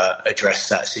to address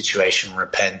that situation,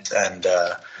 repent, and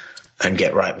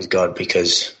get right with God,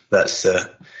 because that's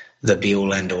the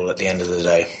be-all, end-all at the end of the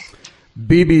day.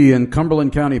 BB in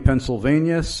Cumberland County,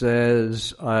 Pennsylvania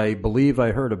says, I believe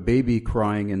I heard a baby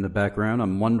crying in the background.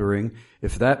 I'm wondering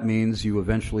if that means you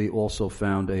eventually also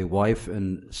found a wife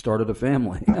and started a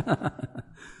family.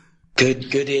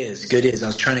 Good ears. I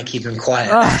was trying to keep him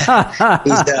quiet.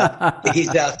 He's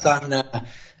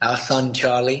our son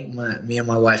Charlie. Me and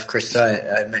my wife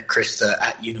Krista. I met Krista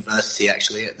at university,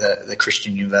 actually, at the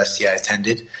Christian university I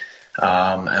attended,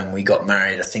 and we got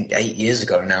married, I think, 8 years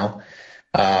ago now.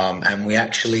 And we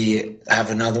actually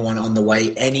have another one on the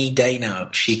way any day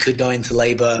now. She could go into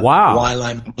labor while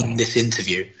I'm in this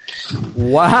interview.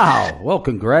 Wow. Well,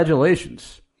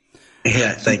 congratulations.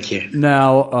 Yeah, thank you.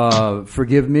 Now,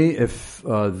 forgive me if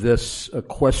this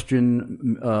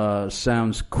question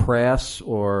sounds crass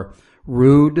or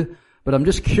rude, but I'm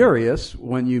just curious,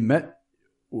 when you met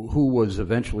who was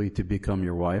eventually to become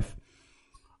your wife,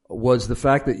 was the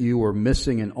fact that you were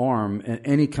missing an arm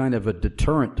any kind of a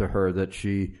deterrent to her that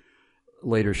she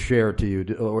later shared to you?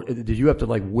 Or did you have to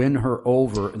win her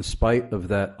over in spite of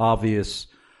that obvious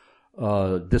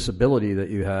disability that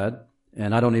you had?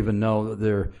 And I don't even know,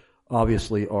 there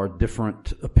obviously are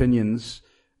different opinions,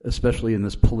 especially in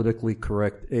this politically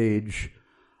correct age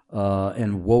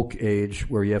and woke age,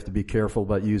 where you have to be careful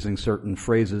about using certain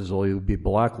phrases or you'll be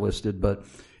blacklisted. But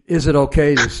is it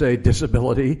okay to say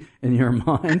disability in your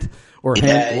mind, or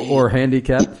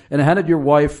handicap? And how did your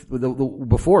wife,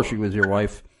 before she was your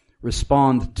wife,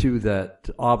 respond to that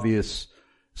obvious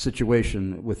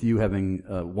situation with you having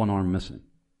one arm missing?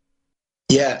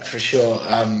 Yeah, for sure.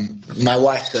 My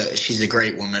wife, she's a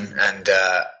great woman, and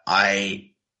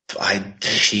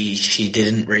she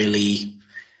didn't really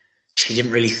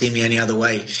see me any other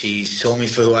way. She saw me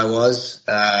for who I was,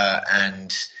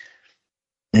 and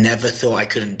never thought I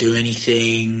couldn't do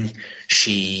anything.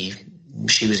 She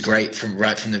was great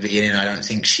right from the beginning. I don't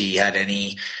think she had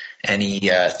any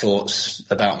thoughts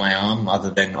about my arm, other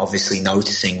than obviously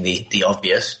noticing the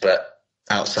obvious. But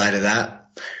outside of that,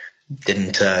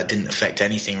 didn't affect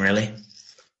anything really.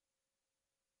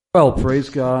 Well, praise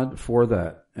God for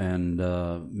that, and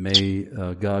may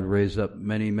God raise up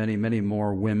many, many, many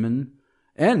more women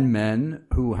and men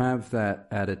who have that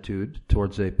attitude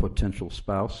towards a potential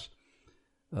spouse.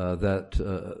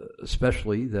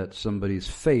 Especially that somebody's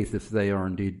faith, if they are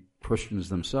indeed Christians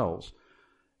themselves,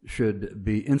 should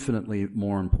be infinitely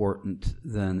more important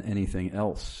than anything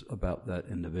else about that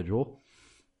individual.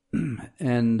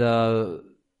 And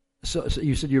so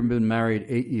you said you've been married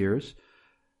 8 years.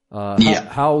 Yeah.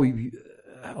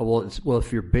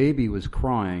 If your baby was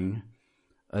crying,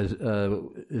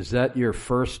 is that your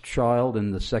first child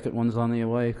and the second one's on the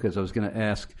way? Because I was going to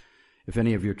ask if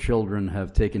any of your children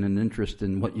have taken an interest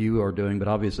in what you are doing, but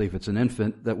obviously if it's an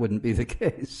infant, that wouldn't be the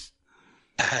case.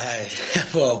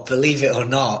 Well, believe it or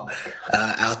not,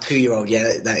 our 2-year-old,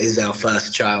 that is our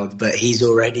first child, but he's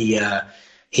already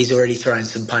throwing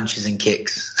some punches and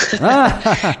kicks.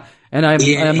 And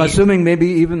I'm assuming maybe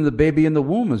even the baby in the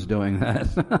womb is doing that.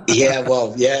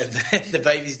 The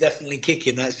baby's definitely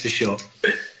kicking, that's for sure.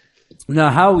 Now,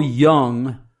 how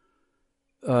young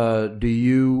do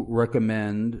you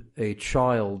recommend a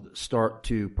child start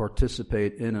to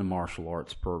participate in a martial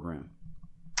arts program?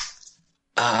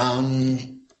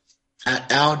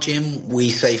 At our gym, we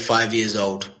say 5 years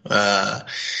old.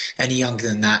 Any younger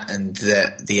than that, and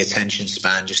the attention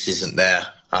span just isn't there.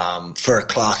 For a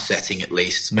class setting, at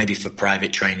least. Maybe for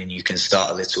private training, you can start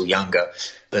a little younger.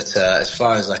 But as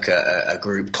far as like a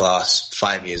group class,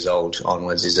 5 years old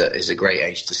onwards is a great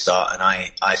age to start. And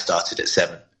I started at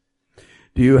 7.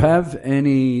 Do you have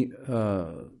any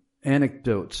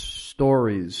anecdotes,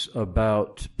 stories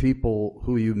about people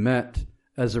who you met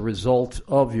as a result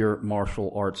of your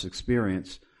martial arts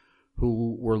experience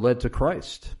who were led to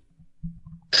Christ?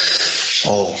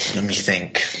 Oh, let me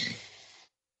think.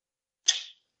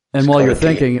 And while you're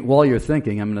thinking, I'm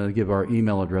going to give our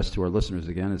email address to our listeners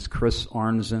again. It's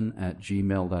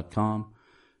chrisarnzen@gmail.com,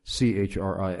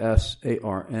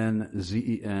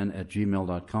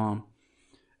 CHRISARNZEN@gmail.com.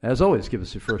 As always, give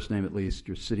us your first name at least,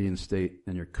 your city and state,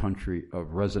 and your country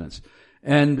of residence.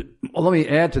 And let me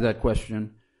add to that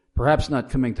question, perhaps not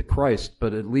coming to Christ,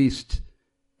 but at least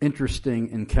interesting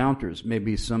encounters.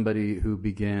 Maybe somebody who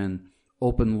began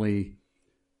openly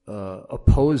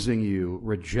opposing you,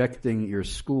 rejecting your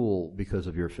school because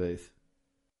of your faith.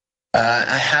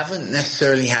 I haven't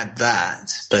necessarily had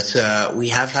that, but we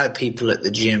have had people at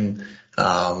the gym.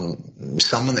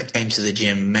 Someone that came to the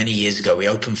gym many years ago, we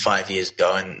opened 5 years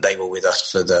ago, and they were with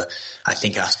us for I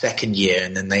think our second year,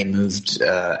 and then they moved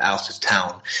out of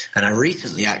town. And I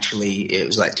recently, actually, it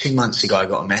was like 2 months ago, I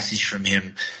got a message from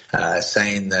him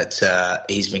saying that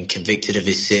he's been convicted of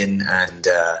his sin, and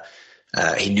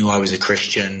he knew I was a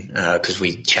Christian because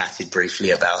we chatted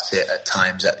briefly about it at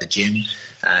times at the gym,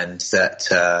 and that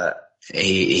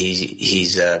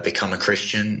he's become a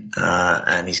Christian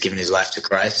and he's given his life to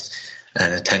Christ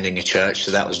and attending a church.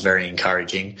 So that was very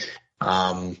encouraging.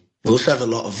 We also have a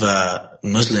lot of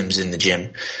Muslims in the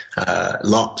gym,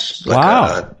 lots.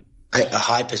 Wow. A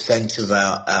high percent of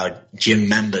our gym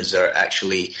members are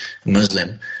actually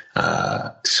Muslim.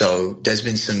 So there's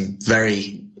been some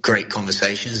very great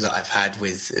conversations that I've had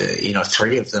with,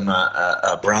 3 of them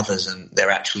are brothers, and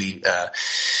they're actually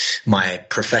my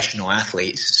professional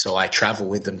athletes. So I travel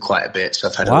with them quite a bit. So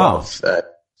I've had a lot of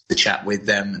to chat with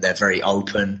them. They're very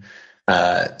open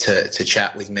to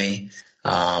chat with me.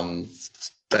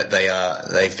 But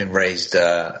they've been raised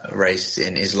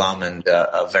in Islam and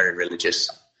are very religious.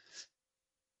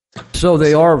 So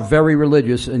they are very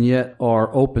religious and yet are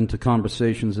open to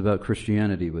conversations about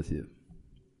Christianity with you.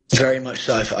 Very much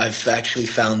so. I've actually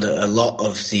found a lot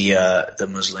of the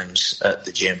Muslims at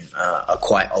the gym are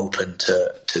quite open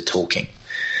to talking.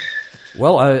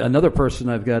 Well, another person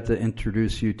I've got to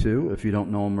introduce you to, if you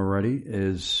don't know him already,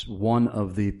 is one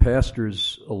of the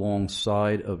pastors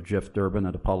alongside of Jeff Durbin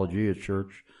at Apologia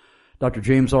Church, Dr.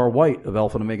 James R. White of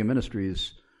Alpha and Omega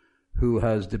Ministries, who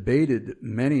has debated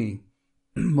many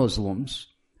Muslims.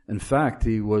 In fact,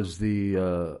 he was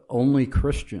the only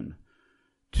Christian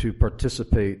to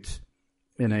participate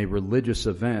in a religious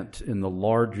event in the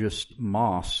largest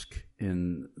mosque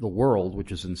in the world,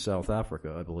 which is in South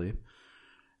Africa, I believe.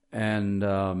 And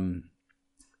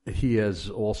he has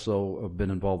also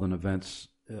been involved in events,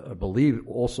 I believe,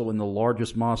 also in the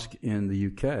largest mosque in the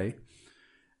UK.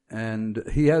 And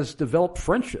he has developed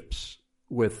friendships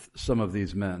with some of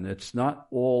these men. It's not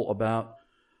all about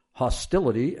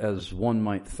hostility, as one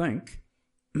might think.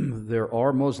 There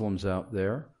are Muslims out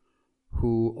there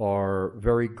who are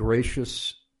very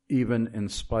gracious, even in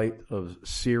spite of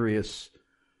serious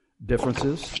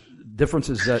differences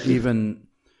that even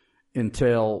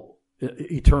entail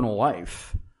eternal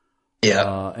life.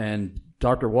 Yeah. And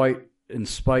Dr. White, in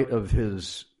spite of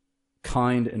his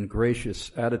kind and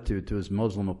gracious attitude to his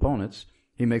Muslim opponents,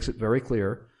 he makes it very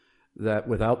clear that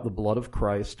without the blood of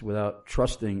Christ, without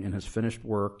trusting in his finished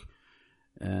work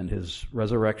and his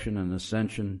resurrection and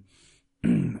ascension,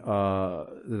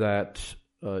 that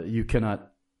you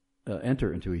cannot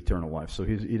enter into eternal life. So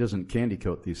he doesn't candy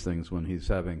coat these things when he's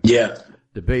having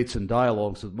debates and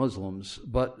dialogues with Muslims.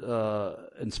 But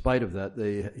in spite of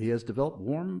that, he has developed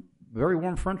very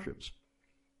warm friendships.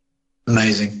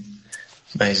 Amazing.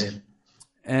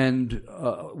 And,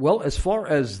 well, as far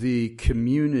as the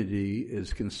community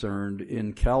is concerned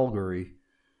in Calgary,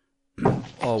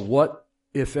 what,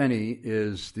 if any,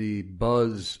 is the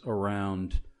buzz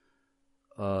around,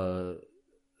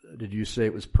 did you say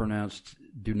it was pronounced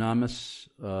dunamis,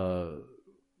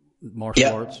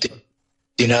 martial arts?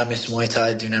 Do not miss Muay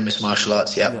Thai, do not miss martial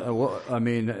arts, yeah. Well, I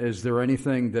mean, is there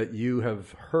anything that you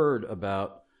have heard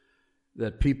about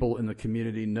that people in the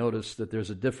community notice that there's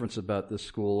a difference about this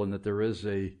school and that there is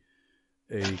a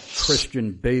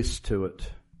Christian base to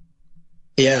it?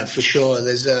 Yeah, for sure.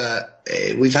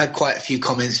 We've had quite a few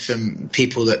comments from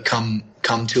people that come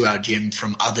to our gym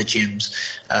from other gyms.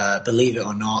 Believe it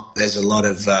or not, there's a lot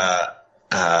of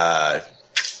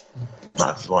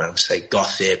I want to say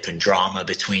gossip and drama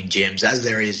between gyms, as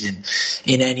there is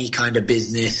in any kind of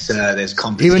business. There's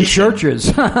competition. Even churches.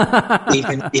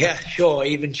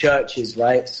 Even churches,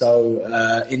 right?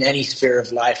 So in any sphere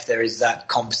of life, there is that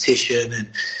competition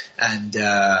and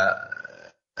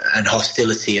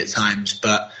hostility at times.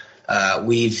 But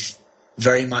we've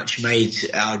very much made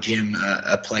our gym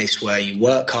a place where you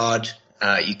work hard.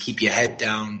 You keep your head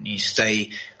down, you stay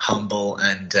humble,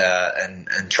 and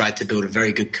try to build a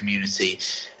very good community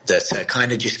that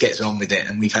kind of just gets on with it.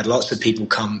 And we've had lots of people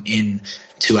come in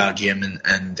to our gym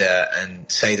and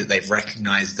say that they've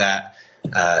recognized that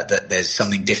there's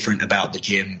something different about the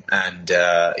gym, and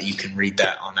you can read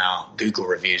that on our Google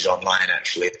reviews online.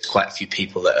 Actually, there's quite a few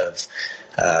people that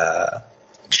have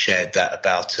shared that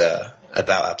about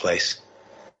our place.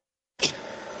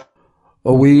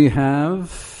 Well, we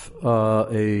have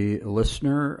a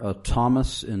listener,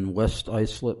 Thomas in West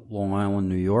Islip, Long Island,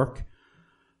 New York.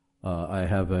 I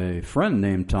have a friend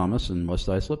named Thomas in West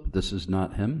Islip, but this is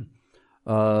not him.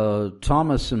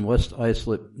 Thomas in West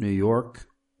Islip, New York,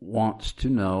 wants to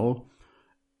know,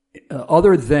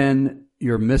 other than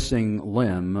your missing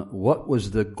limb, what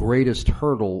was the greatest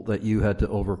hurdle that you had to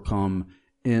overcome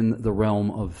in the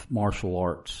realm of martial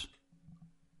arts?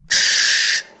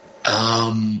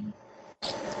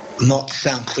 Not to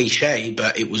sound cliche,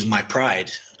 but it was my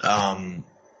pride.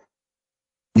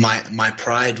 My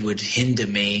pride would hinder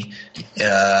me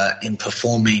in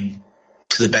performing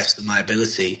to the best of my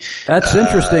ability. That's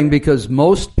interesting, because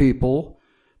most people,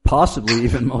 possibly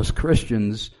even most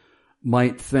Christians,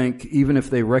 might think, even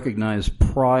if they recognize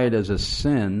pride as a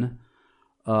sin,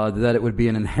 that it would be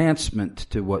an enhancement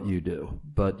to what you do.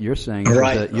 But you're saying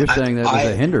that was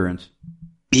a hindrance.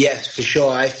 Yes, for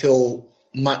sure. I feel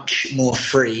much more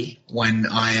free when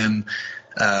I am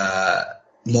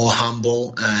more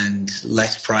humble and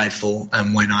less prideful,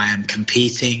 and when I am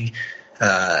competing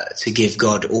to give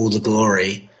God all the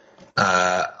glory.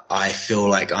 I feel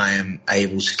like I am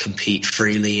able to compete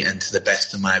freely and to the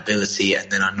best of my ability, and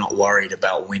then I'm not worried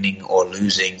about winning or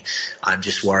losing. I'm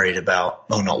just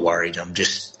I'm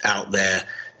just out there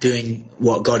doing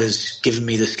what God has given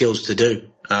me the skills to do.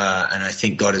 And I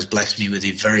think God has blessed me with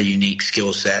a very unique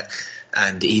skill set,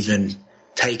 and even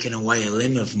taken away a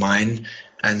limb of mine.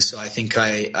 And so I think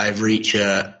I reach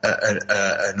an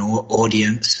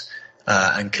audience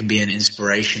and can be an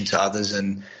inspiration to others,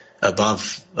 and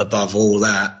above all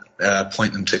that,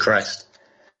 point them to Christ.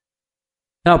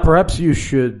 Now, perhaps you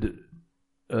should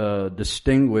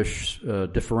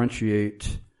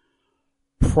differentiate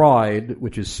pride,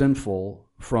 which is sinful,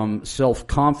 from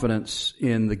self-confidence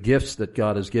in the gifts that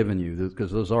God has given you,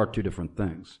 because those are two different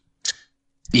things.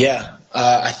 Yeah,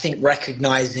 I think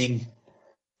recognizing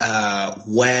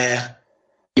where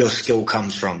your skill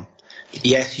comes from.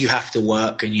 Yes, you have to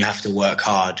work, and you have to work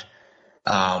hard,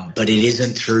 but it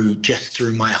isn't just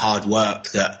through my hard work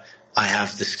that I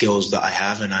have the skills that I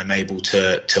have and I'm able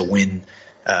to win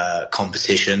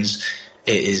competitions.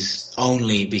 It is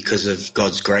only because of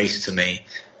God's grace to me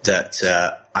that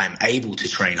I'm able to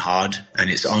train hard, and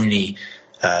it's only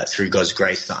through God's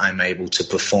grace that I'm able to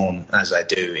perform as I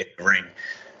do in the ring.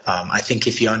 I think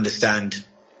if you understand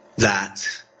that,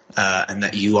 and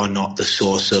that you are not the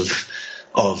source of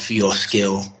your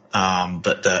skill,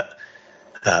 but that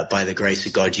by the grace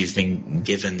of God you've been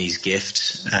given these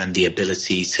gifts and the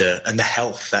ability to, and the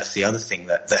health. That's the other thing,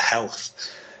 that the health,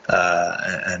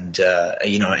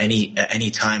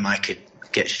 any time I could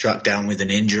get struck down with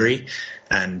an injury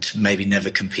and maybe never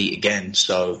compete again.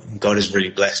 So God has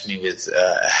really blessed me with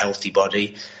a healthy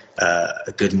body,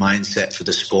 a good mindset for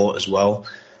the sport as well.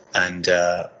 And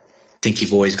I think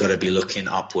you've always got to be looking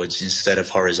upwards instead of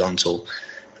horizontal,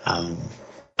 and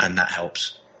that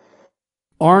helps.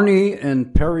 Arnie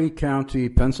in Perry County,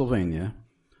 Pennsylvania,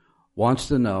 wants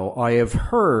to know, I have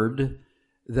heard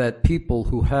that people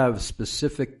who have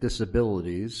specific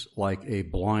disabilities, like a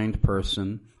blind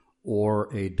person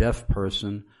or a deaf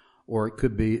person, or it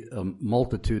could be a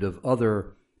multitude of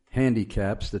other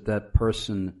handicaps that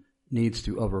person needs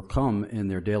to overcome in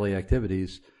their daily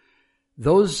activities,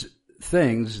 those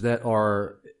things that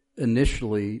are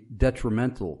initially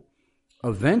detrimental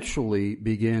eventually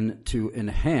begin to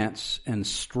enhance and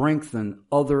strengthen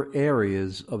other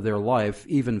areas of their life,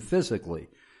 even physically.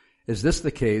 Is this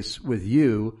the case with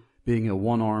you being a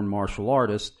one-armed martial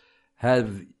artist?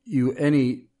 Have you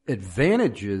any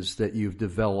advantages that you've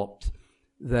developed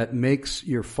that makes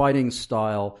your fighting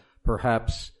style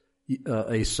perhaps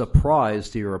a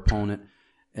surprise to your opponent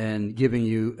and giving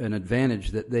you an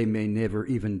advantage that they may never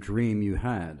even dream you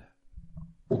had?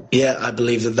 Yeah, I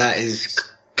believe that is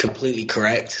completely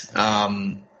correct.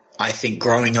 I think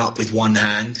growing up with one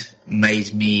hand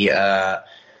made me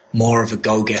more of a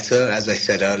go-getter, as I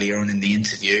said earlier on in the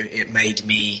interview. It made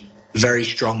me very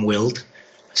strong-willed.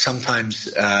 Sometimes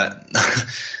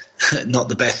not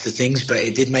the best of things, but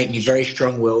it did make me very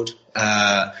strong-willed.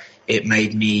 It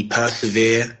made me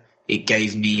persevere. It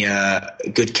gave me a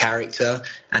good character,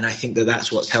 and I think that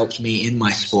that's what's helped me in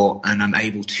my sport, and I'm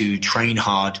able to train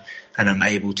hard, and I'm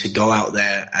able to go out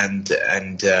there and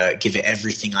give it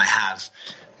everything I have,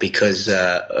 because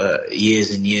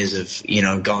years and years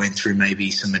of going through maybe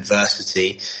some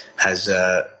adversity has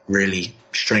really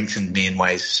strengthened me in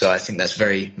ways. So I think that's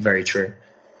very, very true.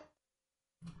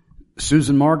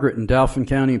 Susan Margaret in Dauphin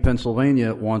County,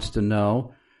 Pennsylvania wants to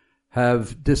know,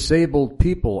 have disabled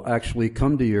people actually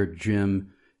come to your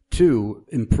gym to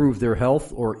improve their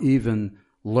health or even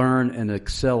learn and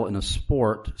excel in a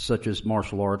sport such as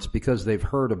martial arts because they've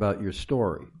heard about your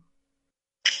story?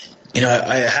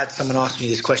 I had someone ask me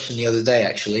this question the other day,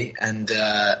 actually, and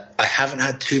I haven't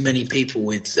had too many people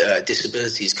with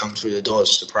disabilities come through the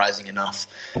doors, surprising enough.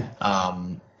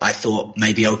 I thought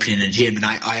maybe opening a gym, and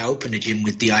I opened a gym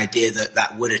with the idea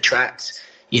that would attract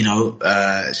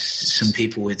some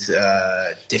people with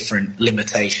different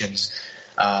limitations.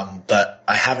 But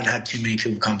I haven't had too many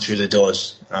people come through the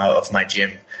doors of my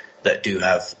gym that do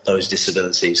have those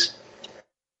disabilities.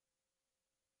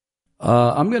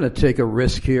 I'm going to take a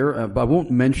risk here, but I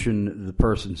won't mention the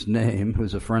person's name,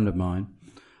 who's a friend of mine.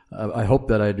 I hope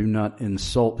that I do not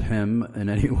insult him in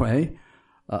any way.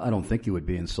 I don't think he would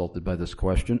be insulted by this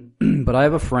question. But I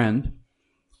have a friend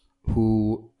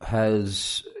who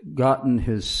has gotten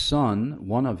his son,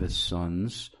 one of his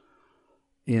sons,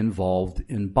 involved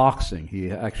in boxing. He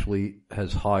actually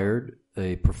has hired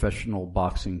a professional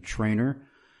boxing trainer,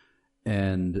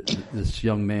 and this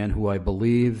young man, who I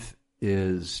believe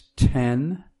is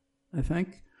 10, I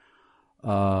think,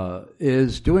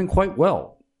 is doing quite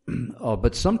well.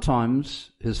 But sometimes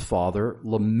his father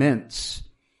laments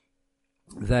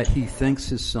that he thinks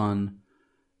his son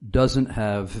doesn't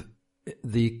have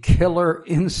the killer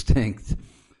instinct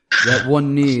that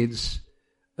one needs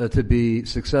to be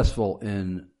successful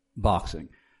in boxing.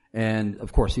 And,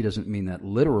 of course, he doesn't mean that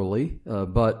literally,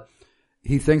 but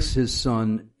he thinks his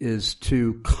son is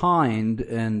too kind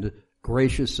and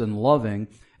gracious and loving.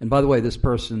 And, by the way, this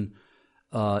person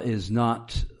is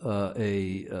not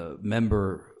a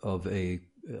member of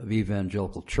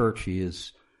evangelical church. He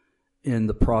is in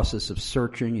the process of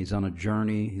searching. He's on a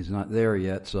journey. He's not there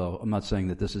yet. So I'm not saying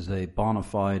that this is a bona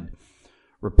fide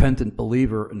repentant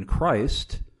believer in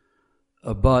Christ,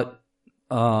 but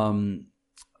I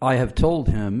have told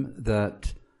him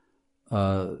that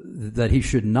he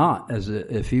should not,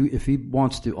 if he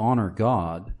wants to honor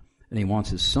God and he wants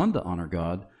his son to honor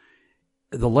God,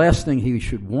 the last thing he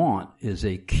should want is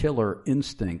a killer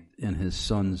instinct in his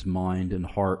son's mind and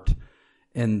heart,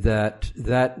 and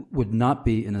that would not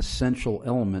be an essential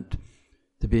element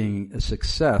to being a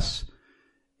success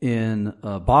in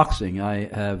boxing.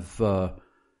 I have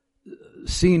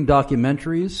seen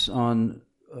documentaries on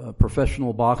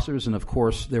professional boxers, and of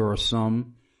course there are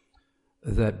some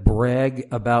that brag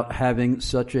about having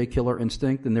such a killer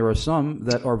instinct, and there are some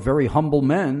that are very humble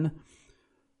men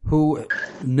who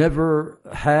never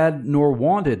had nor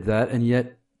wanted that, and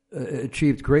yet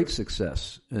achieved great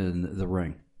success in the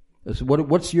ring. So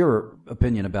what's your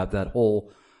opinion about that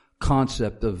whole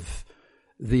concept of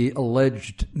the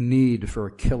alleged need for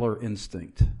a killer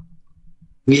instinct?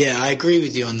 Yeah, I agree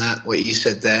with you on that, what you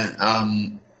said there.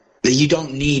 That you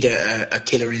don't need a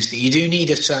killer instinct. You do need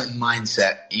a certain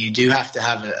mindset. You do have to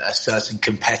have a certain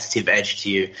competitive edge to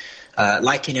you,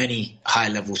 like in any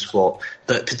high-level sport,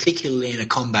 but particularly in a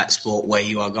combat sport where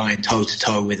you are going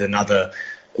toe-to-toe with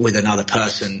another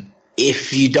person.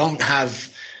 If you don't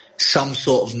have some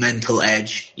sort of mental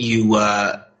edge, you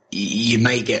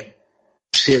may get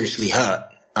seriously hurt,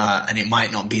 and it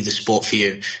might not be the sport for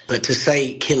you. But to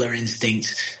say killer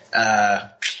instinct,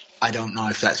 I don't know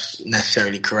if that's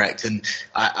necessarily correct. And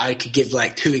I could give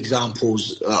like two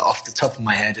examples off the top of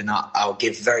my head, and I'll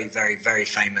give very, very, very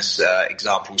famous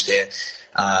examples here.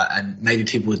 And maybe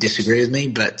people will disagree with me,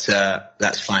 but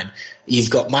that's fine. You've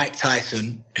got Mike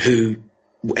Tyson, who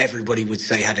everybody would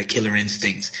say had a killer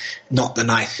instinct, not the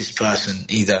nicest person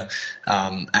either,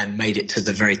 and made it to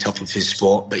the very top of his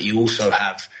sport. But you also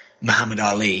have Muhammad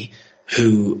Ali,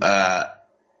 who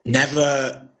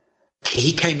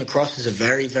he came across as a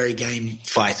very, very game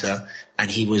fighter, and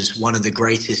he was one of the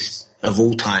greatest of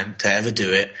all time to ever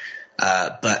do it.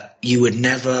 But you would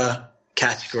never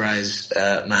categorize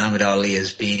Muhammad Ali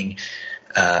as being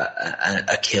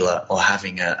a killer or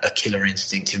having a killer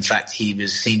instinct. In fact, he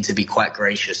was seen to be quite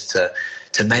gracious to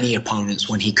many opponents.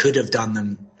 When he could have done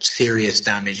them serious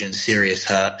damage and serious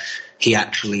hurt, he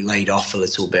actually laid off a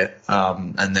little bit.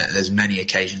 And there's many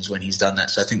occasions when he's done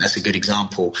that. So I think that's a good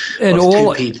example of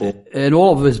two people. And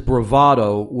all of his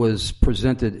bravado was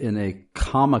presented in a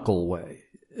comical way.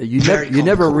 You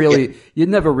never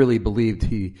really believed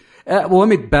he. Well, let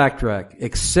me backtrack.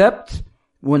 Except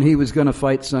when he was going to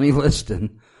fight Sonny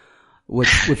Liston,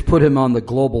 which put him on the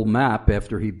global map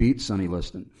after he beat Sonny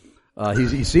Liston.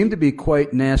 He seemed to be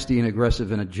quite nasty and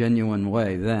aggressive in a genuine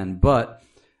way then, but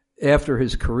after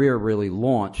his career really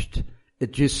launched,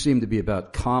 it just seemed to be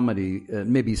about comedy,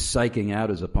 maybe psyching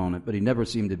out his opponent, but he never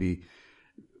seemed to be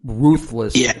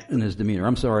ruthless in his demeanor.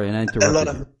 I'm sorry, and I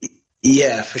interrupted you.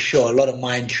 Yeah, for sure. A lot of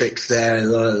mind tricks there, a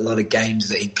lot of games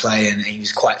that he'd play, and he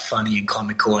was quite funny and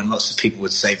comical, and lots of people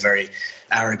would say very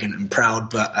arrogant and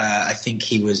proud, but I think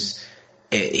he was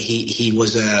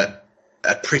a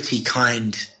pretty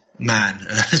kind man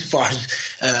as far as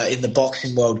in the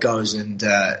boxing world goes. And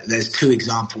there's two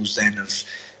examples then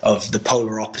of the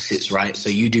polar opposites, right? So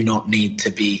you do not need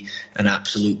to be an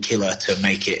absolute killer to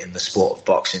make it in the sport of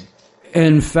boxing.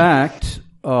 In fact,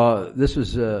 this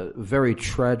is a very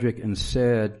tragic and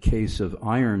sad case of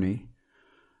irony.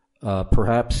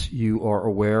 Perhaps you are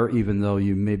aware, even though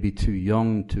you may be too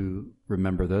young to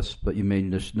remember this, but you may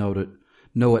just know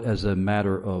it as a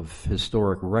matter of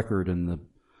historic record in the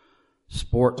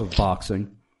sport of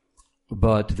boxing.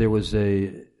 But there was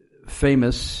a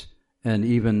famous and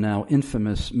even now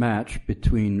infamous match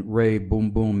between Ray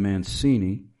Boom Boom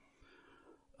Mancini,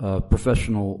 a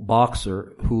professional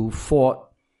boxer, who fought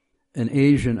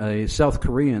a South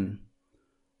Korean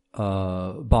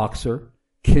boxer,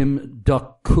 Kim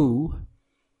Duk-koo,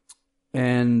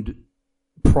 and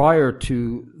prior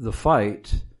to the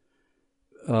fight,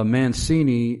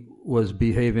 Mancini was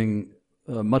behaving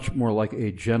much more like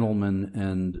a gentleman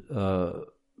and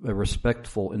a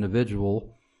respectful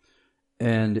individual,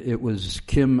 and it was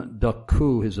Kim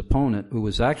Duk-koo, his opponent, who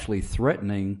was actually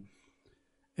threatening,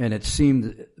 and it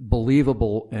seemed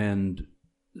believable and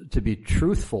to be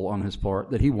truthful on his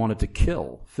part that he wanted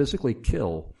to physically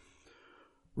kill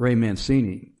Ray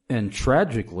Mancini. And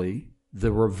tragically,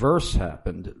 the reverse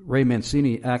happened. Ray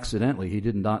Mancini accidentally, he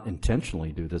did not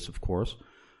intentionally do this, of course,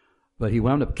 but he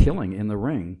wound up killing in the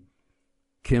ring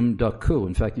Kim Duk-koo.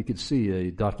 In fact, you could see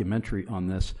a documentary on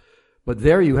this. But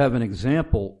there you have an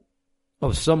example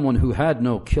of someone who had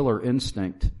no killer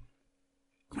instinct,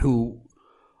 who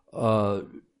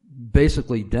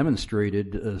basically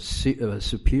demonstrated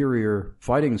superior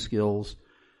fighting skills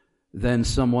than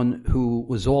someone who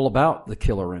was all about the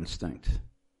killer instinct.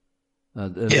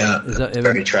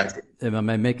 Very tragic.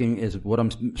 Is what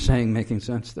I'm saying making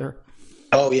sense there?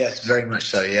 Oh yes, very much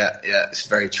so. Yeah, it's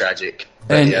very tragic.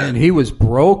 And he was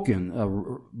broken.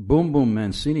 Boom Boom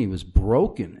Mancini was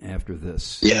broken after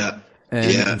this.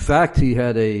 In fact, he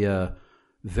had a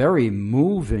very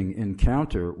moving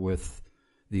encounter with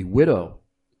the widow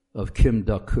of Kim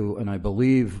Duk-koo, and I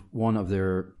believe one of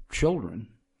their children,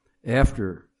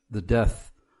 after the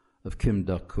death of Kim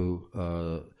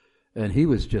Duk-koo. And he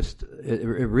was just, it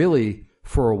really,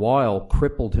 for a while,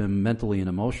 crippled him mentally and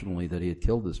emotionally that he had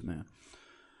killed this man.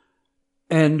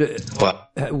 And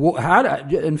how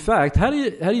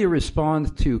do you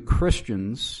respond to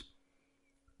Christians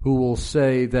who will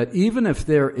say that even if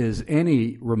there is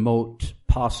any remote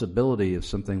possibility of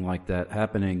something like that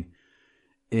happening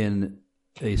in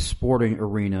a sporting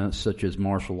arena such as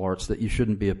martial arts, that you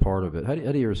shouldn't be a part of it? How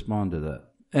do you respond to that?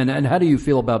 And how do you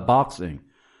feel about boxing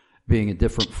being a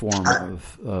different form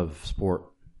of sport?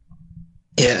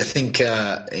 Yeah, I think,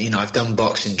 I've done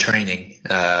boxing training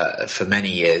for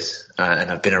many years,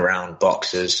 and I've been around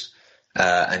boxers,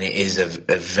 and it is a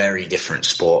very different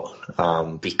sport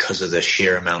because of the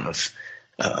sheer amount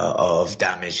of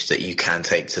damage that you can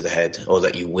take to the head, or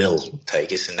that you will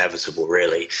take. It's inevitable,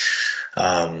 really.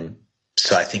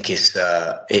 So I think it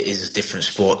is a different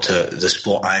sport to the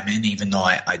sport I'm in, even though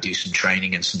I do some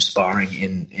training and some sparring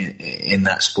in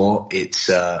that sport. It's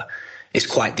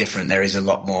quite different. There is a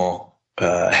lot more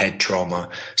head trauma,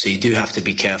 so you do have to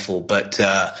be careful. But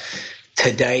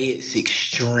today it's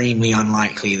extremely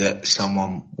unlikely that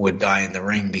someone would die in the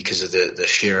ring because of the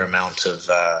sheer amount of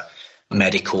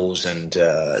medicals, and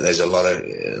there's a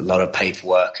lot of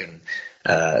paperwork and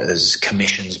There's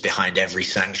commissions behind every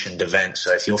sanctioned event.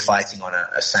 So if you're fighting on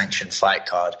a sanctioned fight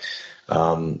card,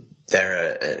 there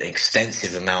are an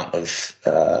extensive amount of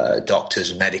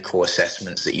doctors' medical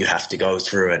assessments that you have to go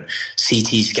through, and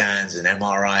CT scans and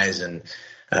MRIs and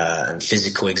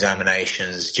physical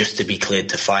examinations just to be cleared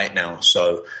to fight now.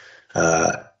 So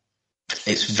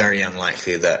it's very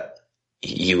unlikely that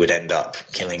you would end up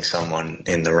killing someone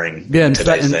in the ring. Yeah, in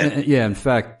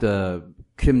fact,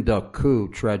 Kim Duk-Koo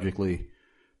tragically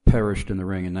perished in the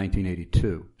ring in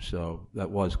 1982. So that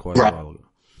was quite a while ago.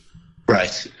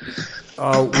 Right.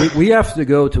 We have to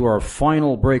go to our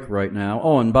final break right now.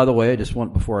 Oh, and by the way, I just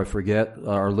want, before I forget,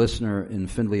 our listener in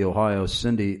Findlay, Ohio,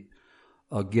 Cindy,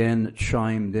 again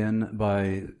chimed in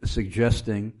by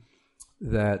suggesting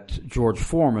that George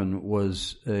Foreman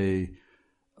was a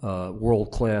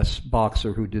world-class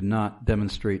boxer who did not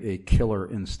demonstrate a killer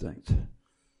instinct.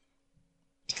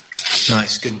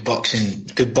 Nice, good boxing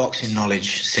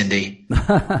knowledge, Cindy.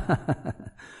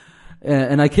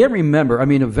 And I can't remember. I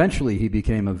mean, eventually he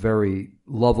became a very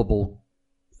lovable,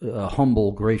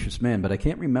 humble, gracious man, but I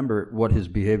can't remember what his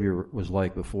behavior was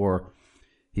like before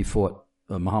he fought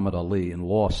Muhammad Ali and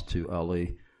lost to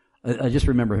Ali. I just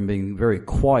remember him being very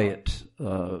quiet,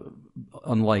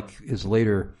 unlike his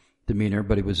later demeanor,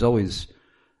 but he was always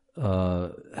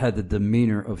had the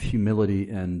demeanor of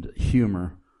humility and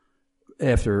humor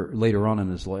later on in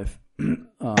his life. And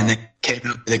then came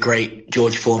up with the great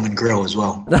George Foreman grill as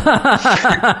well.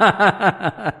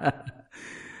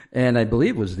 And I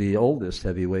believe was the oldest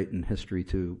heavyweight in history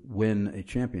to win a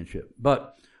championship.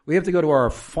 But we have to go to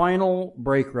our final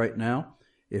break right now.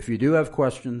 If you do have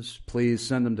questions, please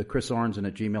send them to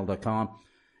chrisarnson@gmail.com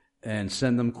and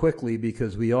send them quickly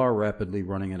because we are rapidly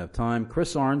running out of time.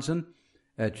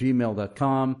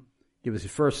 chrisarnson@gmail.com. Give us your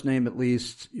first name at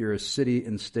least, your city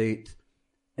and state,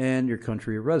 and your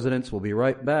country of residence. We'll be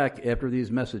right back after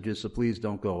these messages, so please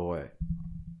don't go away.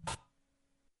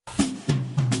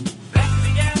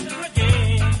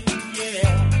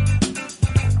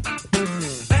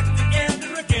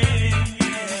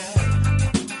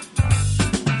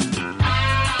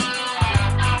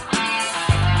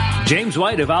 James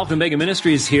White of Alpha and Omega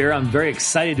Ministries here. I'm very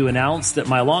excited to announce that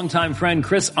my longtime friend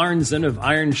Chris Arnson of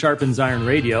Iron Sharpens Iron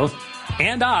Radio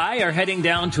and I are heading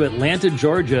down to Atlanta,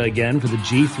 Georgia again for the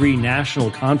G3 National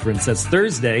Conference. That's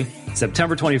Thursday,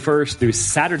 September 21st through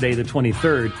Saturday the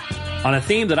 23rd on a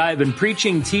theme that I have been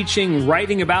preaching, teaching,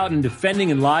 writing about, and defending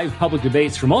in live public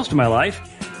debates for most of my life,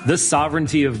 the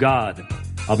sovereignty of God.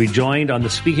 I'll be joined on the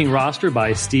speaking roster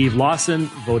by Steve Lawson,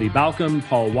 Vodi Balcom,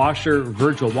 Paul Washer,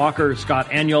 Virgil Walker,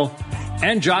 Scott Aniol,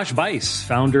 and Josh Bice,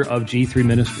 founder of G3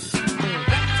 Ministries.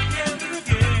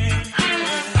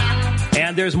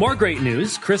 And there's more great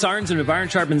news. Chris Arnson of Iron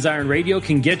Sharpens Iron Radio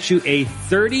can get you a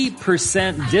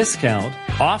 30% discount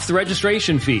off the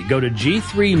registration fee. Go to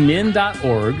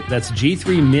g3min.org. That's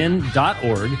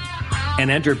g3min.org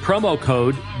and enter promo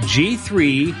code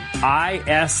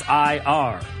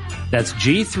G3ISIR. That's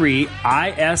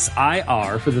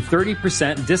G3ISIR for the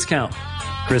 30% discount.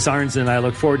 Chris Arnson and I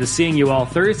look forward to seeing you all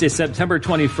Thursday, September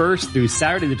 21st through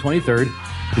Saturday the 23rd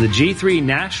for the G3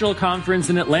 National Conference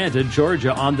in Atlanta,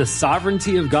 Georgia on the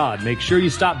sovereignty of God. Make sure you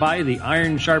stop by the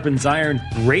Iron Sharpens Iron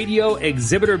Radio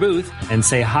exhibitor booth and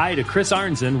say hi to Chris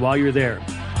Arnson while you're there.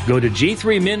 Go to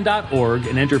g3min.org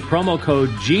and enter promo code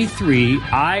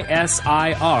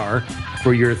G3ISIR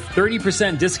for your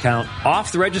 30% discount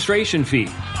off the registration fee.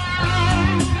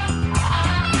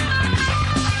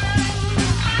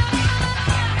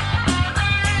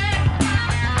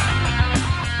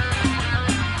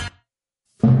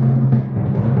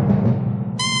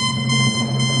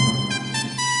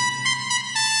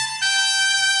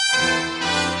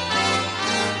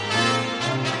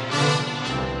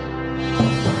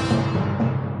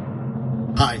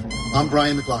 I'm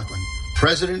Brian McLaughlin,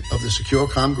 president of the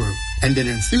SecureCom Group and an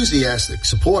enthusiastic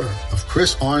supporter of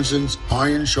Chris Arnson's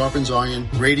Iron Sharpens Iron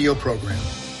radio program.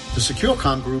 The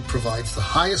SecureCom Group provides the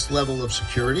highest level of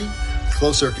security,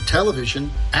 closed-circuit television,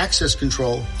 access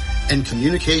control, and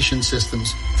communication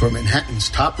systems for Manhattan's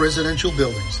top residential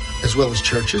buildings, as well as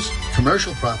churches,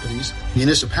 commercial properties,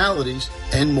 municipalities,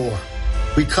 and more.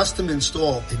 We custom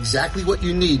install exactly what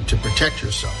you need to protect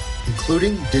yourself,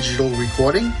 including digital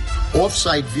recording,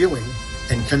 off-site viewing,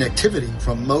 and connectivity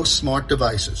from most smart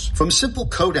devices. From simple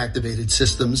code-activated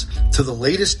systems to the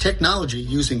latest technology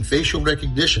using facial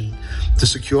recognition, the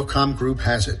SecureCom Group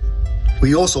has it.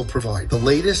 We also provide the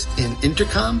latest in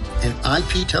intercom and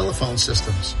IP telephone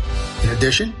systems. In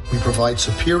addition, we provide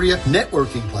superior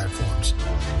networking platforms.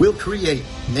 We'll create,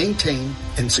 maintain,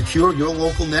 and secure your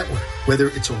local network. Whether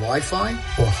it's a Wi-Fi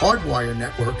or hardwire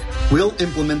network, we'll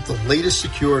implement the latest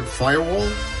secured firewall,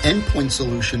 endpoint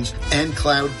solutions, and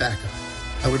cloud backup.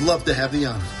 I would love to have the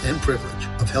honor and privilege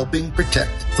of helping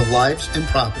protect the lives and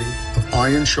property of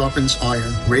Iron Sharpens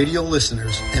Iron radio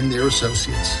listeners and their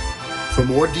associates. For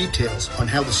more details on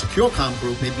how the SecureCom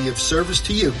Group may be of service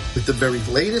to you with the very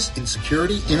latest in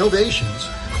security innovations,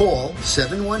 call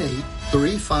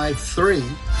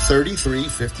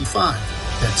 718-353-3355.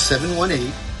 That's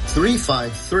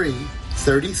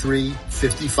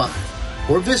 718-353-3355.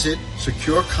 Or visit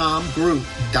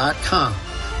SecureComGroup.com.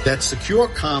 That's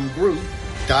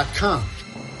SecureComGroup.com.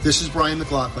 This is Brian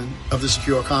McLaughlin of the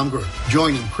SecureCom Group,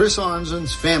 joining Chris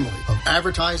Arnzen's family of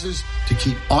advertisers to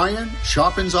keep Iron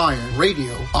Sharpens Iron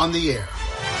radio on the air.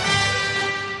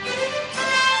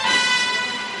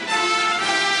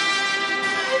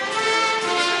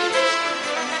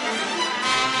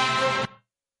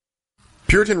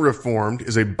 Puritan Reformed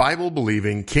is a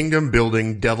Bible-believing,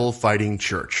 kingdom-building, devil-fighting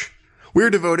church. We are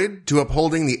devoted to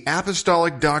upholding the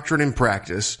apostolic doctrine and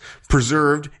practice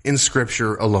preserved in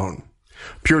Scripture alone.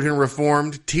 Puritan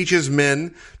Reformed teaches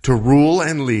men to rule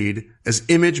and lead as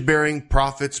image-bearing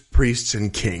prophets, priests,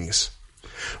 and kings.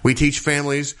 We teach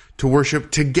families to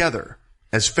worship together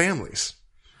as families.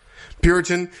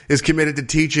 Puritan is committed to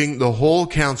teaching the whole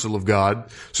counsel of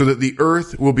God so that the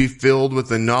earth will be filled with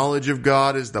the knowledge of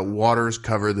God as the waters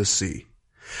cover the sea.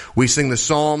 We sing the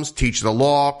Psalms, teach the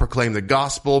law, proclaim the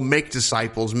gospel, make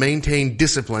disciples, maintain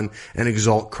discipline, and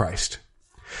exalt Christ.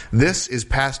 This is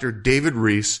Pastor David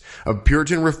Reese of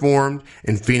Puritan Reformed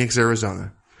in Phoenix,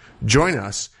 Arizona. Join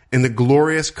us in the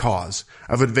glorious cause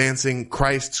of advancing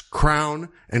Christ's crown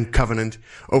and covenant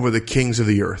over the kings of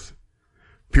the earth.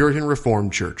 Puritan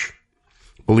Reformed Church.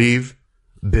 Believe,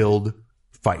 build,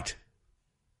 fight.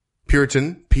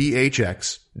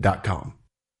 PuritanPHX.com.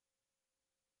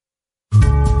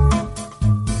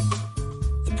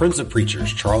 The Prince of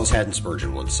Preachers, Charles Haddon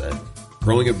Spurgeon, once said,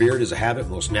 "Growing a beard is a habit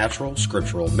most natural,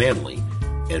 scriptural, manly,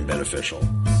 and beneficial."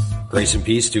 Grace and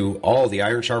peace to all the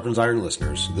Iron Sharpens Iron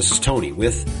listeners. This is Tony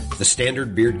with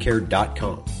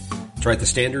thestandardbeardcare.com. That's right,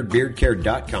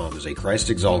 thestandardbeardcare.com is a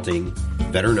Christ-exalting,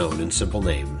 better-known, and simple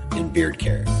name in beard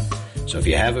care. So if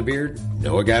you have a beard,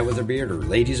 know a guy with a beard, or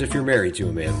ladies, if you're married to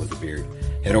a man with a beard,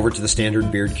 head over to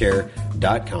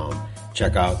thestandardbeardcare.com.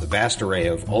 Check out the vast array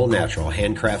of all-natural,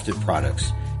 handcrafted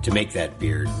products to make that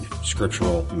beard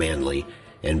scriptural, manly,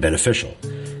 and beneficial.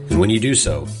 And when you do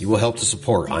so, you will help to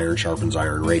support Iron Sharpens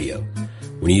Iron Radio.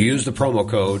 When you use the promo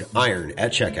code IRON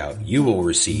at checkout, you will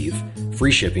receive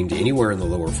free shipping to anywhere in the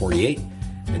lower 48,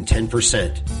 and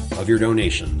 10% of your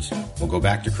donations will go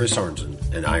back to Chris Arnzen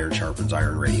and Iron Sharpens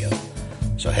Iron Radio.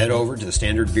 So head over to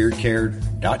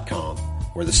thestandardbeardcare.com,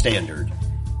 where the standard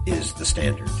is the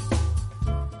standard.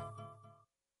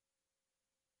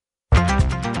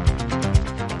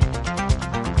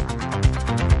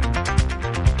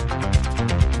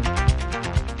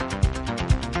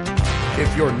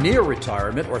 If you're near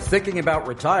retirement or thinking about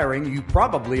retiring, you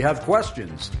probably have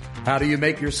questions. How do you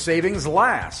make your savings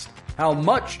last? How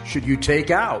much should you take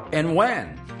out and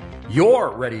when? You're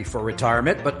ready for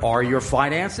retirement, but are your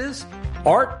finances?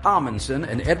 Art Amundsen,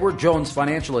 an Edward Jones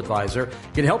financial advisor,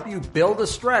 can help you build a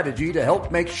strategy to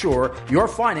help make sure your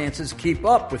finances keep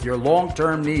up with your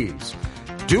long-term needs.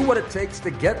 Do what it takes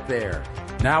to get there.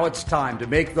 Now it's time to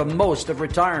make the most of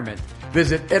retirement.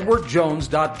 Visit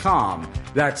edwardjones.com.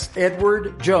 That's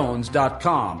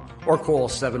edwardjones.com. Or call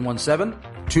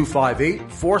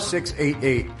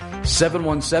 717-258-4688.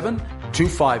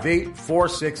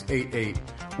 717-258-4688.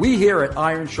 We here at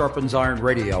Iron Sharpens Iron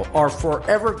Radio are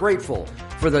forever grateful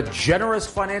for the generous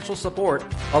financial support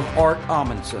of Art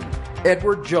Amundsen,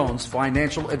 Edward Jones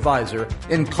Financial Advisor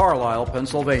in Carlisle,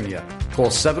 Pennsylvania. Call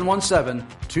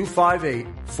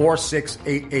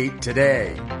 717-258-4688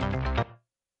 today.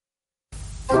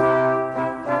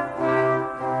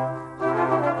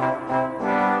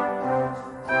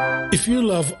 If you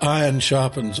love Iron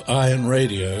Sharpens Iron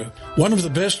Radio, one of the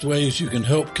best ways you can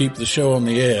help keep the show on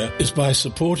the air is by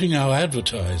supporting our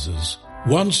advertisers.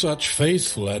 One such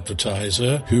faithful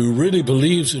advertiser who really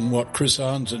believes in what Chris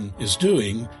Arnzen is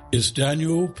doing is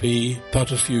Daniel P.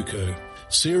 Patafuco,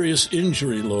 serious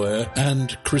injury lawyer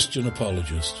and Christian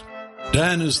apologist.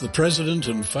 Dan is the president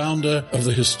and founder of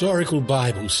the Historical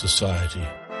Bible Society.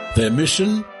 Their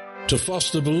mission? To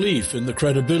foster belief in the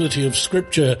credibility of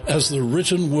Scripture as the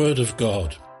written Word of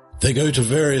God. They go to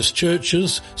various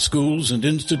churches, schools, and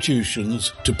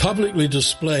institutions to publicly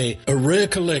display a rare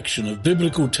collection of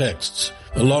biblical texts,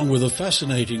 along with a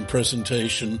fascinating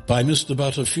presentation by Mr.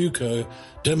 Buttafuoco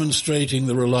demonstrating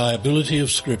the reliability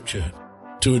of Scripture.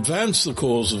 To advance the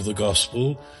cause of the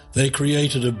gospel, they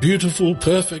created a beautiful,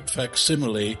 perfect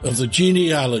facsimile of the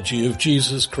genealogy of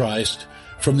Jesus Christ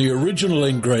from the original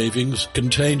engravings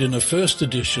contained in a first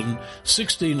edition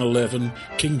 1611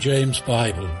 King James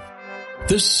Bible.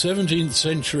 This 17th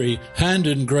century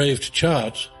hand-engraved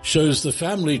chart shows the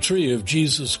family tree of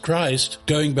Jesus Christ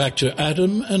going back to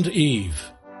Adam and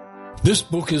Eve. This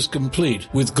book is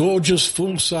complete with gorgeous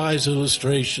full-size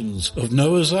illustrations of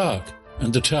Noah's Ark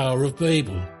and the Tower of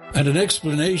Babel, and an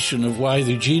explanation of why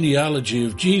the genealogy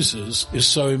of Jesus is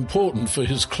so important for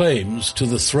his claims to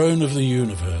the throne of the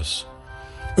universe.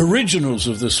 Originals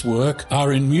of this work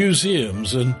are in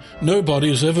museums, and nobody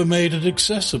has ever made it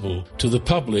accessible to the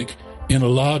public in a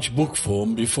large book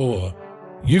form before.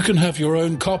 You can have your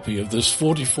own copy of this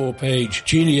 44-page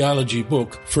genealogy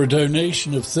book for a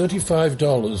donation of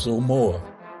 $35 or more.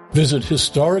 Visit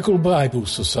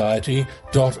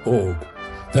historicalbiblesociety.org.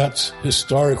 That's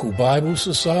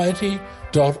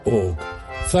historicalbiblesociety.org.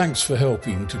 Thanks for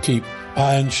helping to keep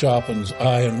Iron Sharpens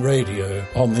Iron Radio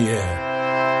on the air.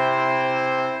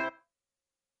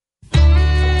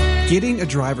 Getting a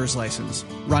driver's license,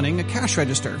 running a cash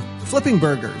register, flipping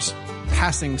burgers,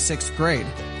 passing 6th grade.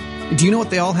 Do you know what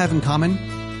they all have in common?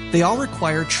 They all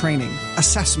require training,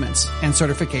 assessments, and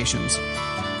certifications.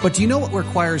 But do you know what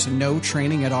requires no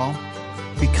training at all?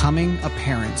 Becoming a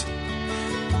parent.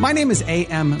 My name is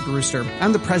A.M. Brewster.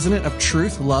 I'm the president of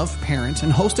Truth, Love, Parent, and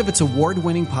host of its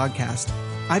award-winning podcast.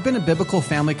 I've been a biblical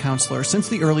family counselor since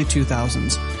the early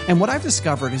 2000s, and what I've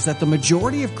discovered is that the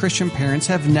majority of Christian parents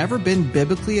have never been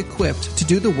biblically equipped to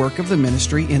do the work of the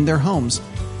ministry in their homes.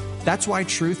 That's why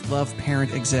Truth, Love,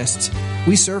 Parent exists.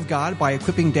 We serve God by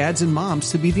equipping dads and moms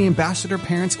to be the ambassador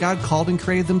parents God called and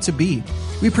created them to be.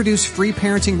 We produce free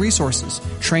parenting resources,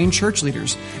 train church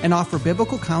leaders, and offer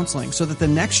biblical counseling so that the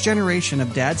next generation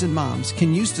of dads and moms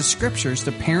can use the scriptures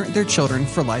to parent their children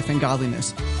for life and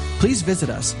godliness. Please visit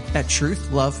us at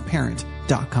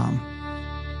truthloveparent.com.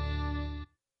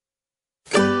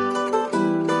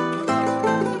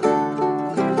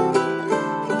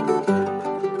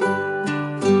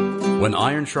 When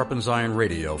Iron Sharpens Iron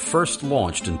Radio first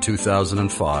launched in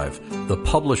 2005, the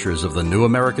publishers of the New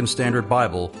American Standard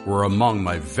Bible were among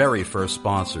my very first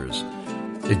sponsors.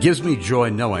 It gives me joy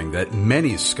knowing that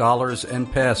many scholars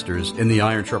and pastors in the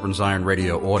Iron Sharpens Iron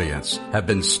Radio audience have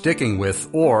been sticking with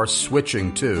or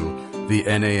switching to the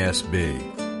NASB.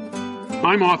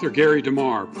 I'm author Gary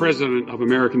DeMar, president of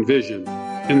American Vision,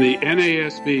 and the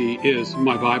NASB is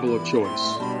my Bible of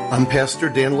choice. I'm Pastor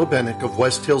Dan Lebenek of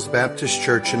West Hills Baptist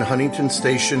Church in Huntington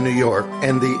Station, New York,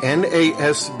 and the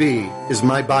NASB is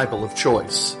my Bible of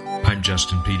choice. I'm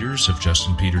Justin Peters of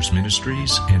Justin Peters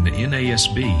Ministries, and the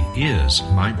NASB is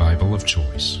my Bible of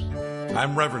choice.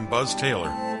 I'm Reverend Buzz Taylor,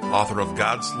 author of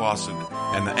God's Lawsuit,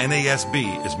 and the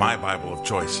NASB is my Bible of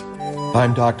choice.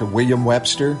 I'm Dr. William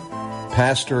Webster,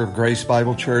 pastor of Grace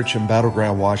Bible Church in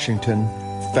Battleground, Washington,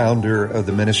 founder of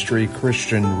the ministry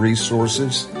Christian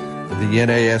Resources. The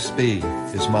NASB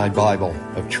is my Bible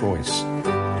of choice.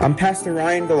 I'm Pastor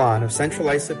Ryan Galan of Central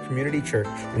Islip Community Church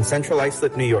in Central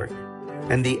Islip, New York,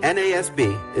 and the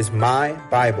NASB is my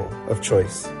Bible of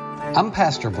choice. I'm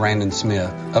Pastor Brandon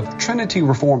Smith of Trinity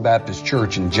Reformed Baptist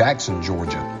Church in Jackson,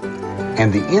 Georgia,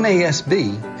 and the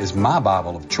NASB is my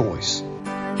Bible of choice.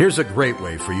 Here's a great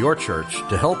way for your church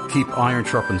to help keep Iron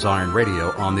Sharpens Iron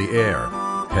Radio on the air.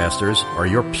 Pastors, are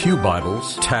your pew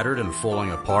Bibles tattered and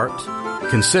falling apart?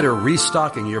 Consider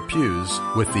restocking your pews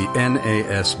with the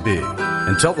NASB.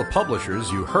 And tell the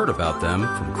publishers you heard about them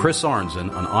from Chris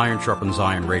Arnzen on Iron Sharpens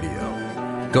Iron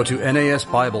Radio. Go to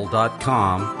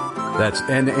NASBible.com. That's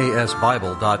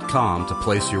NASBible.com to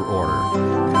place your order.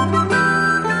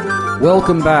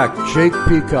 Welcome back. Jake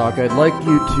Peacock. I'd like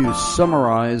you to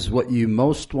summarize what you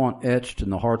most want etched in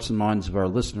the hearts and minds of our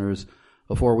listeners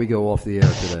before we go off the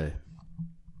air today.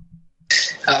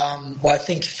 Well, I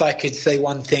think if I could say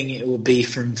one thing, it would be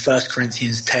from 1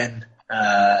 Corinthians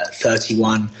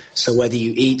 10:31. So whether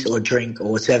you eat or drink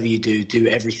or whatever you do, do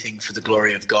everything for the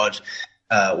glory of God.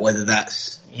 Whether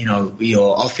that's,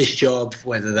 your office job,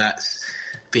 whether that's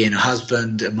being a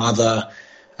husband, a mother,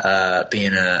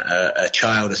 being a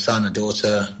child, a son, a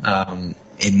daughter,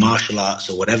 in martial arts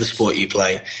or whatever sport you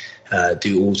play,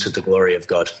 do all to the glory of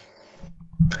God.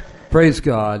 Praise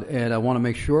God. And I want to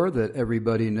make sure that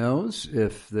everybody knows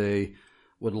if they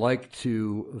would like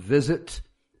to visit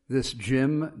this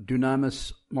gym,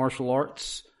 Dunamis Martial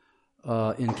Arts,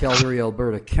 in Calgary,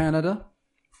 Alberta, Canada,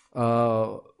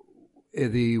 The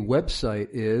website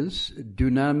is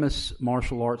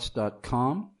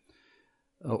dunamismartialarts.com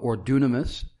or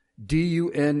Dunamis,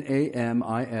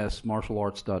 Dunamis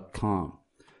martialarts.com.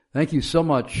 Thank you so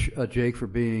much, Jake, for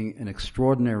being an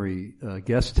extraordinary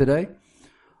guest today.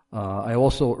 I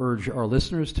also urge our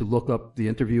listeners to look up the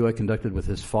interview I conducted with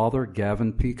his father,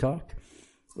 Gavin Peacock,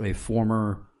 a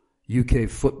former UK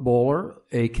footballer,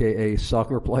 a.k.a.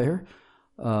 soccer player,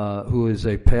 who is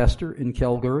a pastor in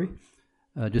Calgary.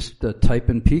 Just type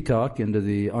in Peacock into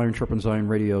the Iron Sharpens Iron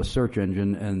radio search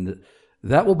engine, and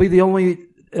that will be the only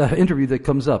interview that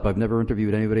comes up. I've never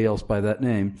interviewed anybody else by that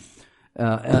name,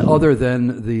 other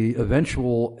than the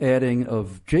eventual adding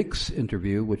of Jake's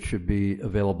interview, which should be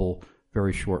available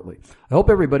very shortly. I hope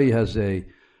everybody has a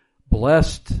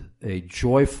blessed, a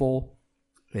joyful,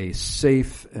 a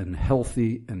safe and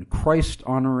healthy and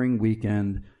Christ-honoring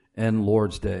weekend and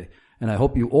Lord's Day. And I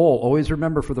hope you all always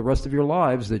remember for the rest of your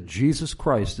lives that Jesus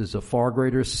Christ is a far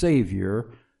greater Savior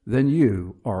than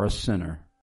you are a sinner.